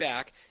come right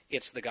back.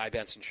 It's The Guy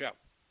Benson Show.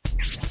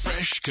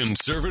 Fresh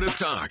conservative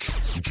talk.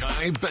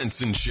 Guy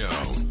Benson Show.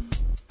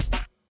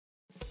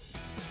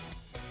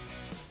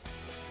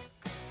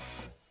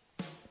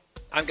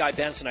 I'm Guy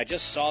Benson. I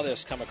just saw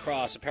this come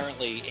across.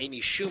 Apparently, Amy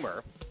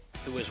Schumer,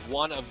 who is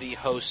one of the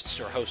hosts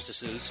or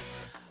hostesses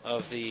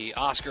of the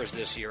Oscars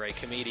this year, a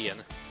comedian,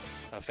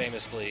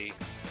 famously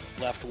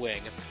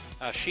left-wing,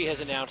 she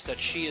has announced that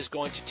she is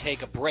going to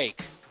take a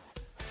break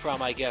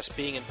from, I guess,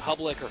 being in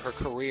public or her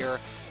career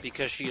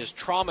because she is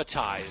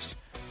traumatized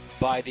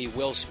by the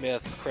Will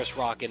Smith, Chris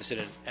Rock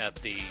incident at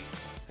the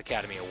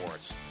Academy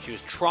Awards. She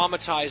was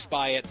traumatized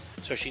by it,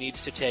 so she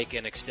needs to take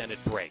an extended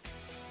break.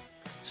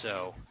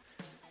 So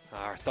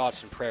our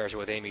thoughts and prayers are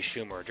with Amy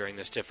Schumer during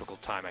this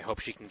difficult time. I hope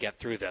she can get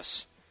through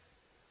this.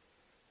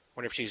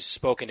 Wonder if she's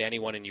spoken to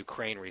anyone in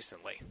Ukraine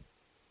recently.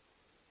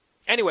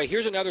 Anyway,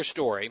 here's another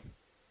story.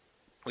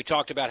 We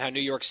talked about how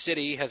New York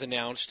City has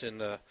announced,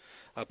 and the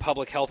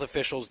public health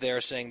officials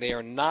there saying they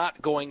are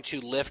not going to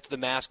lift the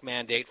mask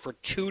mandate for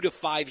 2 to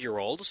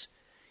 5-year-olds,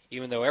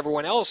 even though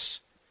everyone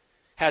else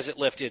has it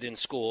lifted in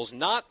schools,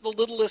 not the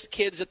littlest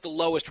kids at the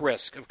lowest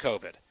risk of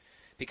COVID.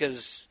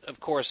 Because, of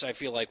course, I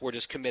feel like we're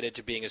just committed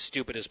to being as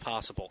stupid as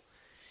possible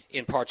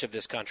in parts of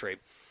this country.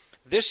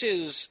 This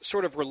is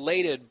sort of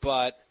related,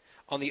 but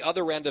on the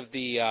other end of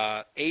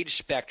the age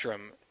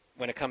spectrum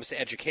when it comes to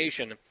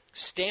education,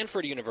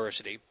 Stanford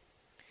University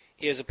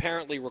is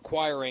apparently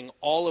requiring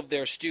all of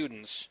their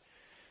students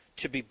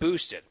to be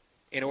boosted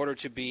in order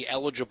to be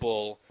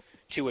eligible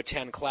to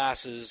attend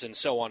classes and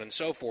so on and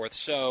so forth.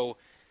 So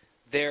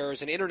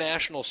there's an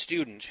international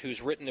student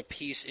who's written a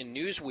piece in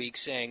Newsweek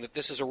saying that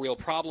this is a real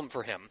problem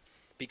for him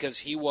because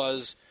he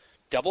was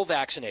double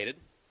vaccinated.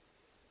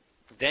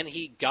 Then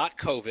he got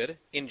COVID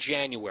in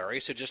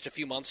January, so just a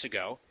few months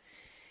ago.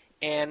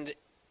 And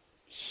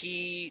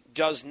he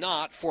does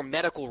not, for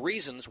medical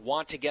reasons,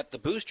 want to get the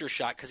booster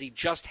shot because he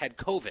just had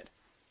COVID.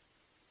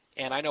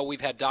 And I know we've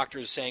had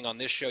doctors saying on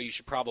this show you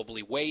should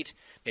probably wait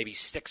maybe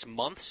 6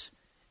 months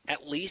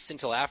at least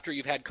until after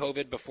you've had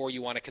COVID before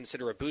you want to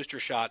consider a booster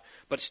shot.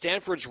 But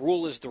Stanford's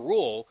rule is the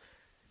rule.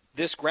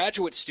 This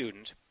graduate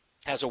student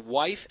has a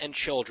wife and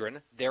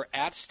children. They're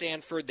at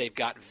Stanford. They've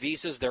got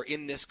visas. They're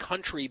in this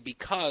country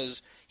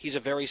because he's a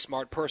very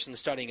smart person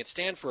studying at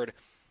Stanford.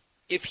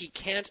 If he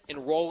can't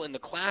enroll in the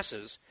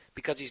classes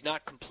because he's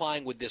not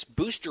complying with this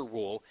booster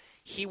rule,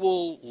 he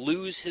will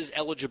lose his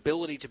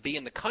eligibility to be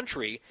in the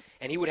country,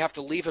 and he would have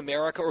to leave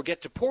America or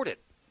get deported.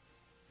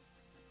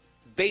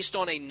 Based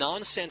on a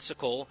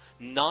nonsensical,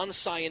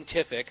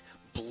 non-scientific,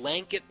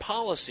 blanket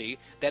policy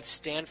that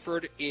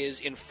Stanford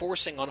is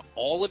enforcing on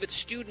all of its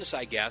students,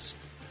 I guess,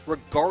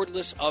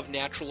 regardless of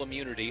natural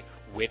immunity,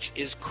 which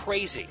is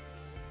crazy.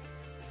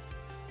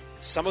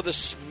 Some of the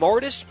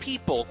smartest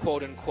people,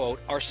 quote-unquote,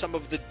 are some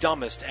of the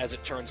dumbest, as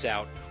it turns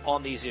out,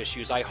 on these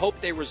issues. I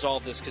hope they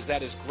resolve this because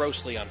that is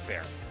grossly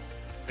unfair.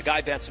 The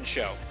Guy Benson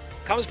Show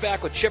comes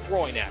back with Chip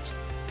Roy next.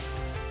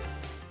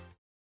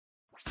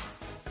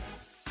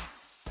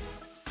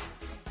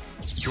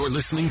 You're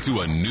listening to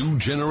a new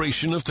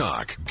generation of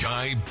talk.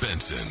 Guy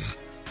Benson.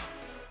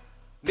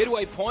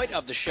 Midway point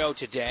of the show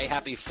today.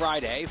 Happy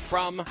Friday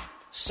from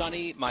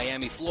sunny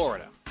Miami,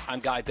 Florida.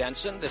 I'm Guy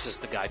Benson. This is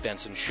the Guy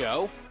Benson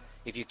Show.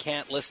 If you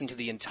can't listen to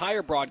the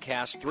entire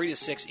broadcast, 3 to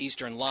 6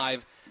 Eastern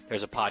live,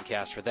 there's a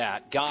podcast for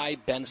that.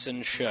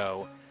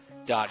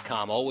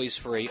 GuyBensonShow.com. Always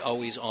free,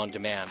 always on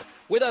demand.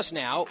 With us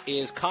now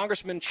is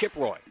Congressman Chip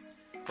Roy,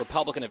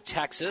 Republican of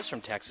Texas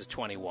from Texas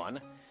 21.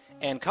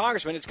 And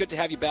Congressman, it's good to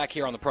have you back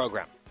here on the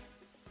program.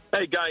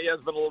 Hey, Guy, yeah,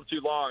 it's been a little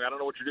too long. I don't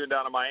know what you're doing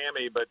down in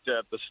Miami, but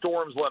the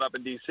storm's let up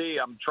in D.C.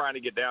 I'm trying to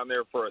get down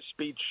there for a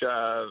speech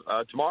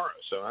tomorrow,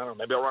 so I don't know,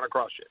 maybe I'll run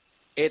across you.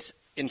 It's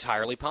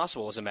entirely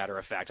possible, as a matter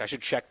of fact. I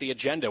should check the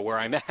agenda where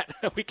I'm at.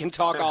 We can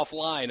talk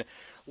offline.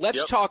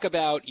 Let's talk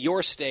about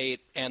your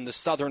state and the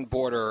southern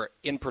border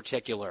in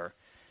particular.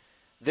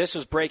 This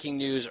was breaking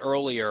news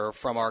earlier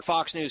from our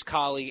Fox News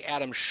colleague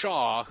Adam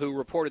Shaw, who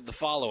reported the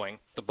following.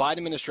 The Biden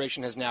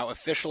administration has now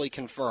officially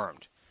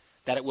confirmed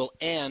that it will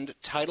end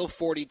Title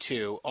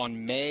 42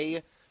 on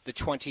May the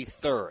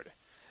 23rd,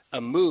 a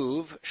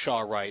move,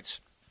 Shaw writes,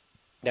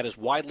 that is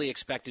widely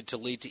expected to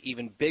lead to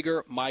even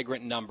bigger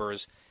migrant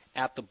numbers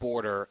at the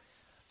border.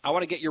 I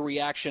want to get your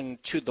reaction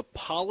to the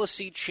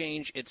policy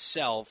change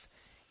itself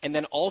and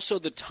then also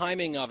the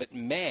timing of it,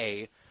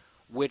 May,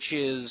 which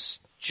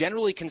is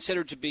generally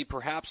considered to be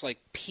perhaps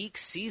like peak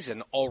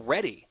season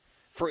already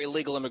for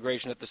illegal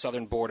immigration at the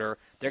southern border.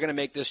 They're going to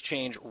make this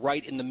change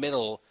right in the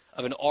middle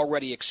of an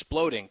already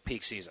exploding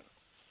peak season.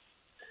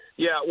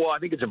 Yeah, well, I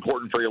think it's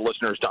important for your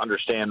listeners to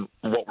understand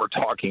what we're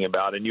talking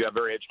about, and you have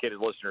very educated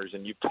listeners,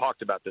 and you've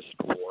talked about this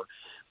before.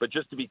 But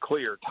just to be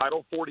clear,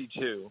 Title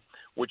 42,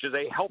 which is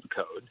a health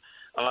code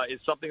is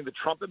something the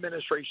Trump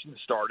administration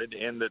started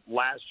in the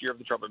last year of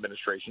the Trump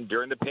administration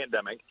during the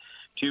pandemic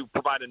to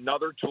provide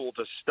another tool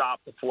to stop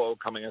the flow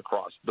coming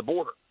across the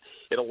border.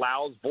 It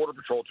allows Border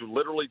Patrol to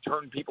literally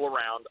turn people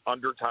around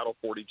under Title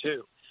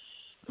 42.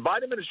 The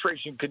Biden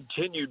administration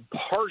continued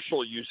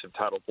partial use of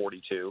Title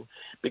 42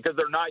 because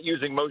they're not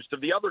using most of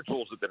the other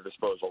tools at their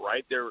disposal,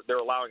 right? They're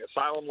allowing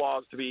asylum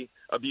laws to be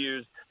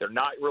abused. They're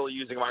not really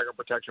using migrant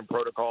protection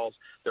protocols.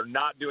 They're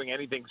not doing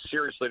anything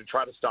seriously to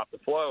try to stop the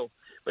flow.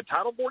 But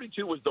Title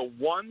 42 was the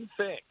one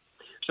thing.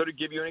 So to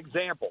give you an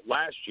example,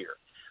 last year,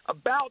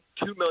 about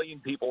 2 million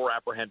people were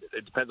apprehended.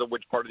 It depends on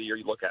which part of the year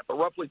you look at, but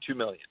roughly 2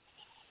 million.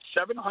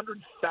 700,000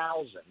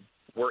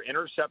 were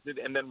intercepted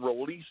and then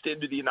released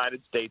into the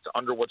United States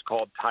under what's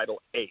called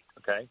Title 8,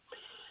 okay?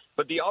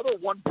 But the other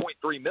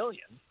 1.3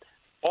 million,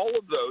 all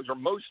of those or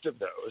most of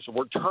those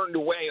were turned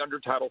away under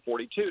Title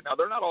 42. Now,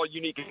 they're not all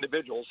unique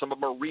individuals. Some of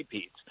them are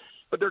repeats,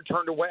 but they're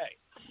turned away.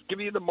 Give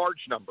me the March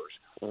numbers.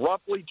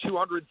 Roughly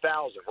 200,000.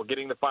 We're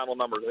getting the final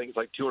numbers. I think it's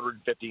like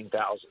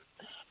 215,000.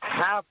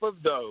 Half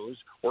of those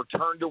were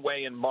turned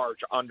away in March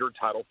under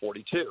Title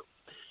 42.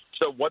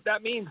 So what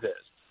that means is,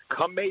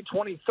 come May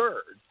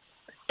 23rd,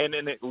 and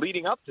then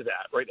leading up to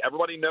that, right,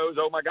 everybody knows,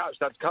 oh, my gosh,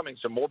 that's coming,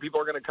 so more people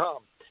are going to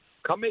come.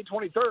 Come May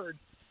 23rd,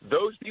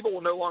 those people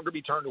will no longer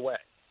be turned away.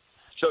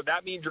 So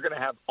that means you're going to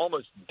have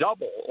almost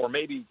double or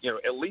maybe,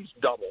 at least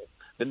double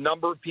the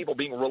number of people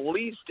being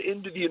released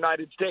into the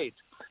United States.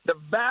 The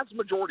vast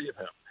majority of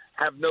them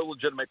have no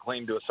legitimate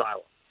claim to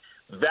asylum.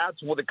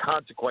 That's what the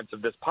consequence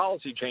of this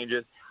policy change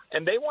is,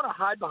 and they want to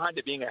hide behind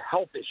it being a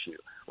health issue,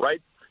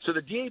 right? So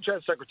the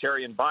DHS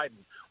secretary and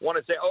Biden want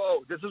to say,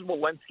 oh, this is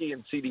Walensky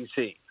and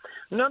CDC.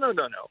 No.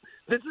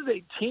 This is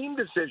a team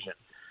decision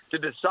to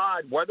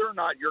decide whether or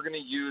not you're going to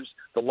use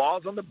the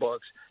laws on the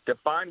books to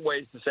find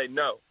ways to say,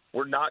 no,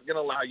 we're not going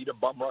to allow you to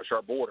bum rush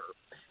our border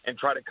and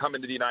try to come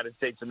into the United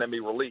States and then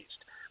be released.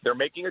 They're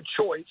making a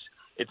choice.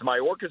 It's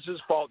Mayorkas'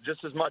 fault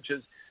just as much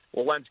as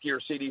Walensky or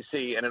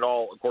CDC, and it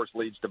all, of course,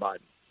 leads to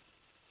Biden.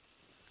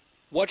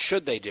 What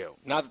should they do?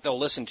 Not that they'll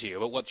listen to you,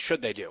 but what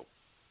should they do?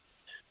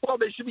 Well,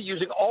 they should be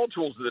using all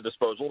tools at their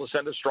disposal to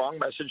send a strong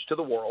message to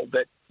the world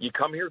that you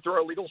come here through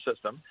our legal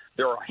system.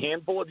 There are a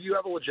handful of you who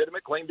have a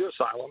legitimate claim to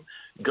asylum.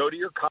 Go to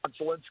your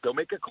consulates. Go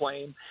make a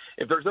claim.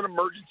 If there's an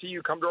emergency,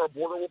 you come to our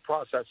border, we'll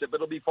process it, but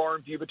it'll be far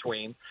and few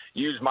between.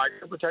 Use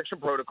migrant protection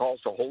protocols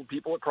to hold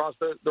people across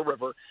the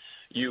river.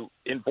 You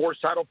enforce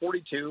Title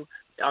 42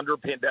 under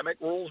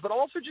pandemic rules, but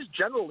also just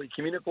generally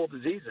communicable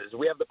diseases.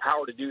 We have the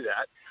power to do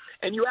that.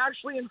 And you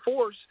actually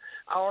enforce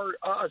our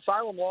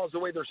asylum laws the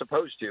way they're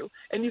supposed to,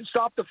 and you'd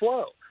stop the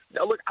flow.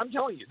 Now, look, I'm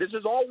telling you, this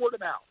is all word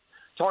of mouth.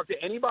 Talk to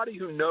anybody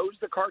who knows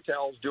the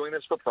cartels doing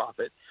this for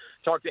profit.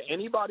 Talk to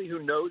anybody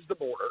who knows the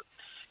border.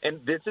 And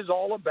this is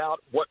all about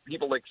what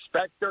people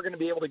expect they're going to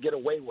be able to get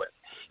away with.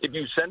 If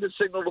you send a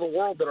signal to the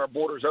world that our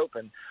border's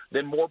open,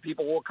 then more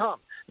people will come.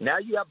 Now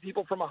you have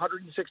people from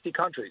 160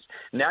 countries.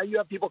 Now you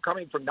have people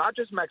coming from not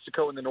just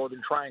Mexico and the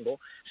Northern Triangle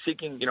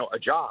seeking, a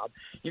job.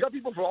 You got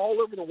people from all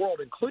over the world,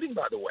 including,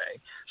 by the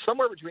way,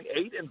 somewhere between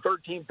 8,000 and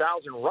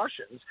 13,000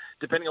 Russians,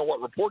 depending on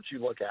what reports you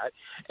look at,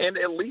 and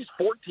at least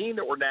 14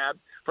 that were nabbed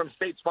from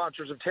state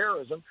sponsors of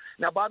terrorism.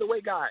 Now, by the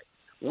way, Guy,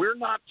 we're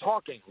not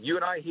talking, you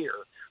and I here,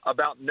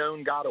 about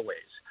known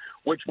gotaways,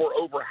 which were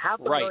over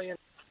 500,000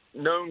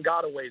 known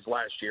gotaways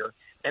last year.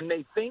 And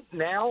they think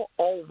now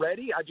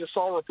already, I just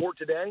saw a report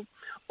today,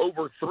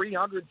 over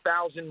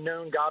 300,000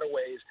 known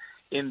gotaways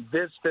in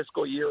this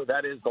fiscal year.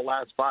 That is the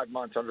last 5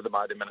 months under the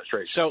Biden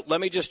administration. So let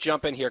me just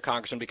jump in here,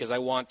 Congressman, because I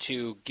want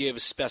to give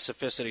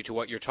specificity to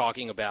what you're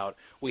talking about.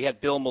 We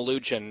had Bill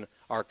Malugin,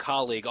 our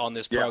colleague, on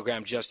this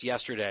program just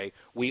yesterday.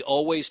 We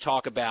always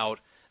talk about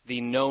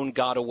the known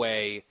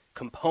gotaway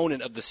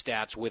component of the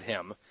stats with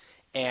him.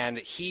 And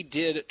he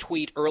did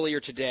tweet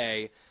earlier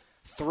today,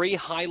 3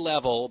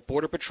 high-level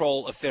Border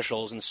Patrol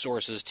officials and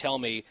sources tell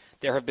me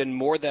there have been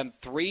more than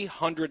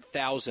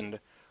 300,000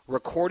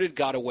 recorded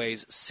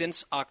gotaways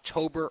since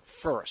October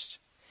 1st,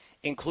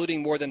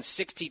 including more than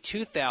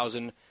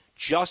 62,000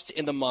 just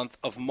in the month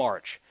of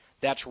March.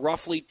 That's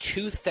roughly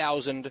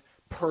 2,000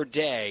 per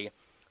day.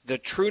 The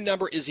true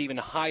number is even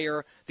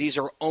higher. These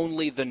are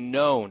only the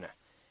known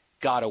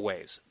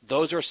gotaways.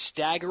 Those are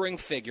staggering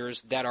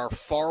figures that are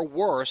far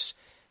worse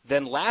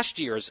than last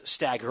year's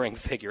staggering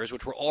figures,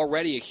 which were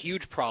already a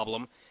huge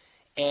problem.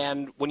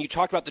 And when you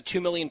talked about the 2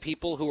 million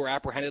people who were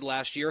apprehended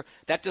last year,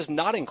 that does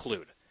not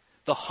include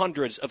the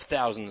hundreds of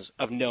thousands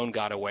of known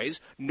gotaways,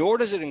 nor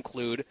does it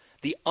include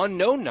the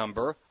unknown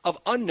number of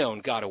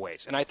unknown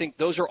gotaways. And I think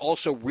those are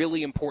also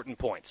really important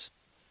points.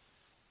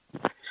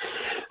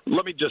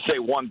 Let me just say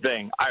one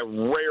thing. I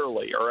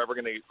rarely are ever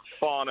going to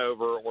fawn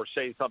over or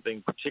say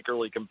something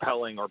particularly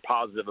compelling or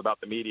positive about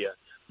the media.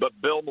 But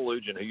Bill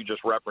Malugin, who you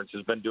just referenced,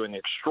 has been doing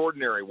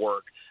extraordinary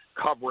work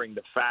covering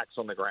the facts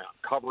on the ground,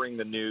 covering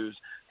the news,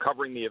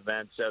 covering the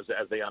events as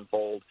they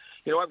unfold.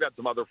 I've got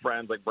some other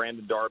friends like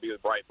Brandon Darby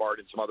with Breitbart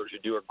and some others who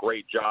do a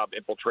great job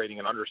infiltrating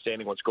and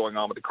understanding what's going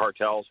on with the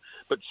cartels.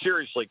 But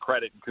seriously,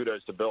 credit and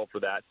kudos to Bill for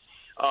that.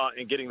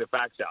 and getting the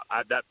facts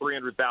out. That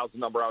 300,000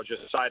 number I was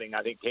just citing,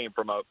 I think, came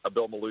from a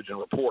Bill Melugin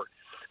report.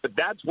 But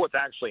that's what's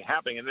actually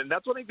happening. And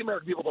that's what I think the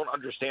American people don't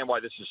understand, why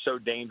this is so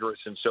dangerous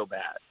and so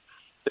bad.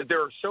 That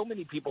there are so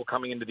many people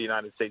coming into the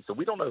United States that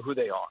we don't know who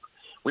they are.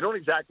 We don't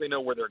exactly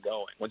know where they're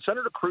going. When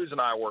Senator Cruz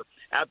and I were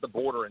at the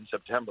border in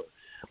September,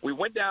 we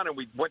went down and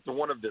we went to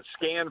one of the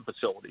scan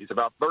facilities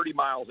about 30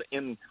 miles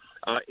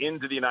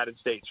into the United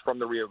States from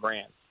the Rio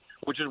Grande,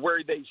 which is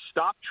where they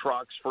stop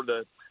trucks for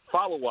the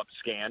follow-up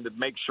scan to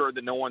make sure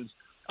that no one's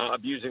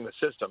abusing the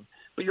system.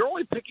 But you're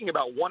only picking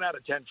about 1 out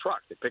of 10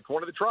 trucks. They picked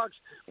one of the trucks.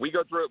 We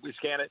go through it. We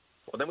scan it.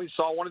 Well, then we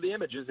saw one of the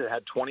images that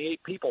had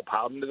 28 people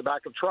piled into the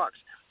back of trucks.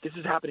 This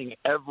is happening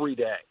every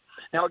day.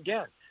 Now,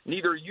 again,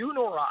 neither you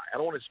nor I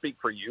don't want to speak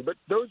for you, but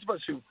those of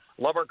us who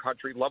love our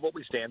country, love what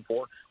we stand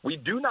for, we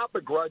do not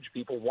begrudge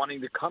people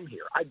wanting to come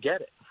here. I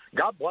get it.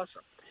 God bless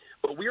them.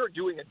 But we are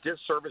doing a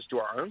disservice to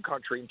our own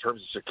country in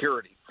terms of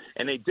security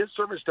and a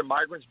disservice to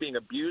migrants being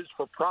abused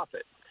for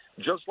profit.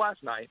 Just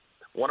last night,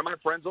 one of my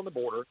friends on the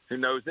border who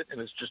knows it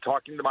and is just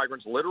talking to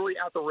migrants literally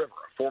at the river,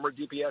 a former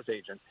DPS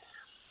agent,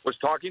 was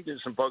talking to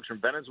some folks from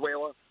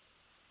Venezuela,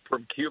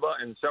 from Cuba,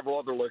 and several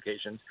other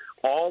locations,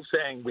 all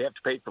saying we have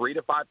to pay $3,000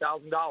 to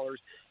 $5,000,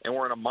 and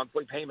we're in a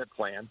monthly payment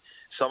plan.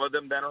 Some of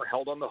them then are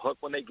held on the hook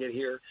when they get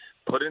here,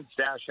 put in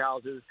stash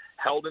houses,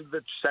 held into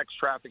the sex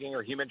trafficking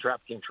or human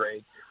trafficking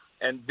trade.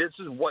 And this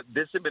is what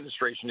this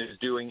administration is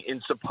doing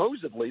in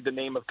supposedly the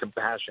name of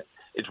compassion.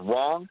 It's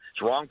wrong.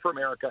 It's wrong for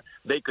America.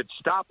 They could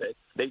stop it.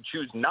 They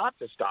choose not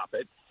to stop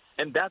it,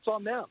 and that's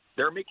on them.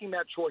 They're making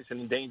that choice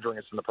and endangering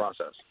us in the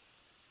process.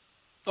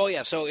 Oh,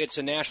 yeah, so it's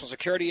a national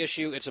security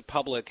issue, it's a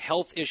public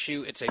health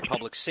issue, it's a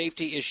public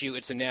safety issue,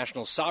 it's a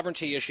national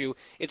sovereignty issue.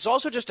 It's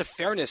also just a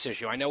fairness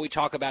issue. I know we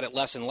talk about it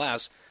less and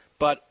less,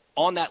 but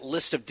on that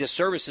list of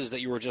disservices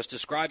that you were just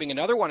describing,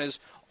 another one is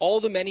all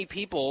the many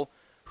people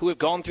who have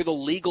gone through the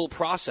legal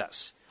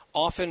process,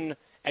 often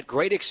at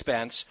great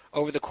expense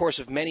over the course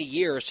of many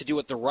years to do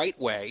it the right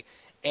way,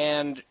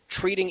 and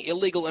treating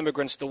illegal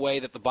immigrants the way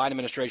that the Biden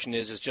administration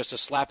is just a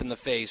slap in the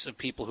face of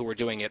people who are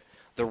doing it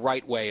the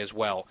right way as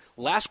well.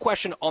 Last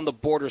question on the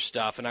border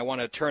stuff, and I want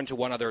to turn to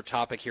one other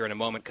topic here in a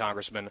moment,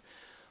 Congressman.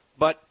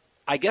 But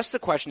I guess the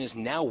question is,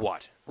 now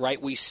what,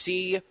 right? We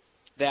see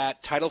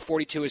that Title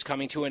 42 is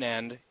coming to an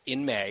end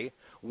in May.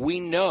 We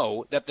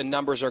know that the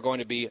numbers are going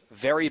to be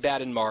very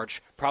bad in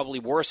March, probably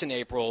worse in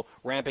April,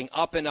 ramping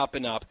up and up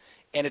and up,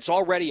 and it's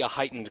already a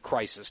heightened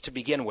crisis to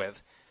begin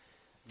with.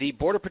 The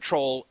Border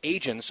Patrol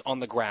agents on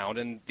the ground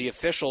and the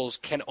officials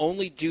can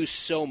only do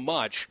so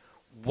much.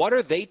 What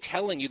are they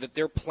telling you that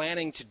they're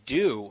planning to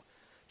do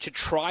to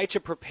try to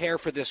prepare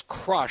for this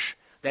crush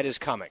that is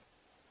coming?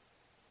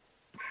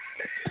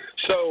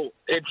 So,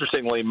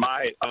 interestingly,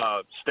 my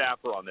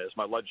staffer on this,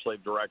 my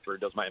legislative director who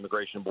does my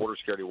immigration and border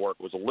security work,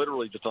 was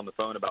literally just on the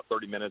phone about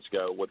 30 minutes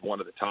ago with one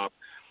of the top,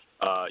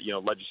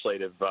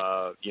 legislative,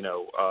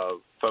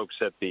 folks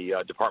at the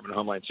Department of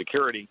Homeland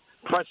Security,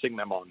 pressing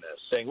them on this,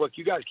 saying, look,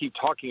 you guys keep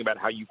talking about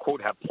how you,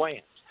 quote, have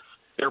plans.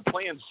 Their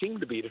plans seem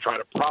to be to try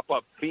to prop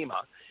up FEMA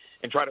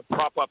and try to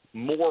prop up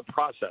more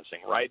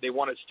processing, right? They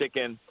want to stick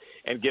in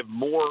and give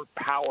more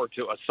power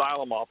to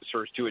asylum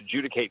officers to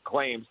adjudicate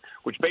claims,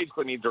 which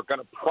basically means they're going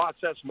to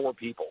process more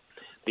people.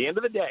 At the end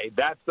of the day,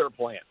 that's their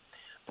plan.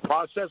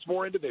 Process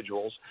more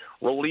individuals,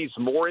 release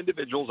more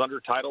individuals under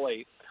Title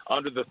VIII,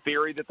 under the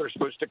theory that they're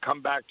supposed to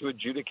come back to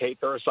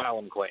adjudicate their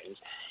asylum claims,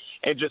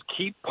 and just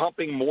keep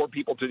pumping more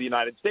people to the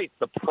United States.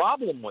 The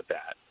problem with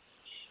that,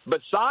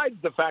 besides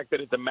the fact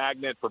that it's a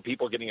magnet for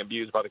people getting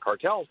abused by the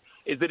cartels,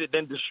 is that it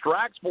then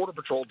distracts Border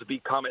Patrol to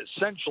become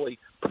essentially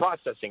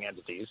processing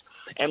entities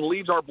and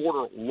leaves our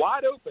border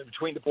wide open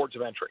between the ports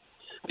of entry.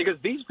 Because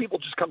these people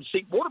just come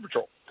seek Border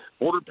Patrol.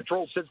 Border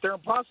Patrol sits there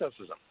and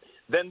processes them.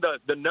 Then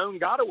the known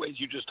gotaways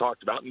you just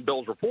talked about in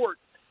Bill's report,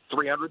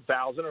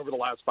 300,000 over the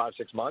last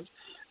 5-6 months,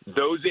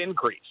 those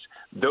increase.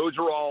 Those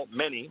are all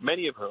many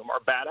of whom are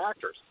bad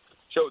actors.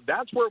 So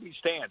that's where we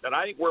stand, and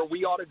I think where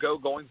we ought to go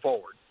going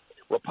forward.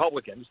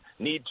 Republicans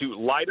need to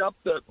light up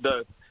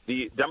the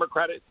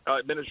Democratic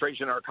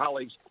administration and our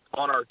colleagues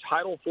on our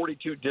Title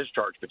 42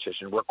 discharge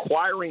petition,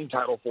 requiring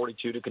Title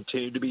 42 to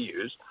continue to be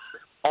used.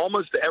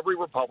 Almost every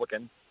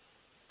Republican,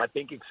 I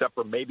think except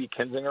for maybe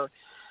Kinzinger,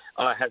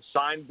 has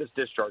signed this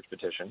discharge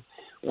petition.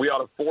 We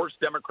ought to force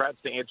Democrats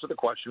to answer the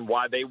question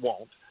why they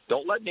won't.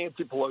 Don't let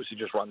Nancy Pelosi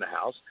just run the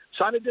House.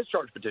 Sign a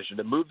discharge petition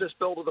to move this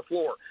bill to the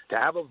floor, to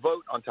have a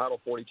vote on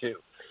Title 42.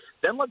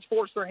 Then let's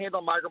force their hand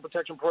on migrant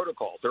protection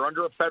protocols. They're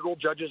under a federal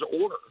judge's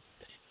order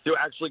to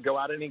actually go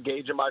out and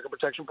engage in migrant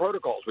protection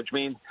protocols, which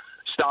means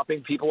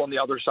stopping people on the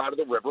other side of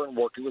the river and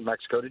working with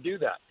Mexico to do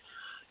that.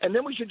 And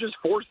then we should just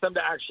force them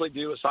to actually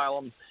do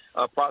asylum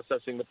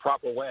processing the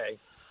proper way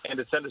and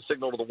to send a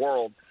signal to the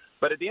world.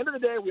 But at the end of the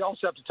day, we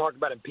also have to talk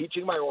about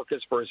impeaching Mayorkas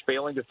for his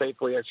failing to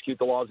faithfully execute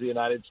the laws of the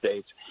United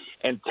States.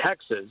 And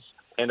Texas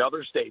and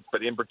other states,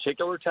 but in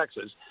particular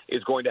Texas,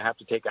 is going to have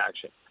to take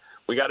action.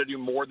 We got to do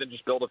more than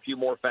just build a few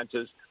more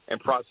fences and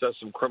process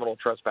some criminal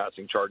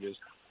trespassing charges.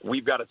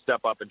 We've got to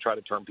step up and try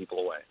to turn people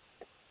away.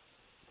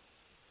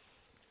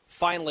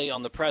 finally,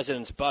 on the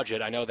president's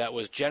budget, I know that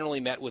was generally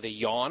met with a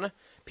yawn.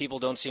 People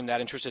don't seem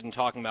that interested in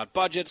talking about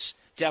budgets,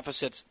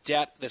 deficits,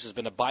 debt. This has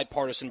been a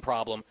bipartisan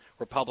problem.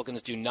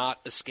 Republicans do not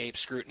escape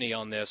scrutiny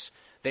on this.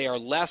 They are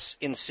less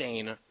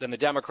insane than the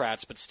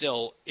Democrats, but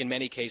still, in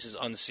many cases,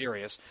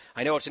 unserious.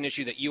 I know it's an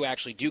issue that you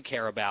actually do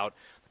care about.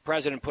 The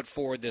president put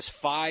forward this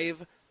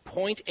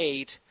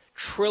 $5.8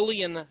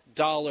 trillion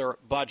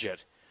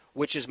budget,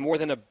 which is more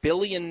than $1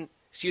 trillion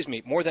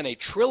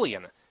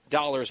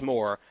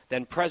more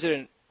than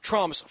President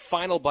Trump's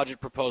final budget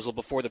proposal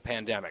before the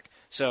pandemic.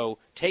 So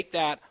take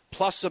that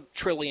plus $1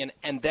 trillion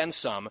and then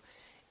some.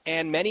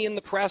 And many in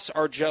the press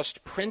are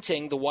just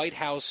printing the White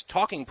House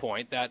talking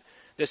point that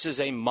this is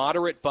a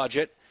moderate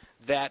budget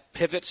that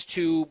pivots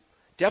to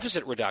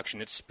deficit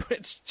reduction. It's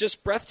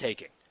just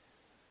breathtaking.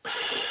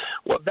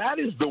 Well, that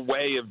is the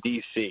way of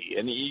D.C.,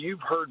 and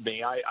you've heard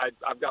me.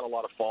 I've got a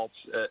lot of faults,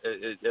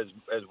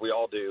 as we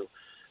all do,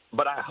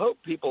 but I hope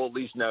people at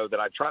least know that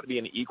I try to be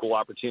an equal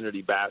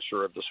opportunity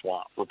basher of the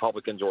swamp,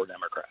 Republicans or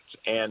Democrats.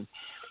 And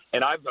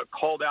I've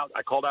called out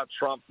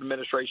Trump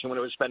administration when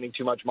it was spending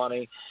too much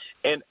money,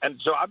 and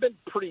so I've been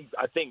pretty,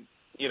 I think,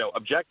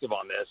 objective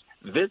on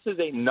this. This is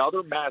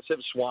another massive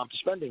swamp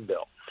spending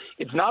bill.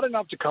 It's not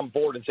enough to come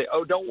forward and say,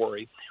 oh, don't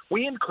worry,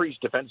 we increased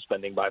defense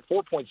spending by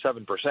 4.7%.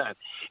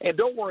 And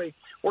don't worry,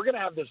 we're going to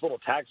have this little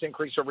tax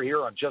increase over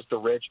here on just the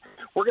rich.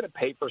 We're going to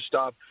pay for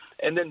stuff.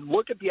 And then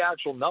look at the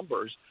actual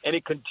numbers, and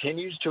it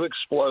continues to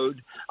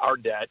explode our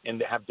debt and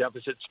to have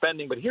deficit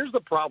spending. But here's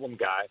the problem,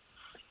 Guy.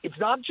 It's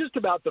not just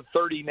about the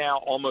 30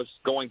 now almost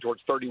going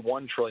towards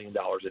 $31 trillion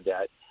of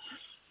debt.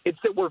 It's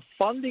that we're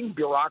funding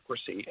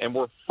bureaucracy and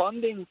we're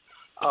funding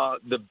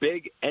the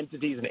big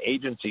entities and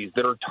agencies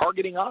that are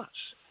targeting us.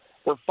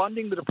 We're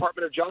funding the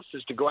Department of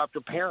Justice to go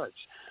after parents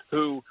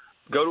who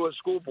go to a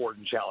school board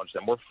and challenge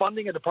them. We're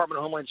funding a Department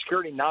of Homeland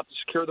Security not to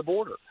secure the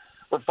border.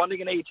 We're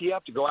funding an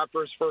ATF to go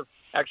after us for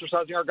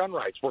exercising our gun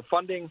rights. We're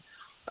funding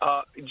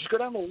just go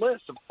down the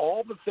list of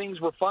all the things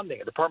we're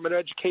funding, a Department of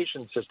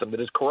Education system that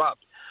is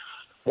corrupt.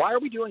 Why are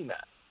we doing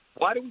that?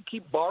 Why do we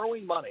keep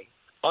borrowing money,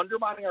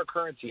 undermining our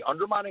currency,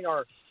 undermining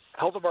our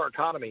health of our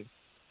economy,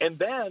 and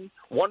then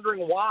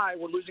wondering why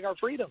we're losing our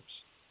freedoms?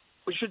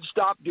 We should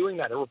stop doing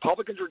that. And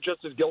Republicans are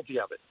just as guilty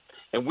of it.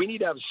 And we need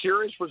to have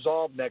serious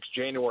resolve next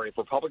January if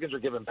Republicans are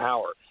given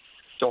power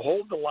to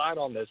hold the line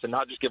on this and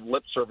not just give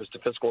lip service to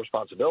fiscal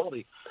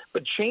responsibility,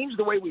 but change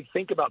the way we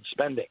think about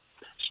spending.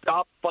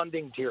 Stop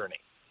funding tyranny.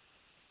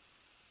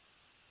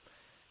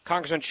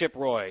 Congressman Chip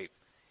Roy,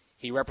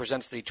 he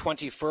represents the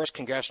 21st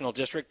Congressional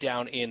District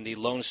down in the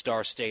Lone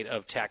Star State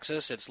of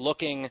Texas. It's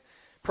looking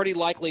pretty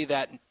likely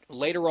that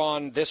later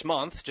on this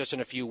month, just in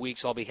a few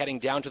weeks, I'll be heading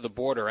down to the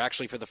border,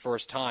 actually for the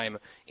first time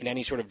in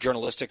any sort of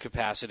journalistic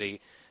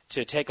capacity,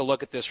 to take a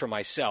look at this for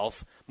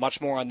myself.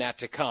 Much more on that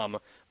to come.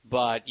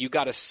 But you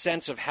got a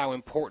sense of how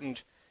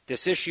important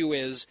this issue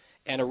is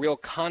and a real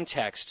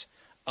context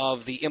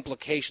of the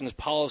implications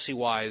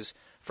policy-wise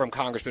from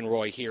Congressman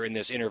Roy here in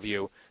this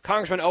interview.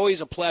 Congressman,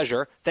 always a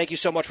pleasure. Thank you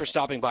so much for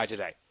stopping by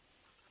today.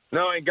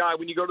 No, and Guy,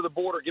 when you go to the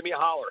border, give me a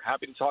holler.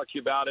 Happy to talk to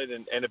you about it.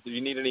 And if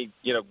you need any,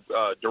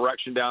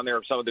 direction down there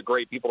of some of the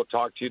great people to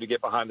talk to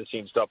get behind the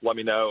scenes stuff, let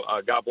me know.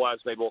 God bless.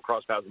 Maybe we'll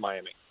cross paths in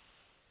Miami.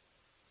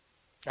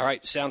 All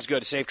right. Sounds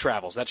good. Safe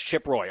travels. That's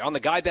Chip Roy. On The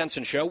Guy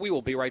Benson Show, we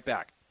will be right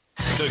back.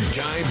 The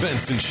Guy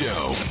Benson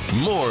Show.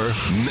 More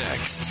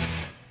next.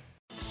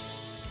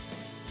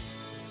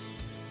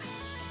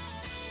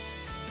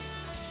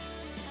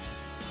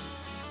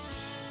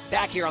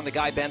 Back here on The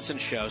Guy Benson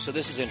Show. So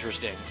this is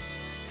interesting.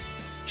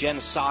 Jen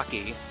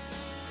Psaki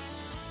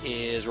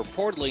is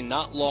reportedly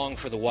not long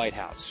for the White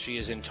House. She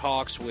is in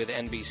talks with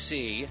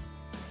NBC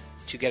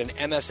to get an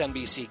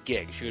MSNBC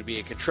gig. She would be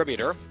a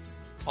contributor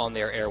on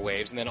their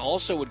airwaves and then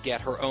also would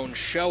get her own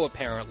show,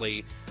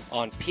 apparently,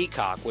 on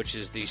Peacock, which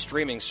is the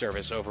streaming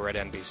service over at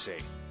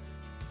NBC.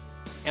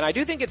 And I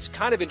do think it's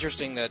kind of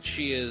interesting that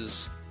she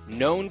is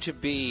known to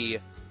be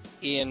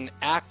in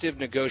active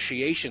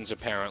negotiations,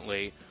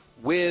 apparently,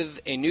 with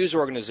a news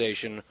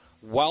organization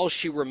while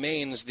she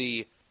remains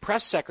the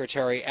press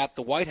secretary at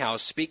the White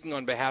House, speaking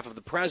on behalf of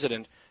the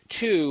president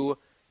to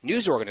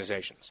news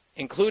organizations,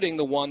 including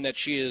the one that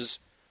she is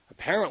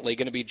apparently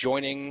going to be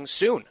joining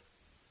soon.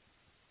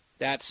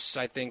 That's,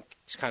 I think,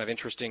 kind of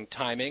interesting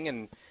timing,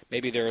 and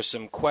maybe there are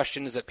some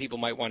questions that people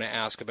might want to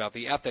ask about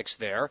the ethics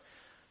there.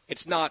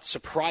 It's not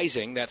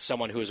surprising that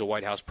someone who is a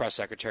White House press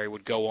secretary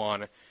would go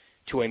on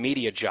to a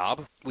media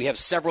job. We have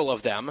several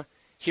of them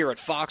here at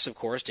Fox, of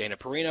course, Dana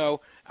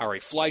Perino,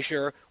 Ari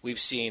Fleischer. We've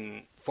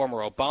seen former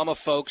Obama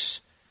folks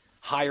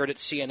hired at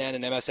CNN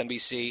and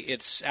MSNBC.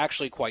 It's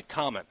actually quite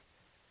common.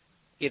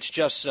 It's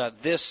just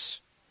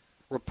this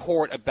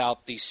report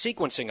about the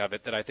sequencing of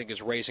it that I think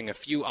is raising a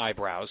few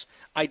eyebrows.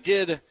 I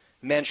did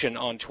mention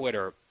on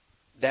Twitter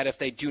that if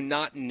they do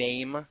not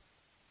name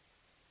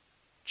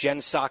Jen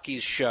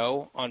Psaki's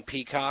show on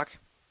Peacock,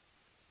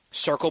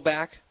 Circle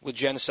Back with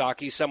Jen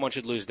Psaki, someone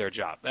should lose their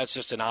job. That's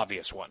just an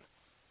obvious one.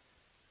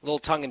 A little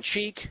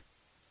tongue-in-cheek,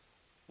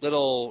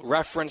 little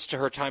reference to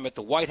her time at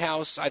the White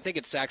House. I think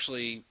it's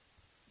actually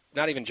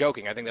Not even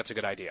joking. I think that's a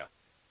good idea.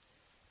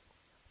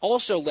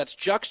 Also, let's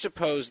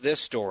juxtapose this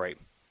story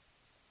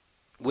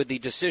with the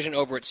decision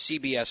over at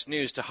CBS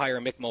News to hire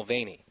Mick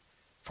Mulvaney,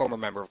 former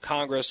member of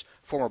Congress,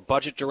 former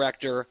budget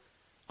director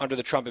under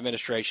the Trump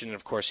administration, and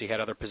of course he had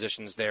other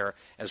positions there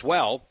as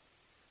well.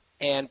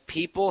 And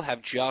people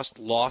have just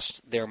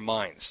lost their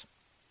minds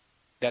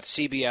that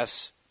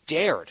CBS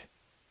dared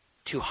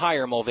to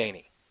hire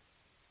Mulvaney.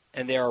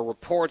 And there are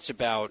reports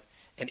about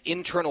an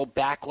internal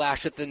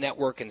backlash at the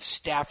network and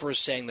staffers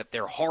saying that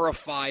they're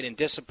horrified and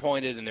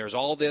disappointed, and there's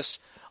all this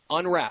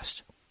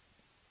unrest.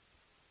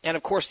 And,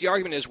 of course, the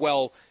argument is,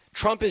 well,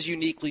 Trump is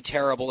uniquely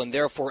terrible, and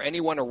therefore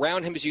anyone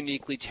around him is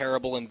uniquely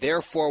terrible, and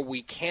therefore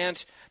we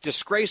can't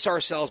disgrace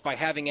ourselves by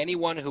having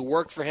anyone who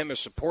worked for him or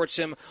supports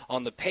him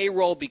on the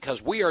payroll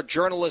because we are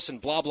journalists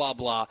and blah, blah,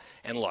 blah.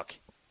 And look,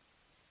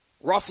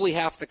 roughly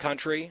half the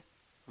country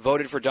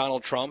voted for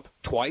Donald Trump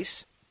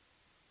twice.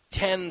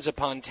 Tens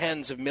upon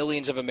tens of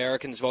millions of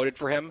Americans voted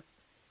for him.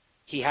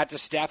 He had to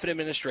staff an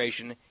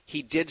administration.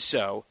 He did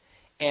so.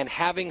 And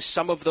having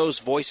some of those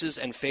voices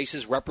and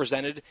faces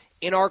represented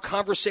in our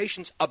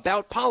conversations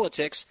about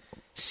politics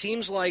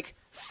seems like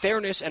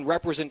fairness and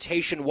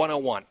representation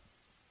 101.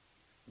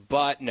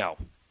 But no.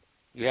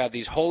 You have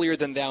these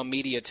holier-than-thou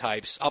media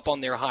types up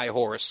on their high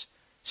horse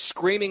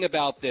screaming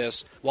about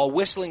this while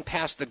whistling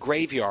past the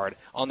graveyard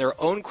on their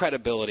own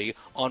credibility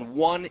on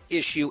one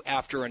issue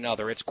after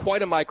another. It's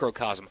quite a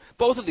microcosm.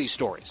 Both of these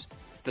stories,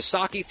 the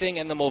Psaki thing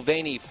and the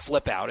Mulvaney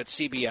flip-out at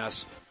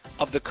CBS,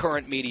 of the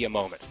current media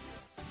moment.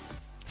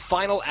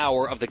 Final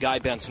hour of the Guy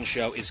Benson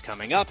Show is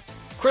coming up.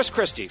 Chris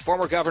Christie,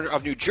 former governor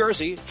of New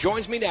Jersey,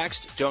 joins me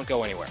next. Don't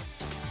go anywhere.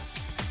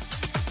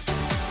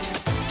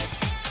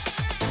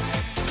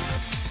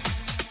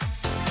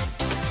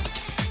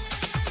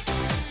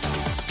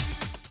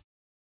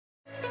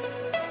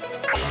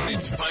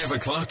 It's 5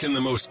 o'clock in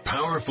the most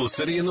powerful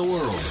city in the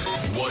world,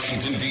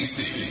 Washington,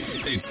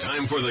 D.C. It's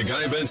time for the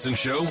Guy Benson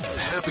Show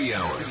Happy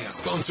Hour,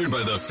 sponsored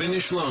by the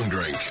Finnish Long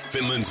Drink.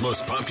 Finland's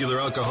most popular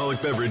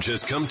alcoholic beverage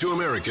has come to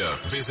America.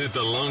 Visit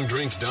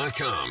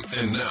thelongdrink.com.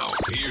 And now,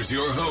 here's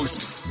your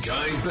host,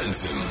 Guy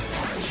Benson.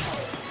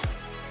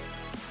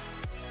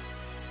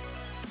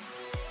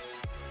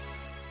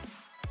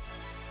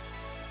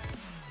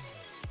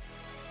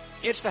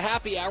 It's the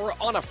Happy Hour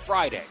on a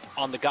Friday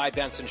on the Guy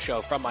Benson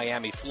Show from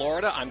Miami,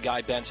 Florida. I'm Guy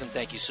Benson.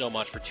 Thank you so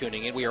much for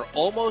tuning in. We are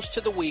almost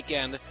to the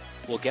weekend.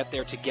 We'll get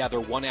there together.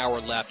 1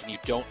 hour left, and you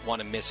don't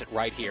want to miss it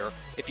right here.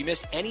 If you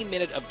missed any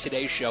minute of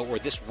today's show or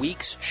this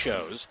week's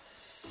shows,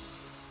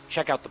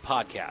 check out the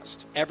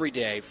podcast every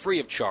day, free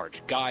of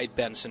charge,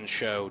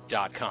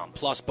 GuyBensonShow.com,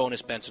 plus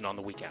bonus Benson on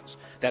the weekends.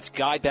 That's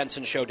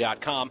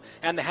GuyBensonShow.com,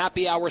 and the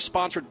Happy Hour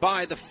sponsored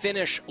by the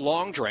Finnish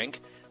Long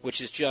Drink,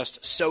 which is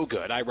just so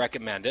good. I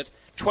recommend it.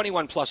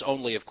 21 plus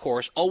only, of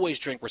course. Always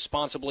drink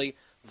responsibly.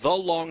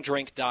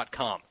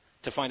 TheLongDrink.com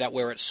to find out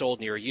where it's sold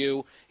near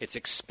you. It's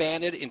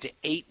expanded into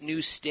 8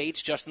 new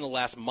states just in the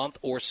last month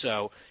or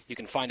so. You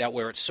can find out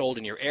where it's sold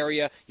in your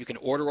area. You can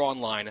order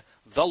online,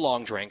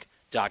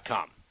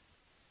 TheLongDrink.com.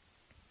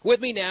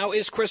 With me now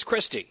is Chris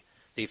Christie,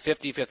 the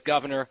 55th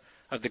governor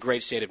of the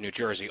great state of New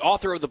Jersey,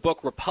 author of the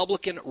book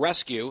Republican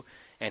Rescue,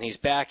 and he's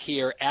back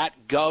here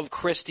at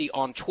GovChristie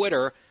on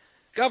Twitter.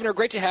 Governor,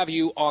 great to have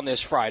you on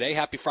this Friday.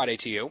 Happy Friday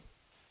to you.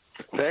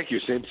 Thank you.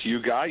 Same to you,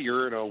 Guy.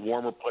 You're in a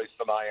warmer place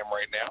than I am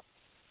right now.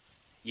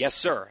 Yes,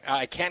 sir.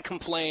 I can't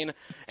complain,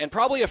 and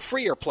probably a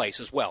freer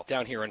place as well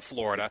down here in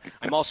Florida.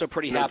 I'm also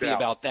pretty happy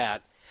about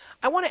that.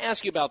 I want to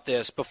ask you about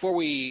this before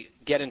we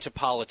get into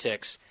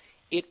politics.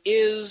 It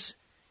is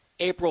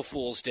April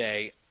Fool's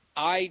Day.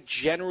 I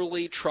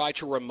generally try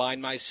to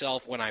remind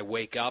myself when I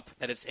wake up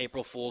that it's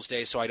April Fool's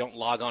Day so I don't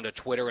log on to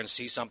Twitter and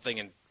see something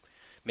and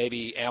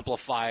maybe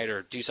amplify it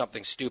or do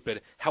something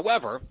stupid.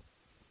 However,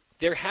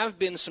 there have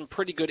been some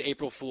pretty good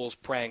April Fool's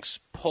pranks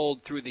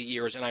pulled through the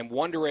years, and I'm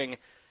wondering,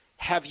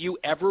 have you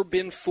ever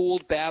been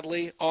fooled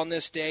badly on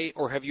this day,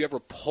 or have you ever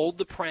pulled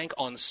the prank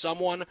on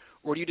someone,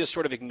 or do you just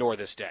sort of ignore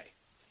this day?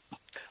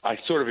 I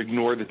sort of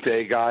ignore the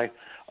day, Guy.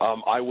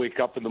 I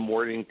wake up in the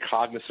morning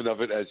cognizant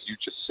of it, as you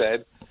just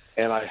said,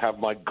 and I have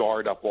my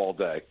guard up all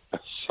day.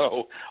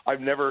 So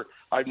I've never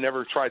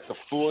tried to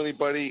fool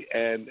anybody,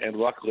 and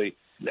luckily,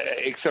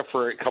 except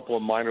for a couple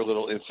of minor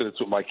little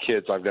incidents with my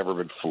kids, I've never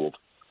been fooled.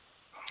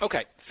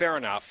 Okay, fair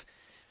enough.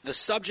 The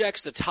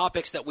subjects, the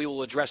topics that we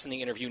will address in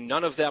the interview,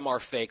 none of them are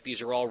fake.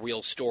 These are all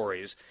real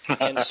stories.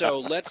 And so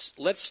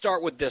let's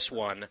start with this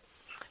one.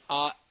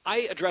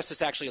 I addressed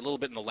this actually a little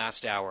bit in the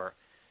last hour.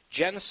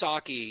 Jen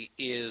Psaki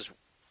is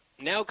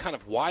now kind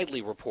of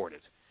widely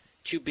reported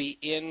to be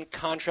in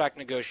contract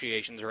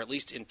negotiations, or at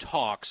least in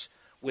talks,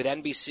 with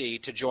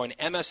NBC to join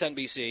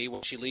MSNBC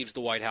when she leaves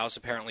the White House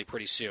apparently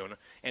pretty soon,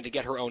 and to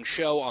get her own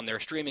show on their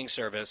streaming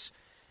service.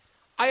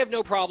 I have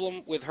no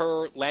problem with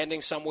her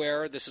landing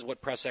somewhere. This is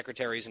what press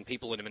secretaries and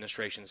people in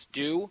administrations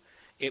do.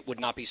 It would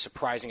not be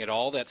surprising at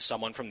all that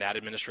someone from that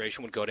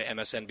administration would go to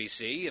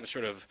MSNBC and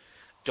sort of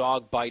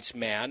dog bites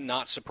man,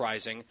 not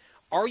surprising.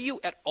 Are you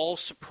at all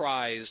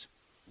surprised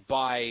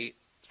by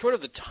sort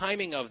of the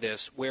timing of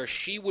this, where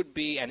she would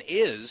be and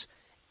is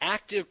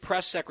active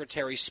press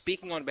secretary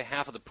speaking on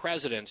behalf of the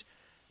president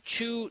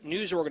to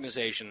news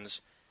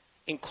organizations,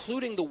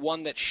 including the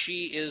one that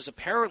she is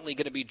apparently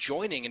going to be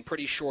joining in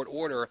pretty short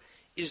order.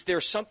 Is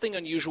there something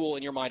unusual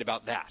in your mind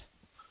about that?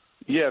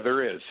 Yeah,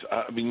 there is.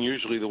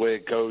 Usually the way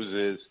it goes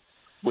is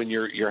when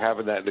you're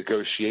having that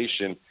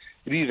negotiation,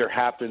 it either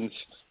happens,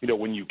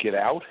 when you get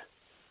out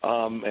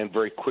and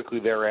very quickly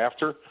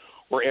thereafter,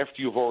 or after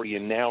you've already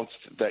announced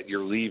that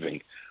you're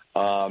leaving.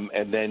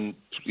 And then,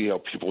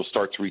 people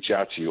start to reach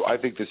out to you. I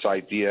think this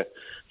idea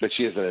that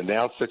she hasn't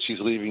announced that she's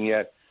leaving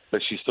yet,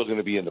 that she's still going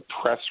to be in the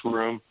press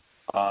room,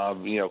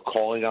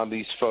 calling on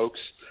these folks,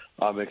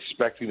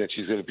 expecting that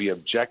she's going to be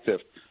objective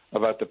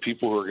about the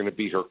people who are going to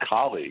be her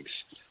colleagues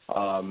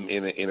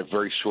in a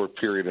very short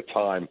period of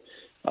time.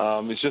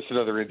 It's just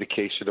another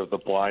indication of the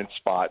blind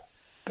spot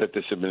that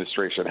this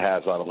administration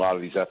has on a lot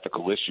of these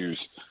ethical issues,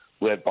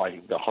 led by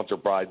the Hunter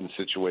Biden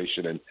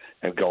situation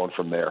and going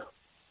from there.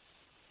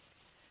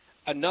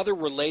 Another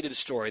related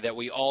story that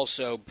we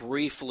also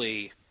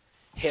briefly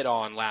hit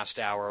on last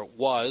hour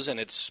was, and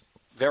it's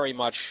very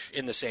much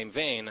in the same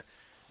vein,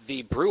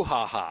 the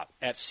brouhaha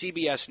at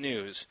CBS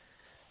News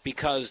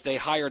because they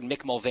hired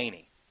Mick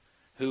Mulvaney,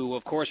 who,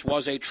 of course,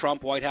 was a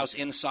Trump White House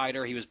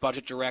insider. He was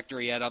budget director.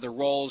 He had other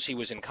roles. He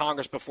was in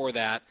Congress before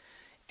that.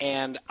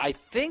 And I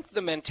think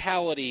the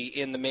mentality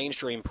in the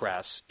mainstream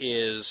press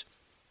is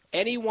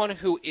anyone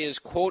who is,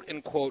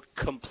 quote-unquote,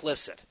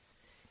 complicit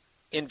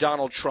in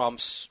Donald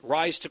Trump's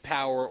rise to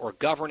power or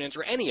governance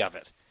or any of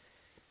it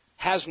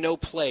has no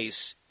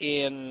place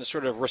in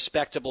sort of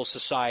respectable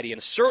society,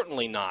 and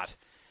certainly not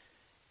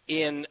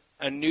in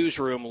a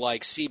newsroom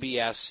like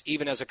CBS,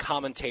 even as a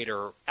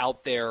commentator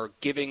out there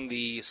giving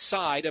the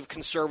side of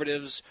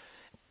conservatives,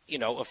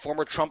 a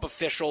former Trump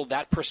official,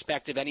 that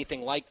perspective,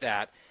 anything like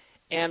that.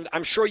 And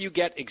I'm sure you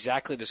get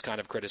exactly this kind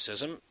of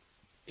criticism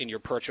in your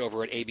perch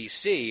over at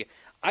ABC.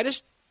 I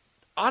just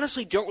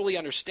honestly don't really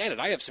understand it.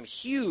 I have some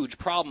huge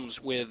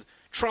problems with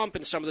Trump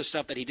and some of the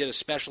stuff that he did,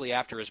 especially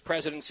after his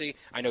presidency.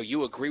 I know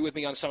you agree with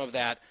me on some of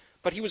that.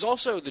 But he was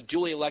also the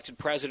duly elected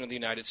president of the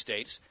United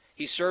States.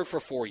 He served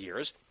for 4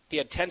 years. He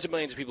had tens of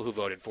millions of people who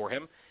voted for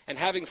him. And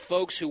having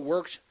folks who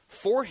worked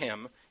for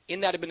him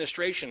in that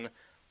administration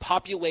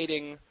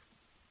populating,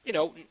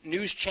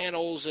 news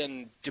channels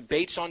and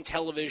debates on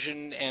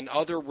television and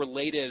other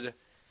related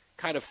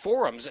kind of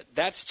forums,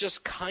 that's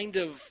just kind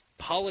of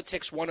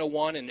politics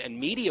 101 and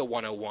media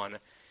 101.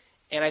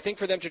 And I think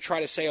for them to try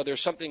to say, there's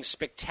something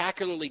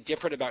spectacularly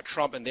different about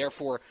Trump and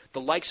therefore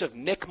the likes of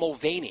Mick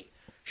Mulvaney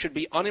should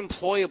be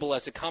unemployable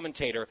as a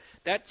commentator,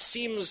 that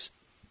seems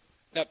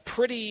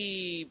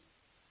pretty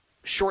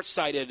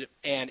short-sighted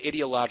and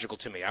ideological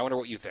to me. I wonder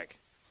what you think.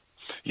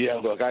 Yeah,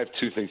 look, I have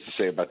two things to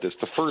say about this.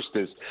 The first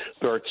is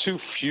there are too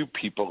few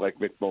people like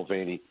Mick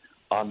Mulvaney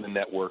on the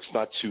networks,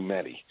 not too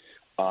many.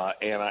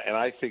 And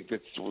I think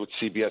that's what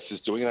CBS is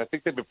doing, and I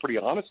think they've been pretty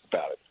honest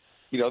about it.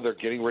 They're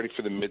getting ready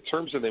for the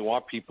midterms, and they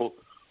want people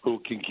who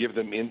can give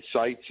them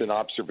insights and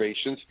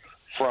observations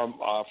from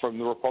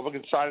the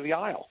Republican side of the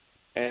aisle.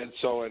 And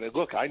so,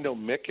 look, I know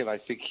Mick, and I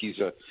think he's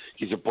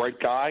a bright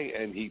guy,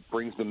 and he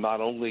brings them not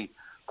only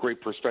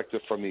great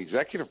perspective from the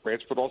executive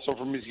branch, but also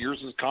from his years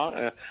as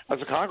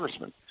a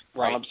congressman.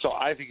 Right. So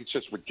I think it's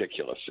just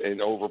ridiculous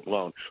and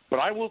overblown. But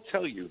I will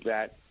tell you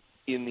that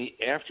in the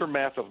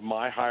aftermath of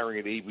my hiring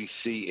at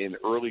ABC in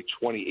early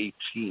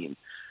 2018,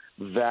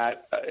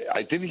 that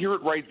I didn't hear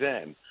it right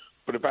then,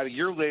 but about a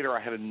year later, I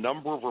had a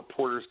number of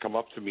reporters come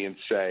up to me and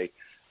say,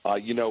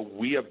 we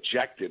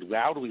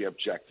loudly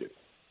objected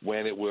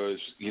when it was,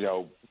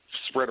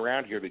 spread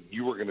around here that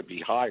you were going to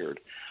be hired.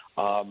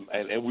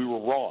 And we were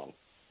wrong.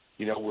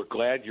 We're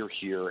glad you're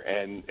here.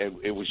 And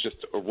it was just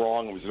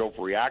wrong. It was an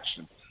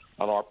overreaction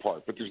on our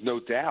part. But there's no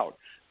doubt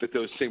that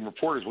those same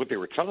reporters, what they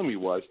were telling me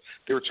was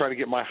they were trying to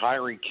get my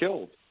hiring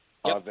killed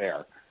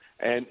there.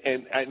 And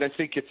I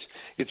think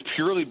it's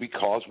purely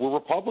because we're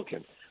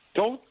Republican.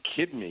 Don't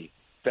kid me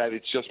that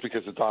it's just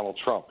because of Donald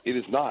Trump. It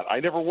is not.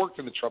 I never worked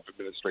in the Trump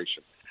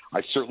administration.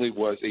 I certainly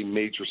was a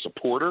major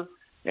supporter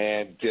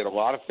and did a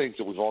lot of things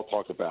that we've all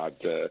talked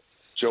about,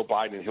 Joe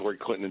Biden and Hillary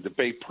Clinton and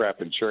debate prep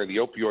and chairing the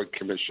opioid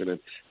commission and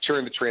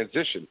chairing the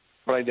transition.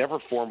 But I never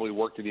formally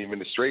worked in the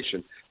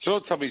administration. So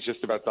don't tell me it's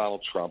just about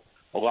Donald Trump.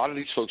 A lot of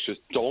these folks just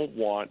don't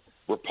want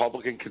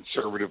Republican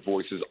conservative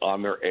voices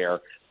on their air.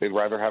 They'd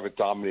rather have it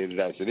dominated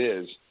as it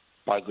is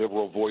by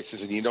liberal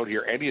voices, and you don't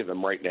hear any of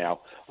them right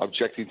now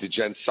objecting to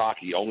Jen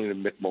Psaki, only to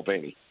Mick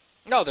Mulvaney.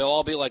 No, they'll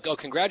all be like,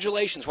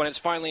 congratulations when it's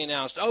finally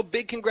announced. Oh,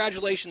 big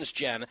congratulations,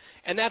 Jen.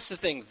 And that's the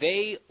thing.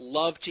 They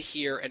love to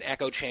hear an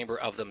echo chamber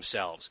of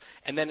themselves.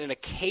 And then an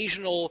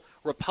occasional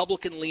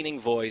Republican-leaning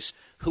voice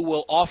who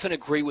will often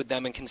agree with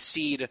them and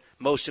concede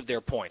most of their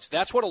points.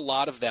 That's what a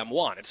lot of them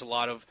want. It's a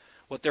lot of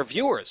what their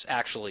viewers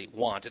actually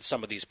want at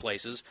some of these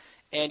places.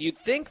 And you'd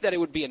think that it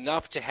would be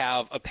enough to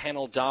have a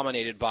panel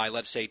dominated by,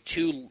 let's say,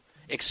 two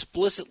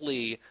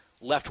explicitly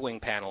left-wing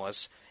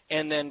panelists,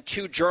 and then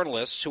two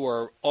journalists who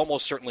are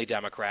almost certainly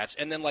Democrats,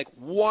 and then like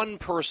one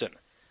person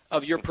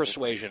of your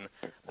persuasion.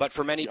 But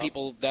for many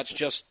people, that's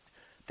just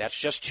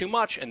too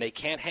much, and they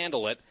can't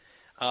handle it.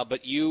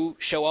 but you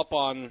show up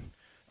on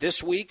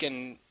This Week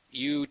and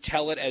you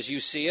tell it as you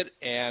see it,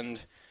 and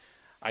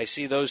I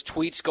see those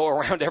tweets go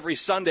around every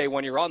Sunday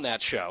when you're on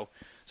that show.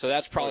 So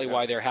that's probably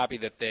why they're happy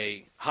that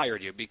they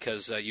hired you,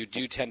 because you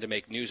do tend to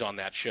make news on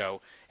that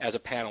show as a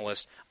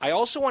panelist. I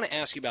also want to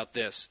ask you about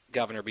this,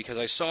 Governor, because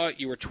I saw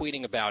you were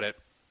tweeting about it.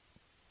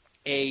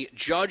 A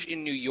judge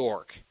in New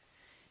York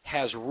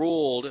has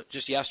ruled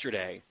just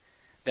yesterday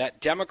that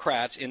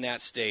Democrats in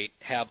that state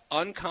have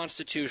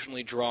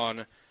unconstitutionally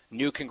drawn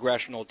new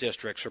congressional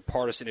districts for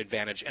partisan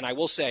advantage. And I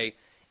will say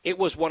it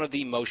was one of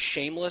the most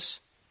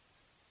shameless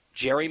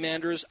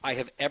gerrymanders I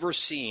have ever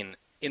seen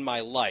in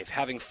my life,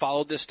 having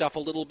followed this stuff a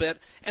little bit.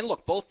 And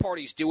look, both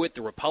parties do it.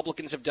 The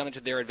Republicans have done it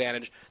to their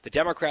advantage. The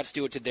Democrats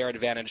do it to their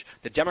advantage.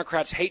 The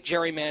Democrats hate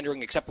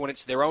gerrymandering except when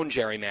it's their own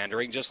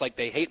gerrymandering, just like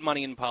they hate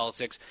money in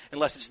politics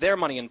unless it's their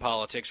money in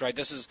politics, right?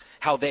 This is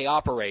how they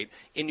operate.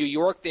 In New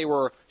York, they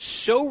were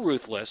so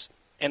ruthless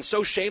and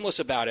so shameless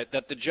about it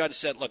that the judge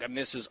said, look, I mean,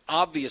 this is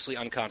obviously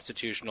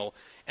unconstitutional,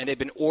 and they've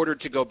been ordered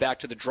to go back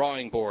to the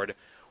drawing board.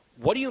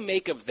 What do you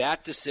make of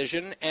that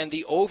decision and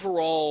the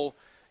overall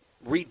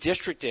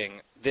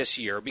redistricting this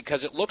year?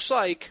 Because it looks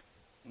like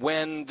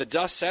when the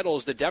dust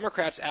settles, the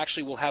Democrats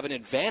actually will have an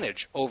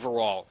advantage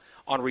overall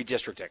on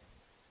redistricting.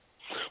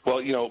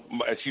 Well, you know,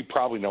 as you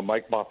probably know,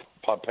 Mike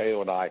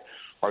Pompeo and I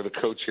are the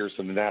co-chairs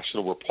of the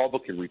National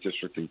Republican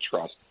Redistricting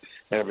Trust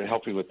and have been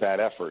helping with that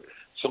effort.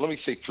 So let me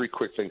say three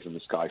quick things on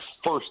this guy.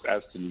 First,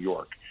 as to New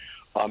York,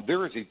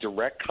 there is a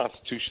direct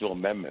constitutional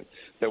amendment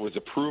that was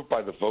approved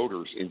by the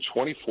voters in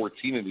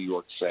 2014 in New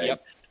York saying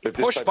that this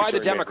pushed by the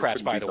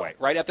Democrats, by the way,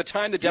 right? At the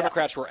time, the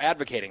Democrats were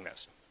advocating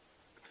this.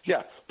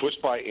 Yeah,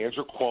 pushed by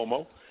Andrew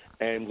Cuomo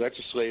and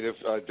legislative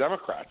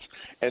Democrats.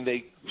 And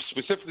they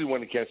specifically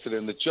went against it,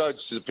 and the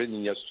judge's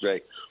opinion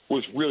yesterday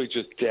was really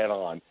just dead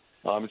on.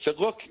 And said,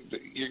 look,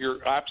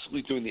 you're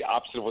absolutely doing the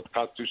opposite of what the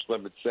constitutional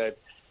amendment said.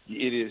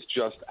 It is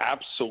just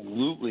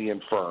absolutely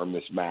infirm,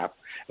 this map.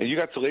 And you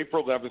got till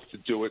April 11th to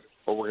do it,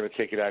 or we're going to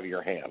take it out of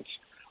your hands.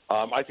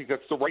 I think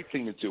that's the right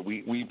thing to do.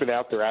 We've been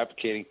out there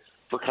advocating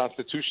for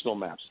constitutional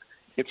maps.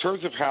 In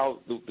terms of how,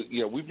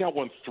 we've now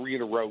won 3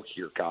 in a row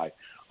here, Guy,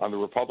 on the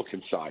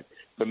Republican side.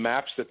 The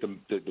maps that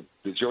the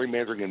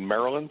gerrymandering in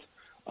Maryland,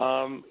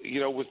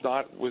 was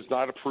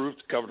not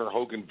approved. Governor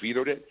Hogan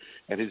vetoed it,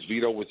 and his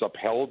veto was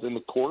upheld in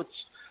the courts.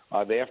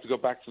 They have to go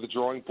back to the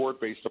drawing board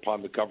based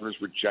upon the governor's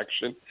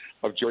rejection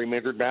of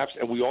gerrymandered maps,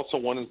 and we also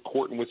won in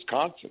court in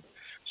Wisconsin.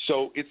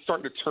 So it's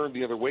starting to turn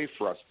the other way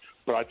for us.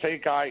 But I tell you,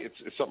 Guy, it's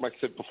something I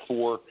said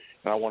before,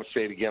 and I want to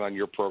say it again on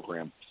your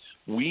program.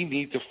 We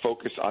need to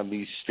focus on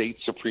these state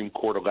Supreme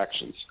Court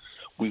elections.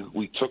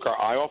 We took our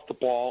eye off the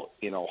ball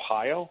in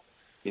Ohio,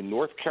 in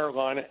North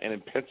Carolina, and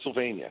in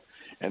Pennsylvania.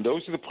 And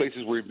those are the places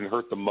where we've been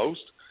hurt the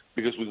most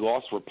because we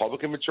lost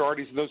Republican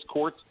majorities in those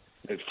courts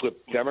and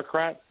flipped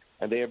Democrat,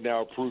 and they have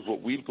now approved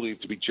what we believe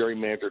to be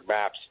gerrymandered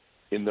maps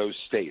in those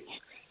states.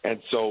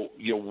 And so,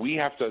 we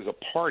have to, as a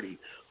party,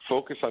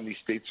 focus on these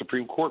state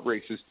Supreme Court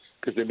races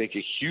because they make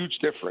a huge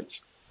difference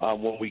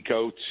when we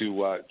go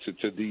to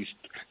the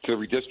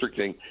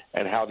redistricting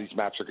and how these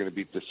maps are going to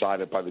be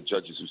decided by the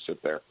judges who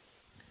sit there.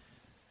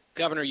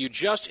 Governor, you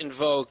just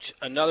invoked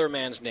another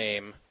man's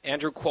name,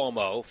 Andrew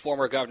Cuomo,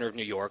 former governor of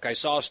New York. I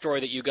saw a story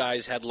that you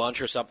guys had lunch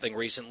or something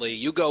recently.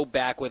 You go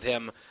back with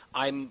him.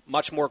 I'm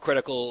much more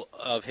critical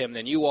of him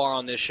than you are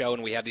on this show,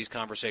 and we have these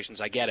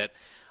conversations. I get it.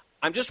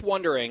 I'm just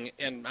wondering,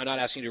 and I'm not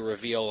asking you to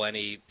reveal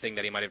anything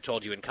that he might have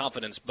told you in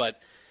confidence, but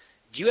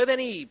do you have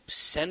any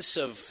sense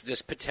of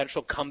this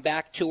potential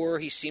comeback tour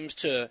he seems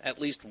to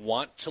at least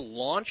want to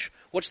launch?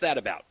 What's that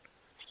about?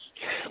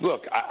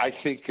 Look, I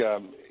think,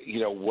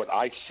 what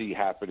I see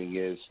happening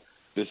is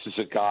this is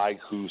a guy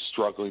who's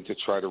struggling to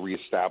try to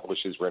reestablish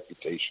his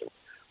reputation.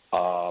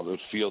 It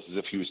feels as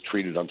if he was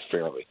treated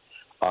unfairly.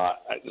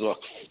 Look,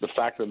 the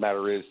fact of the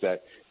matter is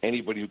that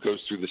anybody who goes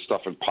through this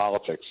stuff in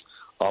politics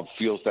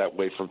feels that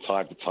way from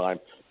time to time,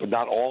 but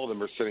not all of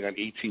them are sitting on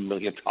 $18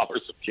 million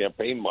of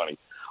campaign money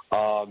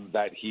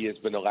that he has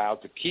been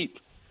allowed to keep.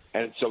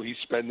 And so he's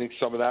spending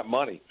some of that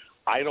money.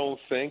 I don't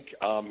think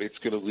it's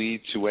going to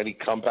lead to any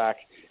comeback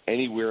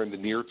anywhere in the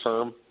near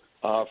term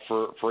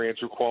for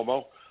Andrew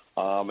Cuomo.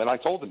 And I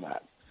told him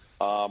that.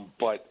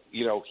 But,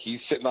 he's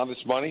sitting on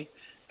this money,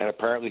 and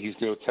apparently he's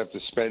going to attempt to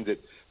spend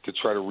it to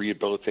try to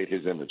rehabilitate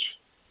his image.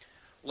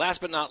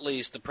 Last but not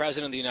least, the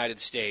President of the United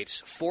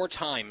States, 4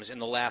 times in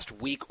the last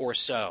week or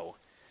so,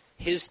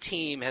 his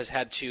team has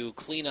had to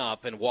clean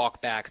up and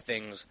walk back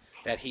things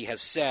that he has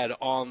said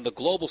on the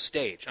global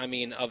stage,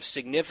 of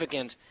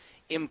significant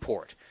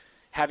import,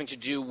 having to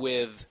do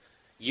with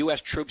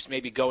U.S. troops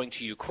maybe going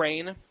to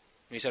Ukraine. And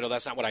he said,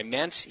 that's not what I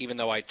meant, even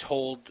though I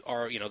told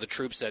the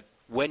troops that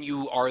when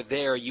you are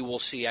there, you will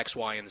see X,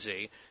 Y, and Z.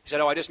 He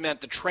said, I just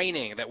meant the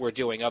training that we're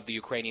doing of the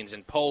Ukrainians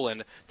in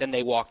Poland. Then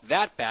they walked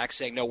that back,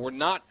 saying, no, we're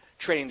not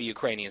training the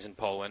Ukrainians in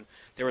Poland.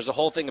 There was the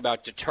whole thing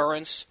about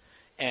deterrence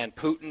and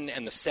Putin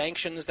and the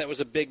sanctions. That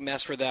was a big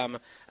mess for them.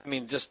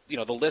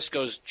 The list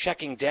goes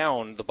checking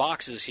down the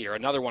boxes here.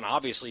 Another one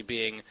obviously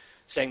being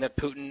saying that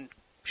Putin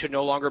should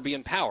no longer be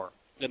in power.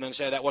 and then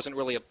say that wasn't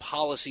really a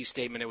policy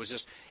statement. It was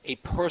just a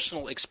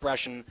personal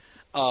expression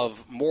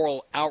of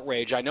moral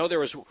outrage. I know there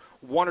was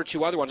one or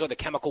two other ones, the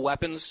chemical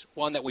weapons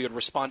one, that we would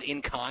respond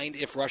in kind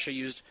if Russia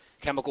used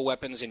chemical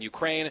weapons in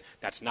Ukraine.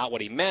 That's not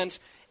what he meant.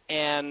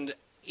 And,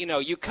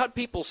 you cut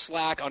people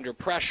slack under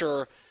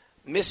pressure,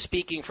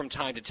 misspeaking from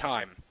time to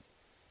time.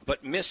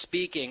 But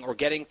misspeaking or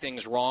getting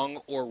things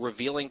wrong or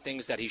revealing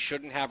things that he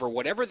shouldn't have or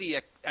whatever the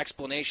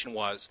explanation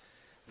was,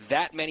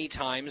 that many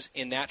times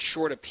in that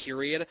short a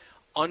period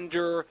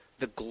under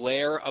the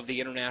glare of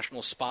the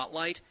international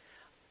spotlight,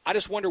 I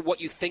just wonder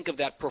what you think of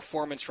that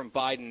performance from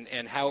Biden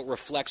and how it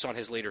reflects on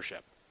his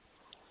leadership.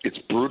 It's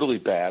brutally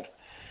bad,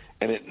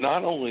 and it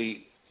not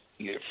only,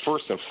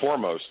 first and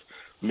foremost,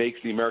 makes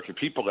the American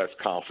people less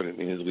confident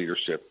in his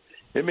leadership,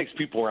 it makes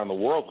people around the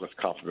world less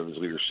confident in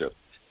his leadership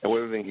and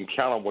whether they can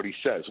count on what he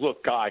says.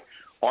 Look, Guy,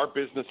 our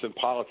business in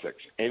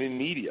politics and in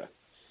media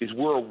is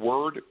we're a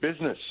word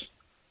business.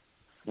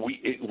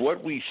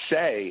 What we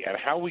say and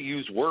how we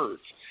use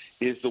words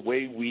is the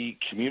way we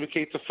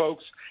communicate to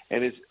folks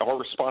and is our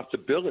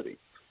responsibility.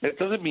 And it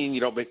doesn't mean you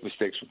don't make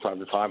mistakes from time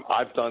to time.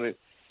 I've done it.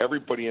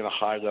 Everybody in a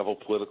high-level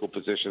political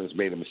position has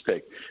made a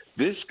mistake.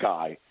 This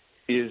guy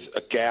is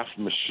a gaffe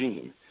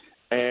machine,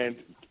 and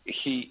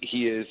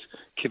he is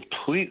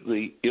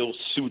completely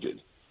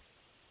ill-suited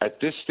at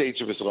this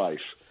stage of his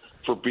life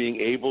for being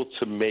able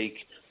to make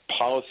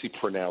policy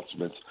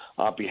pronouncements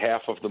on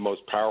behalf of the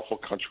most powerful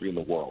country in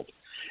the world.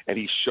 And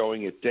he's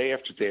showing it day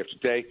after day after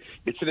day.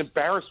 It's an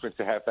embarrassment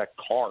to have that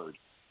card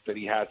that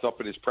he has up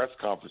at his press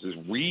conferences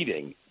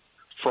reading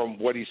from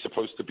what he's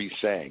supposed to be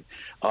saying,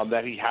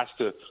 that he has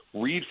to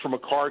read from a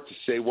card to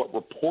say what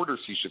reporters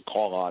he should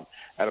call on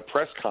at a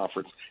press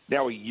conference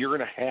now a year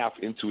and a half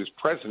into his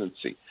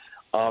presidency.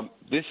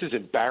 This is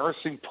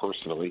embarrassing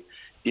personally.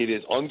 It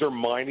is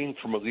undermining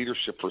from a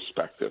leadership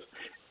perspective,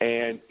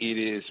 and it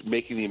is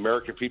making the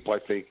American people, I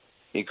think,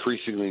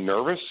 increasingly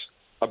nervous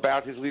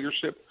about his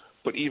leadership,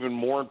 but even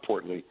more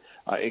importantly,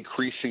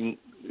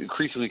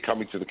 increasingly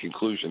coming to the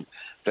conclusion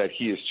that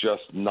he is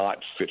just not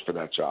fit for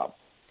that job.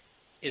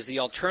 Is the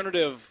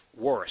alternative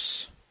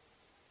worse?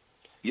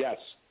 Yes.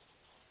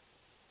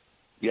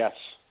 Yes,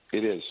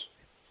 it is.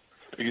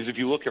 Because if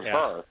you look at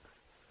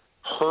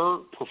her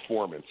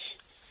performance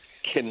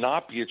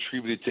cannot be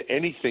attributed to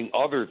anything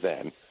other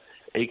than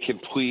a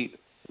complete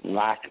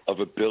lack of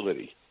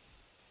ability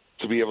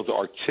to be able to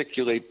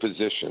articulate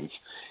positions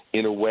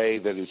in a way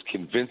that is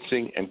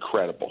convincing and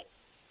credible.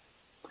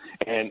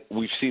 And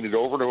we've seen it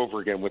over and over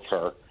again with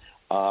her,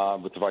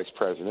 with the vice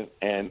president.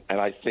 And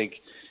I think,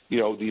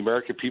 the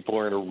American people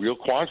are in a real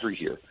quandary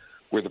here,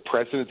 where the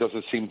president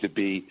doesn't seem to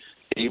be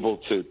able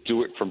to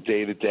do it from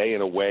day to day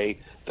in a way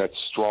that's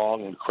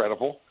strong and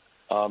credible.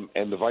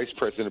 And the vice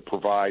president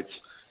provides,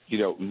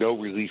 no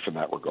relief in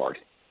that regard.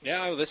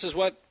 Yeah, this is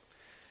what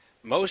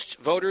most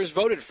voters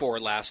voted for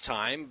last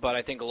time, but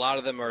I think a lot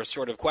of them are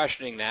sort of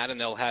questioning that,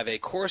 and they'll have a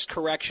course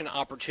correction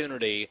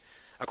opportunity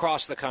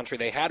across the country.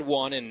 They had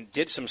one and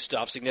did some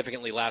stuff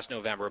significantly last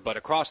November, but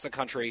across the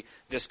country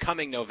this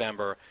coming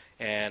November,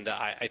 and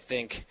I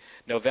think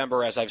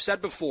November, as I've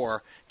said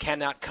before,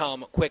 cannot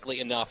come quickly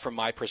enough from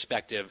my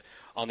perspective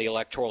on the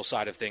electoral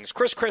side of things.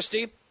 Chris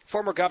Christie,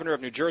 former governor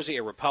of New Jersey,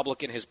 a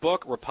Republican. His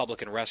book,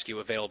 Republican Rescue,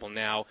 available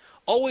now.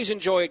 Always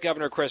enjoy it,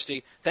 Governor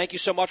Christie. Thank you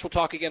so much. We'll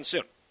talk again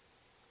soon.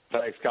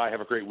 Thanks, Guy. Have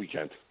a great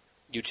weekend.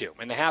 You too.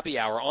 And the Happy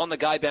Hour on The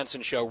Guy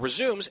Benson Show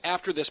resumes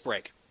after this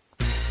break.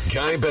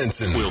 Guy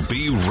Benson will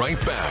be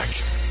right back.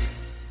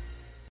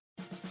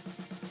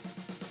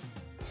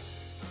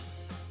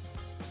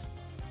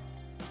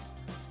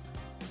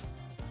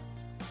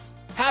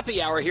 Happy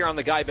Hour here on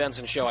The Guy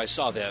Benson Show. I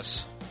saw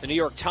this. The New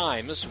York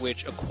Times,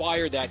 which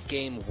acquired that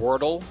game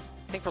Wordle,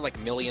 I think for like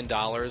 $1 million.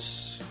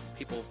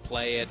 People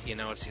play it.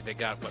 They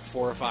got,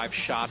 4 or 5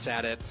 shots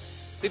at it.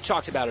 We've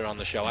talked about it on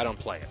the show. I don't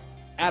play it.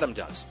 Adam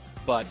does,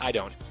 but I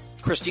don't.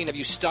 Christine, have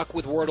you stuck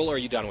with Wordle or are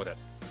you done with it?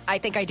 I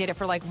think I did it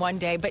for like one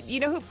day, but you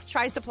know who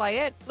tries to play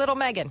it? Little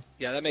Megan.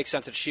 Yeah, that makes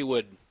sense that she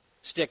would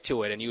stick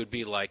to it and you would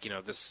be like,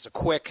 this is a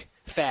quick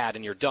fad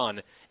and you're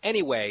done.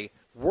 Anyway,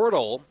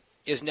 Wordle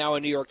is now a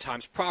New York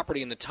Times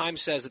property, and the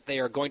Times says that they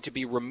are going to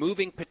be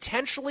removing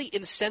potentially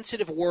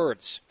insensitive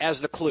words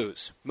as the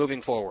clues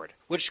moving forward,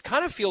 which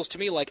kind of feels to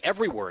me like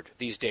every word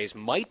these days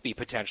might be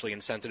potentially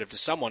insensitive to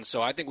someone,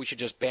 so I think we should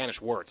just banish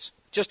words,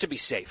 just to be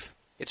safe.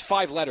 It's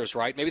 5 letters,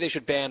 right? Maybe they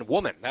should ban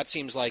woman. That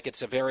seems like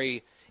it's a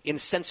very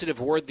insensitive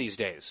word these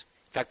days.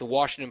 In fact, the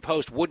Washington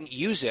Post wouldn't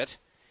use it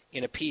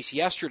in a piece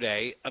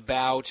yesterday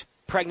about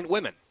pregnant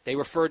women. They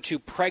referred to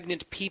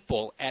pregnant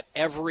people at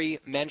every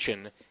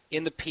mention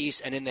in the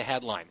piece and in the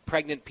headline.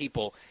 Pregnant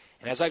people.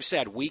 And as I've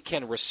said, we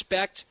can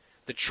respect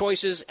the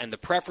choices and the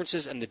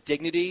preferences and the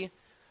dignity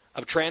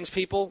of trans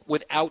people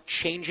without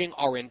changing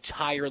our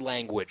entire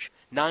language.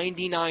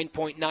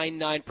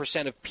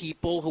 99.99% of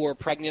people who are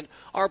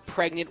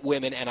pregnant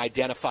women and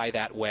identify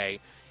that way.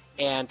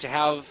 And to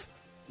have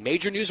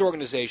major news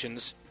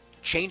organizations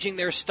changing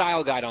their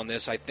style guide on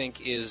this, I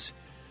think, is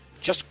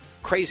just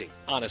crazy,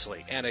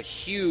 honestly, and a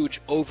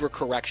huge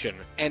overcorrection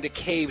and a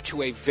cave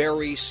to a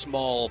very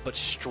small but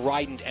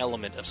strident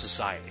element of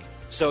society.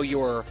 So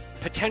your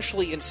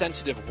potentially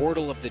insensitive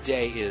wordle of the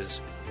day is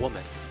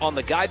woman. On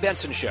The Guy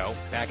Benson Show,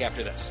 back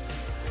after this.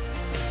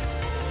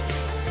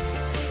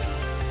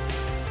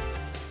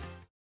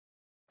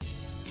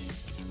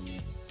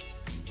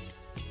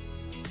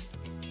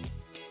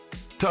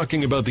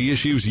 Talking about the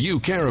issues you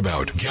care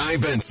about. Guy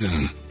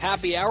Benson.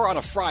 Happy hour on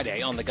a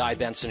Friday on The Guy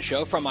Benson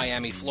Show from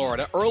Miami,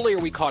 Florida. Earlier,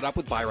 we caught up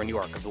with Byron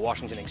York of the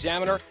Washington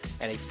Examiner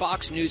and a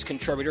Fox News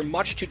contributor.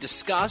 Much to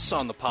discuss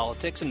on the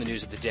politics and the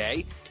news of the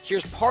day.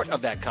 Here's part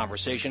of that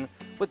conversation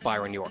with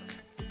Byron York.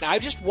 Now, I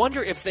just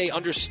wonder if they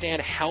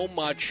understand how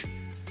much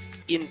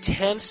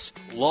intense,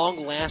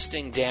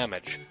 long-lasting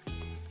damage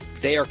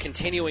they are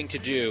continuing to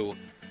do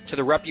to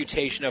the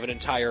reputation of an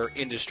entire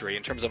industry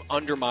in terms of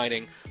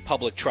undermining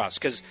public trust.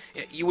 Because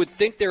you would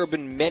think there have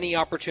been many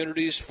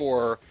opportunities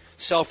for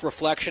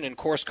self-reflection and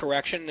course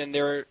correction, and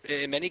there,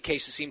 in many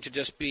cases, seem to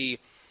just be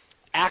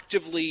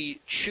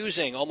actively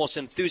choosing, almost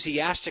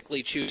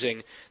enthusiastically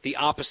choosing, the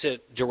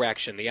opposite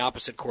direction, the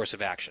opposite course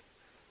of action.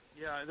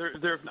 Yeah,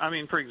 I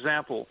mean, for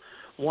example,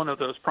 one of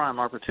those prime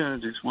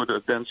opportunities would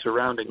have been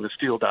surrounding the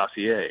Steele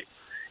dossier.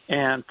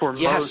 And for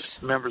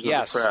most members of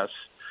the press,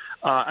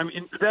 I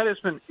mean, that has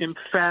been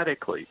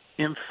emphatically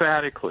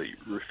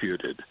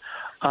refuted.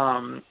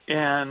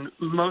 And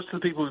most of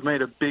the people who've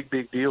made a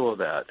big deal of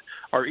that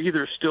are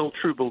either still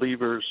true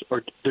believers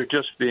or they're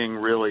just being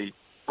really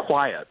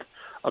quiet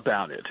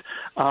about it.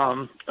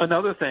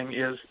 Another thing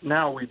is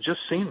now we've just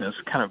seen this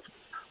kind of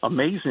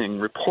amazing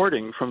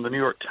reporting from the New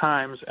York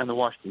Times and the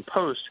Washington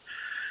Post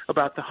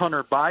about the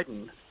Hunter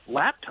Biden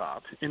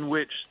laptop, in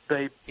which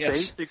they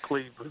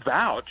basically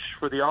vouch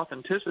for the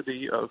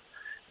authenticity of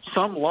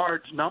some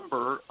large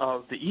number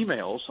of the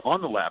emails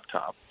on the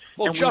laptop.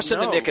 Well, and just in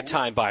the nick of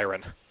time,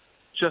 Byron.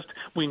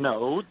 We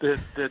know that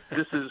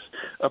this is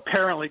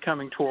apparently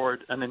coming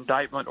toward an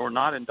indictment or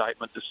not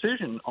indictment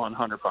decision on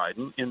Hunter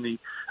Biden in the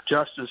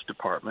Justice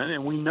Department,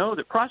 and we know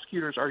that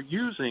prosecutors are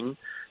using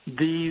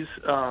these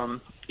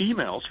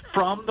emails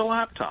from the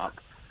laptop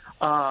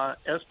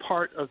as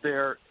part of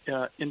their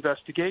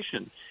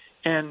investigation.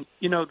 And,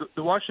 you know,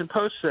 the Washington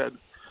Post said,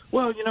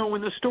 well, you know,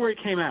 when the story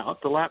came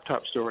out, the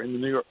laptop story in the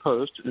New York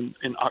Post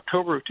in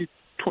October of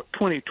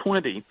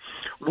 2020,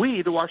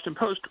 we, the Washington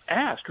Post,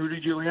 asked Rudy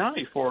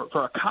Giuliani for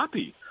a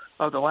copy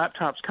of the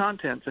laptop's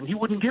contents, and he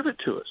wouldn't give it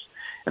to us.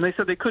 And they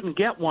said they couldn't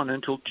get one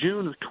until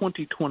June of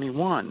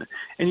 2021.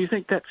 And you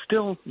think that's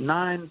still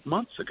 9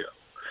 months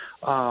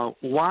ago.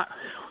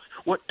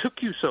 What took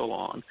you so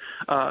long,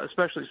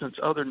 especially since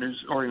other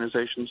news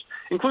organizations,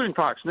 including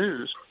Fox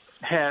News,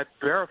 had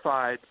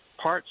verified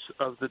parts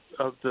of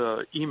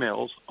the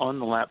emails on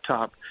the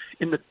laptop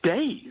in the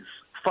days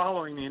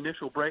following the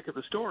initial break of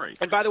the story.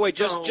 And by the way,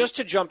 just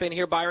to jump in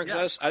here, Byron,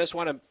 because I just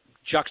want to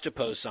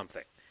juxtapose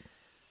something.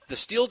 The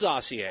Steele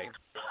dossier,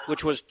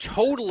 which was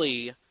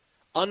totally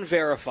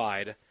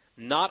unverified,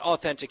 not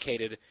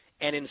authenticated,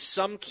 and in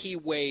some key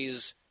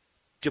ways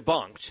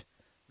debunked,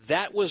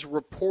 that was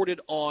reported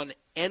on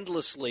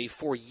endlessly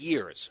for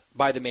years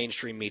by the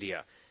mainstream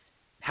media.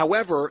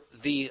 However,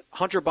 the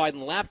Hunter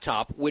Biden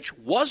laptop, which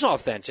was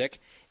authentic,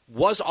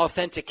 was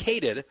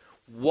authenticated,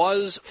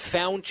 was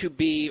found to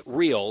be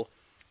real,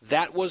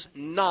 that was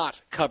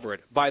not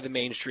covered by the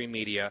mainstream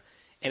media,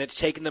 and it's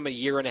taken them a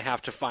year and a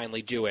half to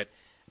finally do it.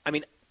 I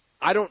mean,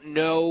 I don't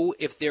know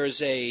if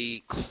there's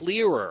a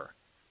clearer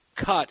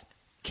cut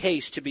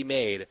case to be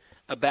made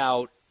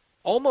about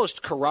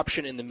almost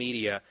corruption in the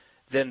media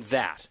than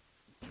that.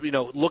 You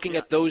know, looking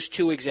at those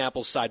two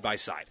examples side by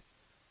side.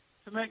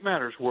 To make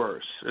matters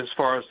worse, as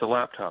far as the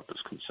laptop is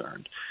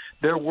concerned,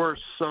 there were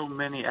so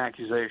many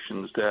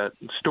accusations that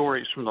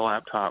stories from the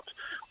laptop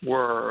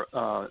were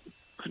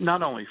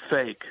not only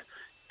fake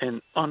and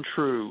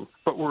untrue,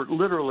 but were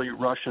literally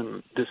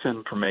Russian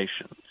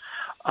disinformation.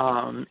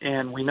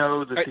 And we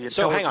know that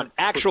so hang on,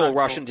 actual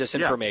Russian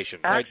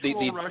disinformation, right?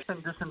 Actual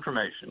Russian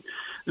disinformation.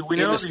 We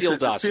know in the Steele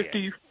dossier.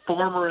 50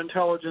 former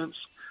intelligence.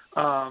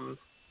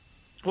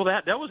 Well,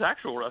 that was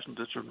actual Russian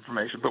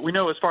disinformation. But we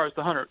know as far as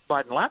the Hunter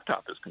Biden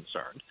laptop is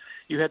concerned,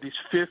 you had these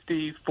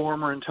 50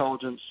 former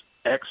intelligence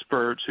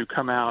experts who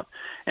come out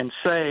and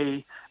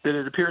say that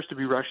it appears to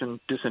be Russian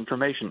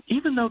disinformation,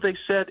 even though they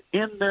said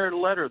in their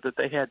letter that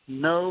they had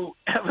no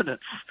evidence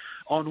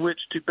on which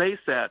to base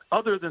that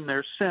other than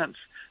their sense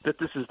that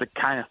this is the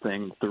kind of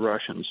thing the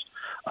Russians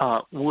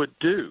would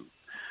do.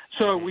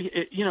 So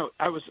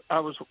I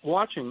was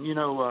watching,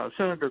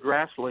 Senator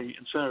Grassley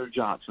and Senator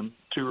Johnson,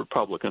 two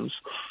Republicans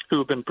who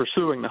have been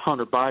pursuing the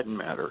Hunter Biden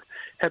matter,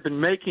 have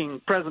been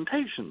making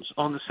presentations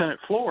on the Senate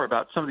floor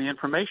about some of the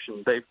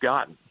information they've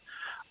gotten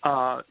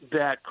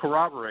that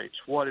corroborates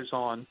what is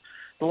on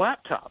the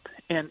laptop.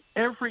 And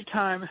every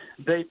time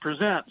they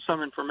present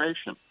some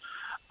information,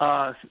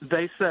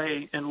 they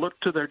say and look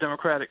to their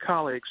Democratic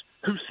colleagues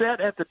who said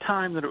at the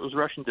time that it was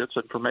Russian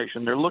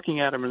disinformation. They're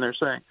looking at them and they're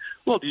saying,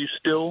 well, do you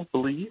still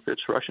believe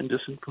it's Russian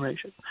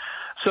disinformation?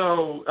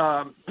 So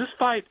this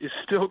fight is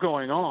still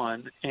going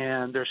on,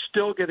 and they're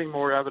still getting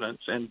more evidence,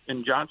 and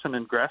Johnson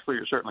and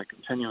Grassley are certainly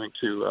continuing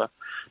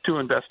to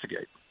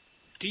investigate.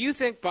 Do you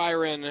think,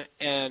 Byron,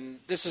 and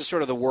this is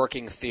sort of the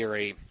working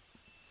theory,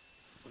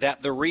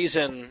 that the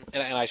reason,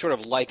 and I sort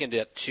of likened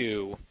it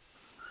to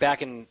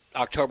back in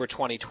October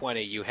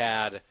 2020, you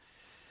had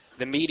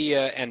the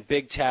media and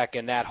big tech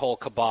and that whole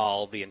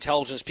cabal, the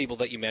intelligence people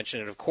that you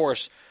mentioned, and of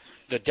course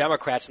the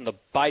Democrats and the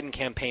Biden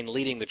campaign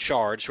leading the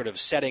charge, sort of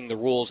setting the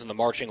rules and the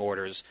marching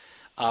orders.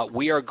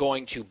 We are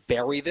going to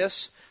bury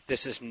this.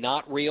 This is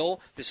not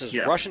real. This is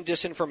Russian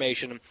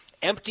disinformation.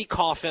 Empty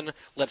coffin.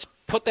 Let's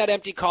put that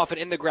empty coffin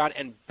in the ground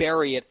and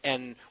bury it,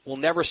 and we'll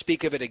never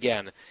speak of it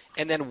again.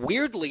 And then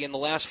weirdly, in the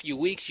last few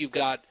weeks, you've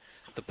got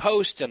the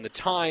Post and the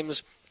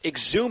Times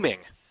exhuming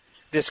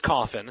this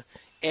coffin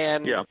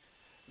and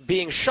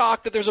being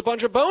shocked that there's a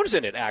bunch of bones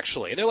in it,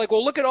 actually. And they're like,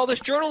 well, look at all this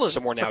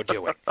journalism we're now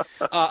doing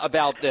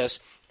about this.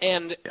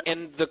 And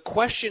the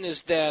question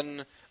is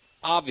then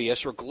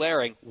obvious or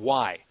glaring,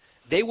 why?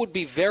 They would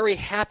be very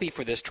happy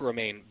for this to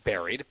remain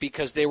buried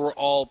because they were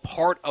all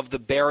part of the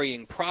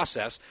burying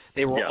process.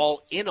 They were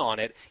all in on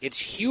it. It's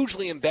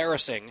hugely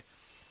embarrassing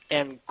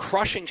and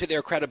crushing to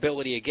their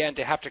credibility again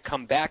to have to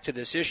come back to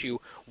this issue.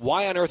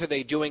 Why on earth are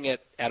they doing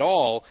it at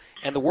all?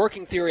 And the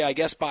working theory, I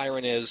guess,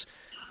 Byron, is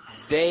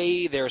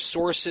their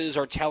sources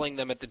are telling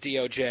them at the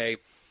DOJ,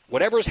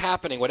 whatever's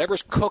happening,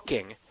 whatever's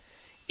cooking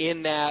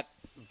in that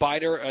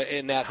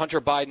Hunter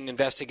Biden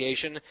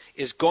investigation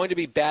is going to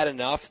be bad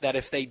enough that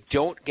if they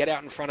don't get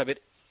out in front of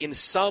it in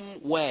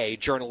some way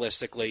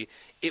journalistically,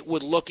 it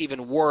would look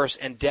even worse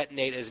and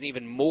detonate as an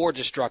even more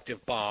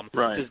destructive bomb.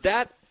 Right. Does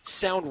that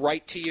sound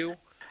right to you?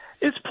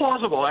 It's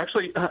plausible.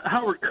 Actually,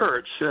 Howard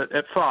Kurtz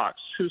at Fox,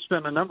 who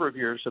spent a number of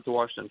years at the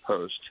Washington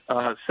Post,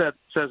 says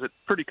it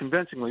pretty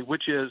convincingly,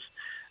 which is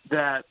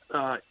that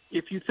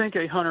if you think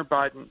a Hunter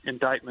Biden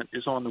indictment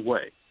is on the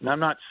way, and I'm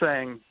not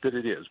saying that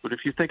it is, but if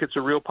you think it's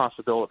a real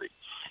possibility,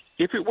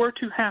 if it were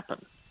to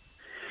happen,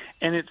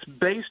 and it's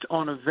based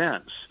on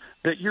events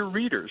that your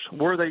readers,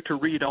 were they to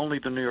read only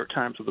the New York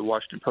Times or the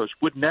Washington Post,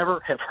 would never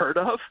have heard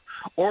of,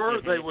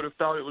 or they would have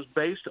thought it was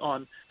based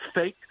on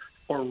fake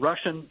or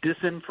Russian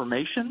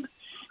disinformation,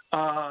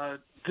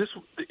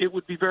 it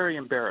would be very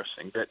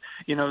embarrassing. That,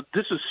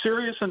 this is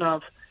serious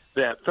enough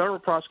that federal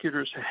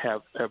prosecutors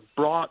have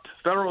brought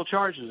federal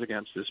charges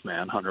against this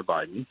man, Hunter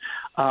Biden,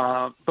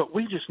 but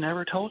we just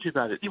never told you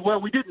about it. Well,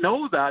 we did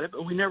know about it,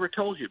 but we never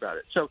told you about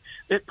it. So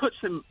it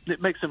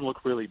makes him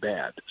look really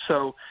bad.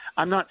 So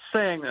I'm not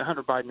saying that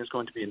Hunter Biden is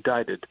going to be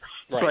indicted,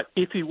 but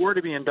if he were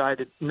to be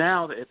indicted,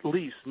 now at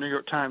least the New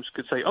York Times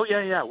could say, oh,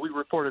 yeah, we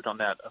reported on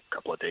that a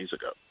couple of days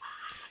ago.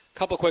 A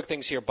couple of quick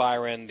things here,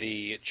 Byron.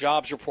 The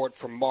jobs report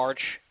for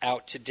March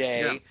out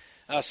today.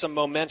 Yeah. Some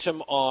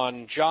momentum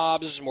on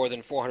jobs, more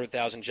than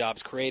 400,000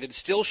 jobs created,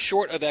 still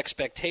short of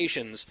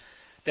expectations,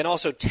 then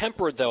also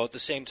tempered, though, at the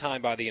same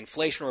time by the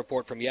inflation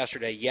report from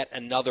yesterday, yet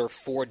another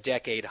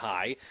 4-decade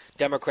high.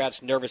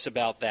 Democrats nervous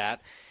about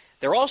that.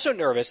 They're also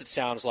nervous, it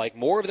sounds like.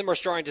 More of them are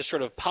starting to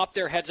sort of pop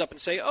their heads up and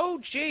say, oh,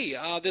 gee,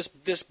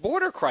 this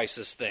border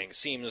crisis thing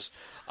seems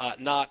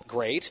not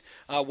great.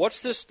 What's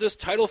this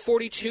Title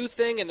 42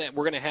 thing? And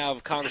we're going to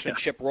have Congressman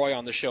Chip Roy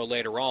on the show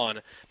later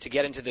on to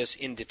get into this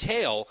in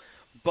detail.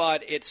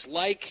 But it's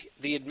like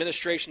the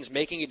administration's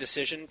making a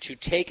decision to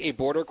take a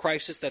border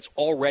crisis that's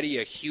already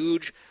a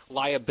huge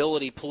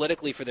liability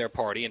politically for their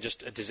party and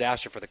just a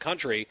disaster for the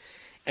country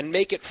and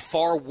make it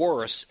far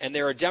worse. And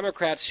there are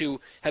Democrats who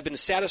have been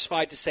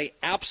satisfied to say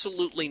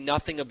absolutely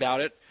nothing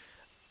about it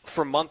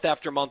for month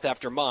after month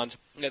after month,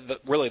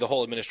 really the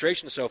whole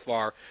administration so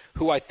far,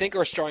 who I think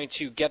are starting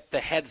to get the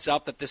heads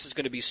up that this is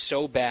going to be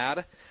so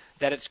bad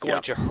that it's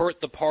going to hurt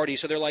the party.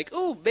 So they're like,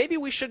 oh, maybe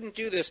we shouldn't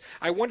do this.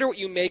 I wonder what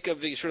you make of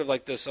the sort of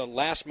like this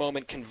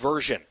last-moment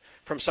conversion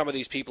from some of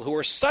these people who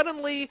are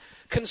suddenly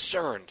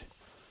concerned.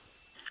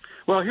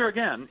 Well, here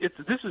again,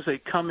 this is a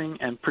coming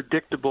and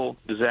predictable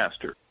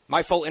disaster.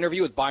 My full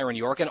interview with Byron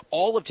York and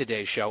all of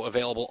today's show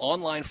available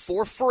online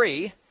for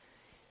free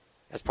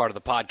as part of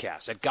the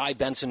podcast at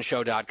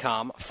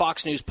GuyBensonShow.com,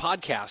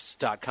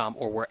 FoxNewsPodcasts.com,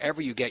 or wherever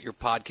you get your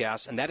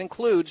podcasts, and that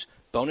includes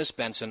Bonus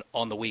Benson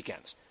on the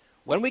weekends.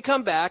 When we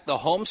come back, the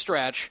home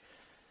stretch,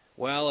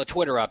 well, a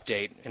Twitter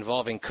update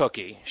involving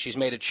Cookie. She's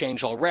made a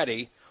change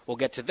already. We'll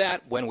get to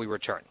that when we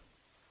return.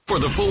 For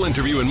the full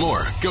interview and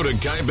more, go to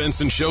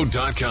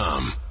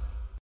GuyBensonShow.com.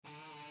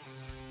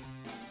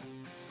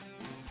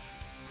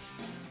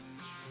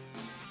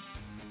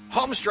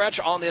 Home stretch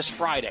on this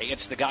Friday.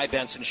 It's the Guy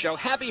Benson Show.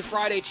 Happy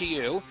Friday to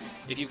you.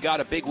 If you've got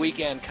a big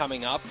weekend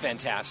coming up,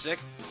 fantastic.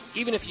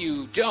 Even if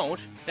you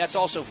don't, that's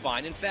also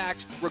fine. In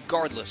fact,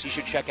 regardless, you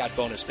should check out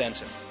Bonus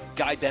Benson.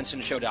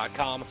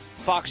 GuyBensonShow.com,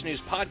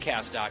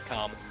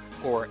 FoxNewsPodcast.com,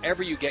 or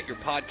wherever you get your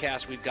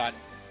podcasts. We've got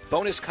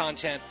bonus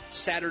content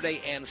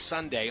Saturday and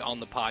Sunday on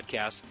the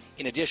podcast,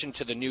 in addition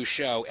to the new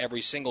show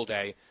every single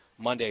day,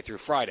 Monday through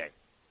Friday.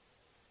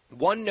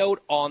 One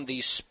note on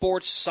the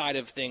sports side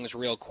of things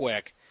real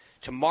quick.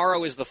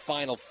 Tomorrow is the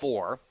Final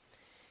Four,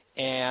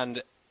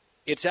 and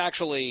it's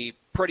actually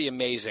pretty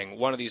amazing,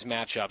 one of these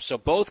matchups. So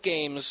both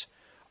games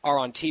are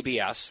on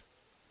TBS.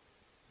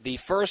 The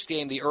first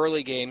game, the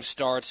early game,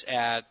 starts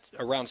at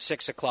around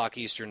 6 o'clock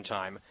Eastern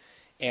Time,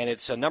 and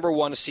it's a number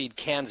 1 seed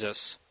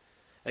Kansas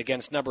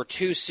against number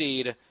 2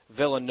 seed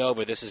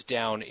Villanova. This is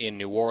down in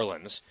New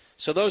Orleans.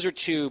 So those are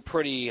two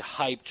pretty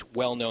hyped,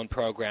 well-known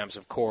programs,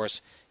 of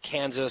course.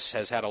 Kansas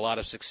has had a lot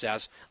of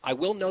success. I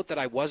will note that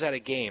I was at a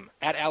game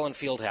at Allen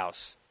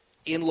Fieldhouse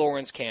in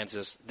Lawrence,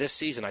 Kansas this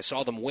season. I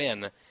saw them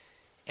win,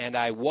 and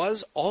I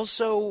was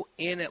also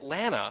in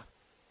Atlanta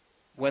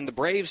when the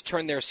Braves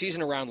turned their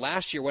season around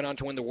last year, went on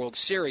to win the World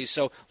Series.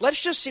 So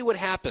let's just see what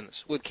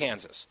happens with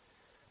Kansas.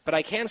 But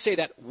I can say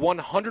that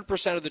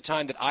 100% of the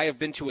time that I have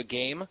been to a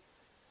game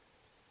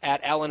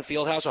at Allen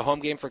Fieldhouse, a home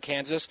game for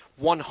Kansas,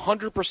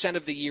 100%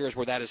 of the years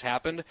where that has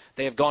happened,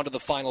 they have gone to the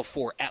Final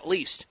Four, at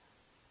least.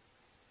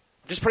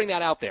 Just putting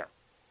that out there.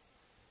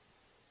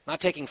 Not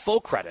taking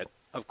full credit,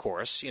 of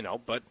course,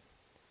 but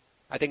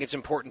I think it's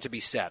important to be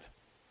said.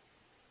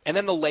 And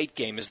then the late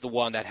game is the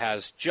one that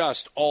has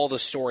just all the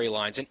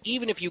storylines. And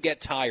even if you get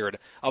tired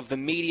of the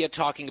media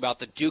talking about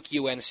the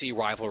Duke-UNC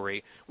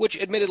rivalry, which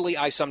admittedly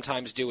I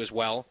sometimes do as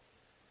well,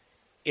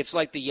 it's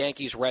like the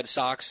Yankees-Red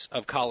Sox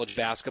of college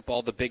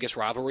basketball, the biggest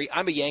rivalry.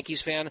 I'm a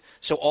Yankees fan,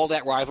 so all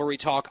that rivalry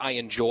talk I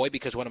enjoy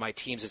because one of my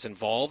teams is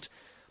involved.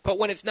 But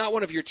when it's not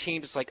one of your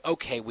teams, it's like,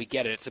 okay, we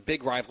get it. It's a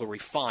big rivalry,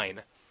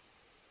 fine.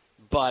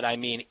 But, I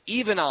mean,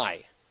 even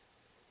I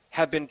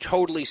have been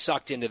totally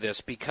sucked into this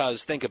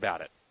because, think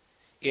about it.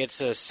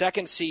 It's a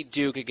 2nd seed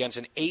Duke against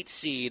an 8th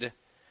seed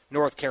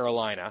North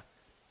Carolina.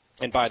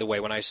 And by the way,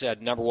 when I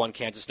said number 1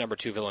 Kansas, number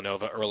 2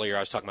 Villanova earlier,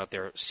 I was talking about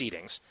their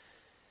seedings.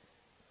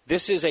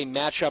 This is a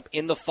matchup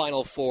in the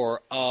Final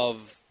Four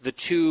of the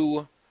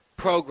two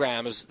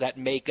programs that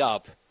make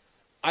up,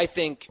 I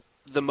think,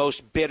 the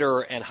most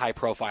bitter and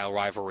high-profile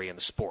rivalry in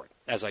the sport,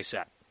 as I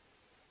said.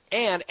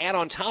 And add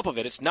on top of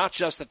it, it's not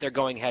just that they're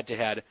going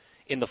head-to-head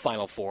in the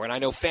Final Four. And I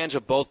know fans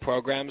of both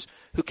programs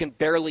who can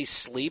barely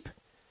sleep,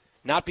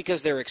 not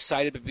because they're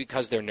excited, but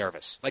because they're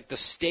nervous. Like, the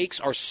stakes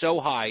are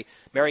so high.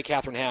 Mary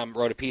Catherine Ham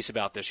wrote a piece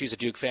about this. She's a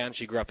Duke fan.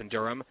 She grew up in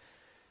Durham.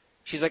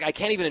 She's like, I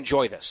can't even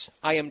enjoy this.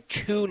 I am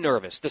too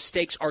nervous. The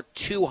stakes are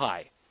too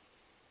high.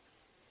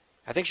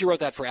 I think she wrote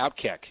that for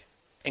Outkick.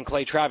 And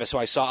Clay Travis, who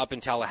I saw up in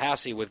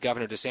Tallahassee with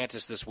Governor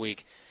DeSantis this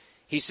week,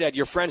 he said,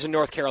 your friends in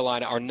North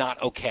Carolina are not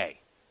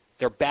okay.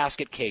 They're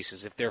basket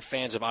cases if they're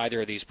fans of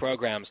either of these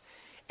programs.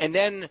 And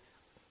then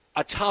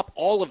atop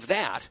all of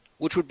that,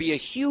 which would be a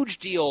huge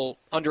deal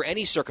under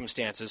any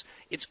circumstances,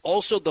 it's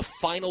also the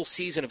final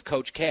season of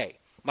Coach K.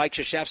 Mike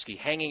Krzyzewski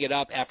hanging it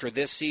up after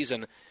this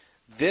season.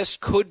 This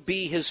could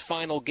be his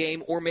final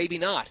game or maybe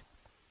not.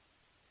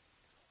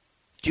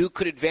 Duke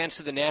could advance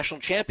to the national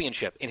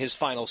championship in his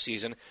final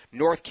season.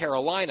 North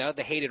Carolina,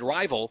 the hated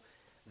rival,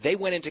 they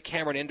went into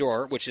Cameron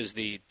Indoor, which is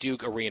the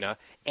Duke arena,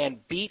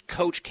 and beat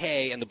Coach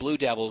K and the Blue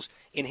Devils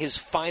in his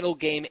final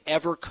game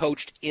ever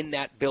coached in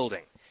that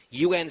building.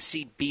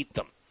 UNC beat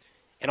them.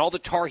 And all the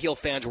Tar Heel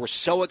fans were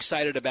so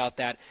excited about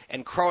that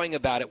and crowing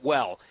about it.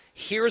 Well,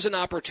 here's an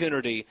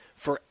opportunity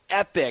for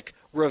epic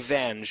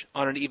revenge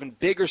on an even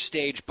bigger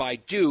stage by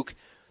Duke.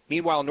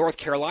 Meanwhile, North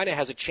Carolina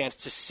has a chance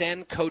to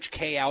send Coach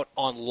K out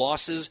on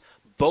losses,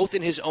 both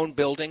in his own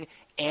building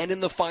and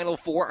in the Final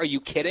Four. Are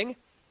you kidding?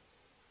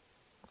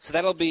 So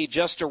that'll be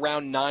just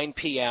around 9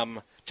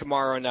 p.m.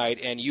 tomorrow night,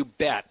 and you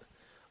bet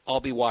I'll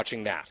be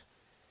watching that.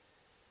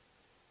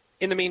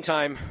 In the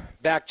meantime,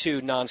 back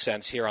to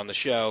nonsense here on the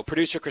show.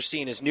 Producer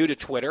Christine is new to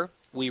Twitter.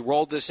 We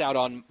rolled this out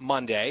on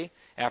Monday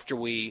after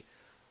we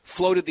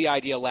floated the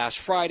idea last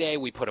Friday.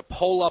 We put a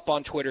poll up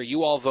on Twitter.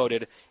 You all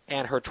voted.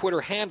 And her Twitter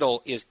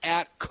handle is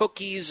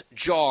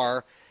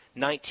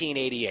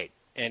 @CookiesJar1988.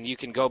 And you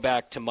can go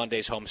back to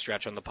Monday's home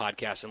stretch on the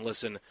podcast and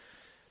listen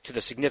to the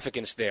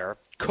significance there.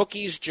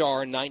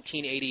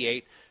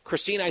 CookiesJar1988.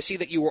 Christine, I see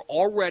that you were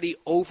already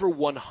over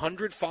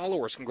 100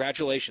 followers.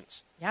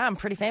 Congratulations. Yeah, I'm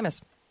pretty famous.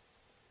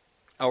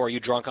 Oh, are you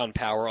drunk on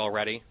power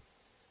already?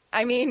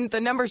 I mean,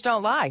 the numbers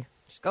don't lie.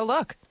 Just go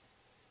look.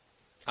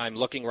 I'm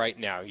looking right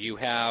now. You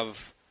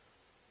have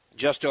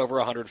just over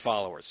 100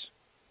 followers.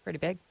 Pretty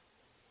big.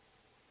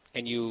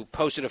 And you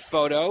posted a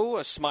photo,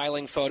 a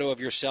smiling photo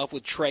of yourself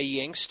with Trey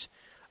Yingst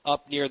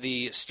up near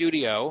the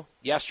studio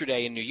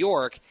yesterday in New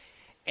York.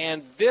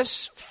 And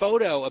this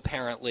photo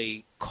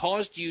apparently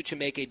caused you to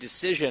make a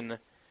decision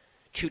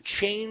to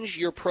change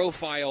your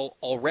profile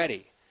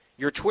already.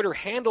 Your Twitter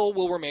handle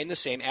will remain the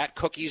same,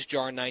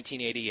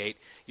 @CookiesJar1988.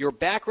 Your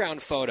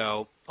background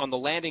photo on the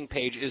landing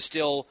page is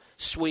still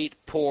sweet,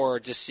 poor,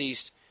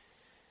 deceased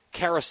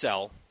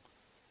Carousel,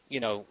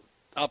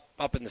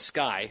 up in the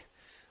sky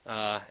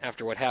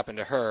after what happened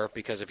to her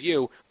because of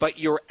you. But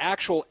your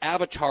actual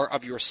avatar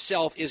of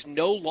yourself is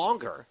no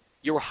longer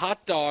your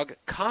hot dog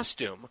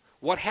costume.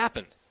 What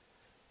happened?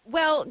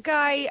 Well,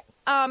 Guy,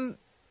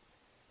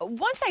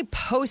 once I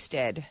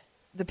posted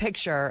the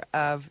picture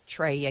of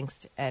Trey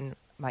Yingst and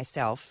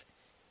myself,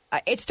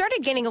 it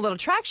started gaining a little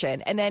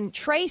traction. And then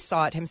Trey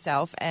saw it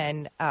himself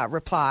and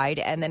replied.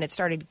 And then it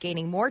started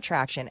gaining more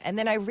traction. And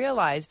then I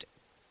realized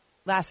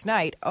last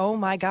night, oh,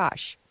 my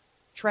gosh,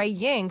 Trey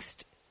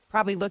Yingst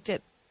probably looked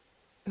at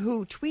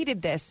who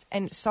tweeted this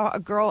and saw a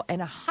girl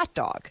and a hot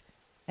dog.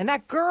 And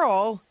that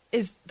girl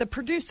is the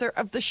producer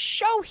of the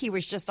show he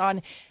was just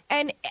on.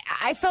 And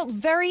I felt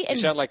very embarrassed.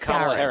 You sound like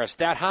Kamala Harris.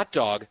 That hot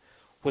dog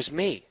was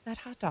me. That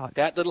hot dog.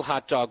 That little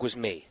hot dog was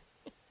me.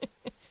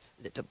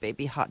 Little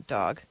baby hot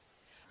dog.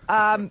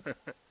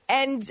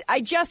 And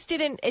I just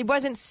didn't, it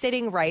wasn't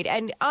sitting right.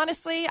 And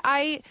honestly,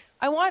 I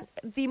want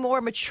the more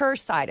mature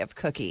side of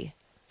Cookie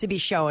to be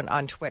shown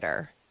on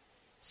Twitter.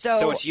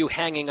 So it's you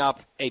hanging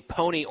up a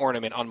pony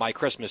ornament on my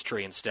Christmas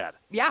tree instead.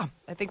 Yeah,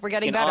 I think we're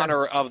getting in better. In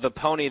honor of the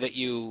pony that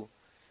you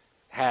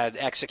had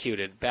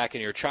executed back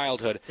in your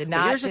childhood. Did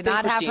not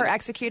have her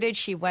executed.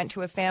 She went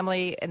to a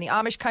family in the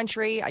Amish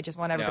country. I just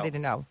want everybody to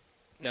know.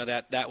 No,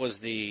 that was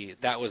the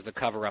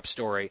cover-up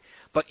story.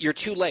 But you're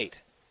too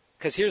late,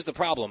 because here's the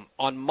problem.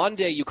 On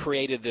Monday, you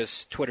created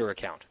this Twitter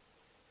account.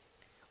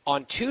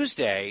 On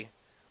Tuesday,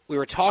 we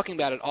were talking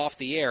about it off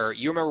the air.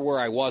 You remember where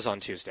I was on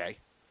Tuesday,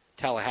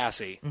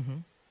 Tallahassee. Mm-hmm.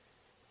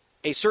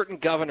 A certain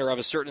governor of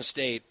a certain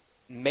state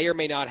may or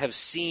may not have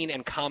seen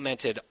and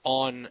commented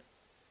on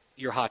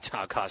your hot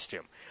dog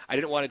costume. I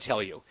didn't want to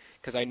tell you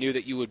because I knew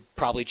that you would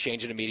probably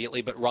change it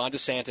immediately, but Ron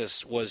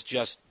DeSantis was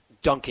just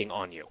dunking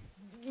on you.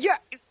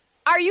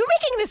 Are you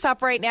making this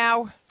up right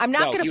now? I'm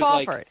not going to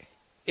fall for it.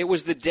 It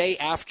was the day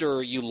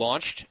after you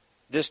launched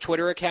this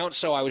Twitter account,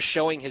 so I was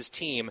showing his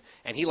team,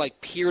 and he,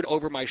 peered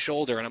over my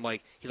shoulder, and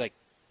he's like,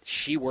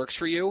 she works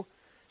for you? I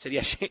said,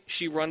 yeah,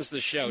 she runs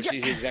the show.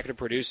 She's the executive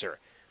producer.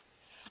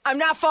 I'm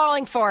not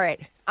falling for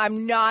it.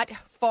 I'm not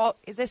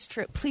Is this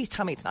true? Please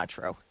tell me it's not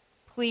true.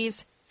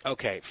 Please.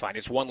 Okay, fine.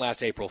 It's one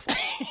last April Fool.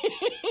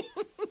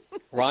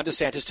 Ron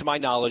DeSantis, to my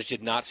knowledge,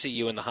 did not see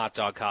you in the hot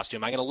dog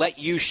costume. I'm going to let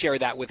you share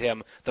that with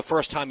him the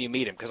first time you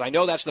meet him, because I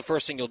know that's the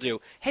first thing you'll do.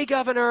 Hey,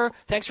 Governor,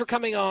 thanks for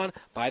coming on.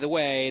 By the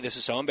way, this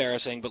is so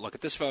embarrassing, but look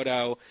at this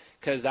photo,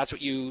 because that's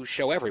what you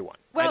show everyone.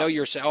 Well, I know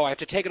you're saying, I have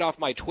to take it off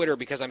my Twitter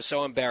because I'm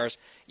so embarrassed.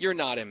 You're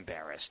not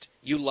embarrassed.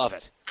 You love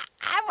it.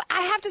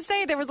 I have to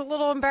say there was a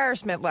little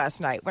embarrassment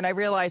last night when I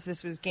realized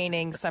this was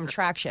gaining some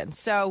traction.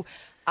 So,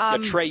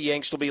 Trey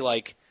Yingst will be,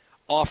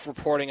 off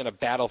reporting in a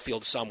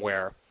battlefield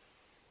somewhere,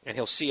 and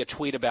he'll see a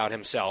tweet about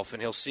himself,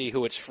 and he'll see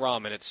who it's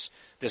from, and it's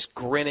this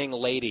grinning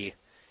lady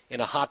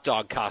in a hot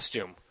dog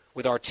costume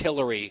with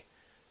artillery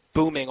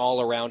booming all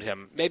around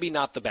him. Maybe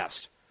not the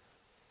best.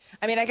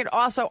 I mean, I could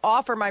also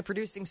offer my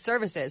producing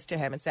services to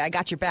him and say, I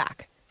got your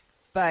back.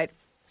 But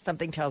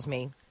something tells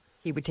me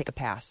he would take a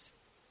pass.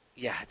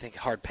 Yeah, I think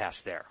hard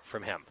pass there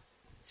from him.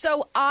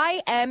 So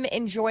I am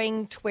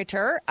enjoying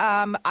Twitter.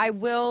 I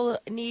will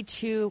need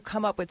to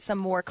come up with some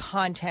more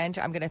content.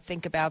 I'm going to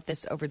think about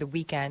this over the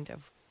weekend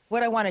of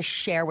what I want to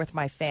share with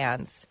my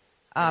fans.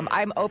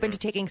 I'm open to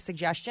taking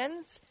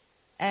suggestions.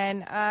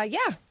 And,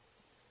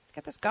 let's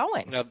get this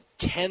going. Now,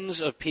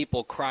 tens of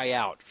people cry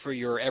out for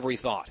your every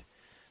thought.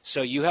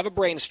 So you have a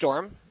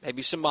brainstorm,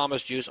 maybe some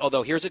Mama's juice.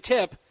 Although here's a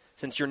tip,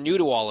 since you're new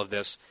to all of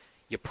this,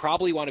 you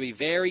probably want to be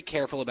very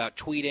careful about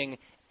tweeting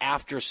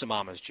after some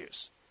Mama's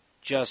juice.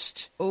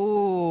 Just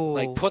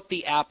put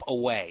the app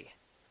away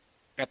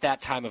at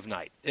that time of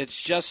night. It's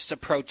just a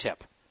pro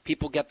tip.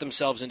 People get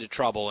themselves into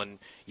trouble, and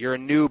you're a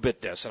noob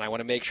at this, and I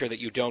want to make sure that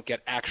you don't get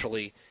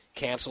actually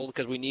canceled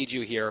because we need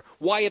you here.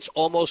 Wyatt's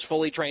almost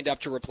fully trained up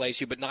to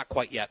replace you, but not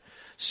quite yet.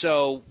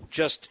 So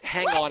just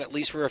hang on at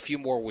least for a few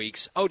more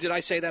weeks. Oh, did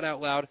I say that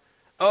out loud?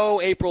 Oh,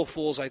 April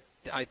Fools,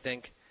 I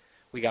think.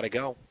 We got to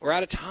go. We're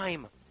out of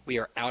time. We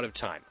are out of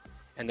time.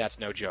 And that's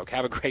no joke.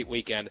 Have a great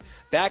weekend.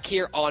 Back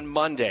here on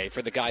Monday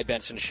for the Guy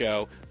Benson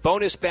Show.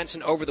 Bonus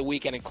Benson over the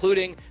weekend,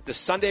 including the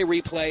Sunday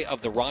replay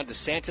of the Ron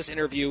DeSantis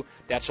interview.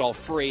 That's all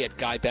free at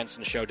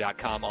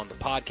GuyBensonShow.com on the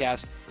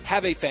podcast.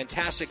 Have a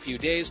fantastic few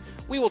days.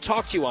 We will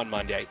talk to you on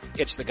Monday.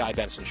 It's the Guy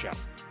Benson Show.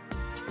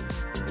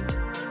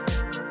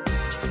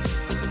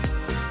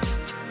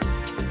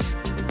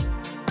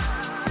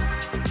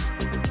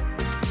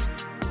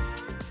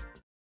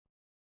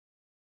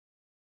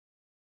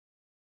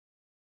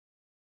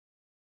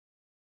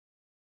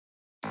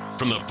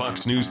 From the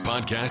Fox News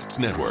Podcasts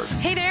Network.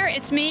 Hey there,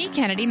 it's me,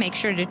 Kennedy. Make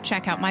sure to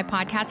check out my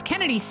podcast,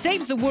 Kennedy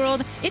Saves the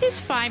World. It is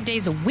 5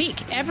 days a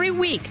week, every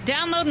week.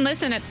 Download and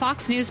listen at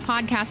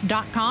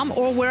foxnewspodcast.com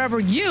or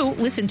wherever you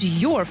listen to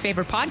your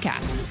favorite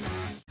podcast.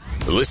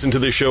 Listen to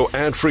the show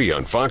ad-free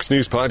on Fox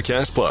News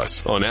Podcast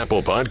Plus, on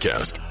Apple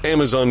Podcast,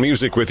 Amazon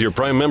Music with your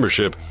Prime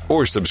membership,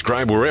 or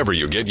subscribe wherever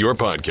you get your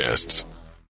podcasts.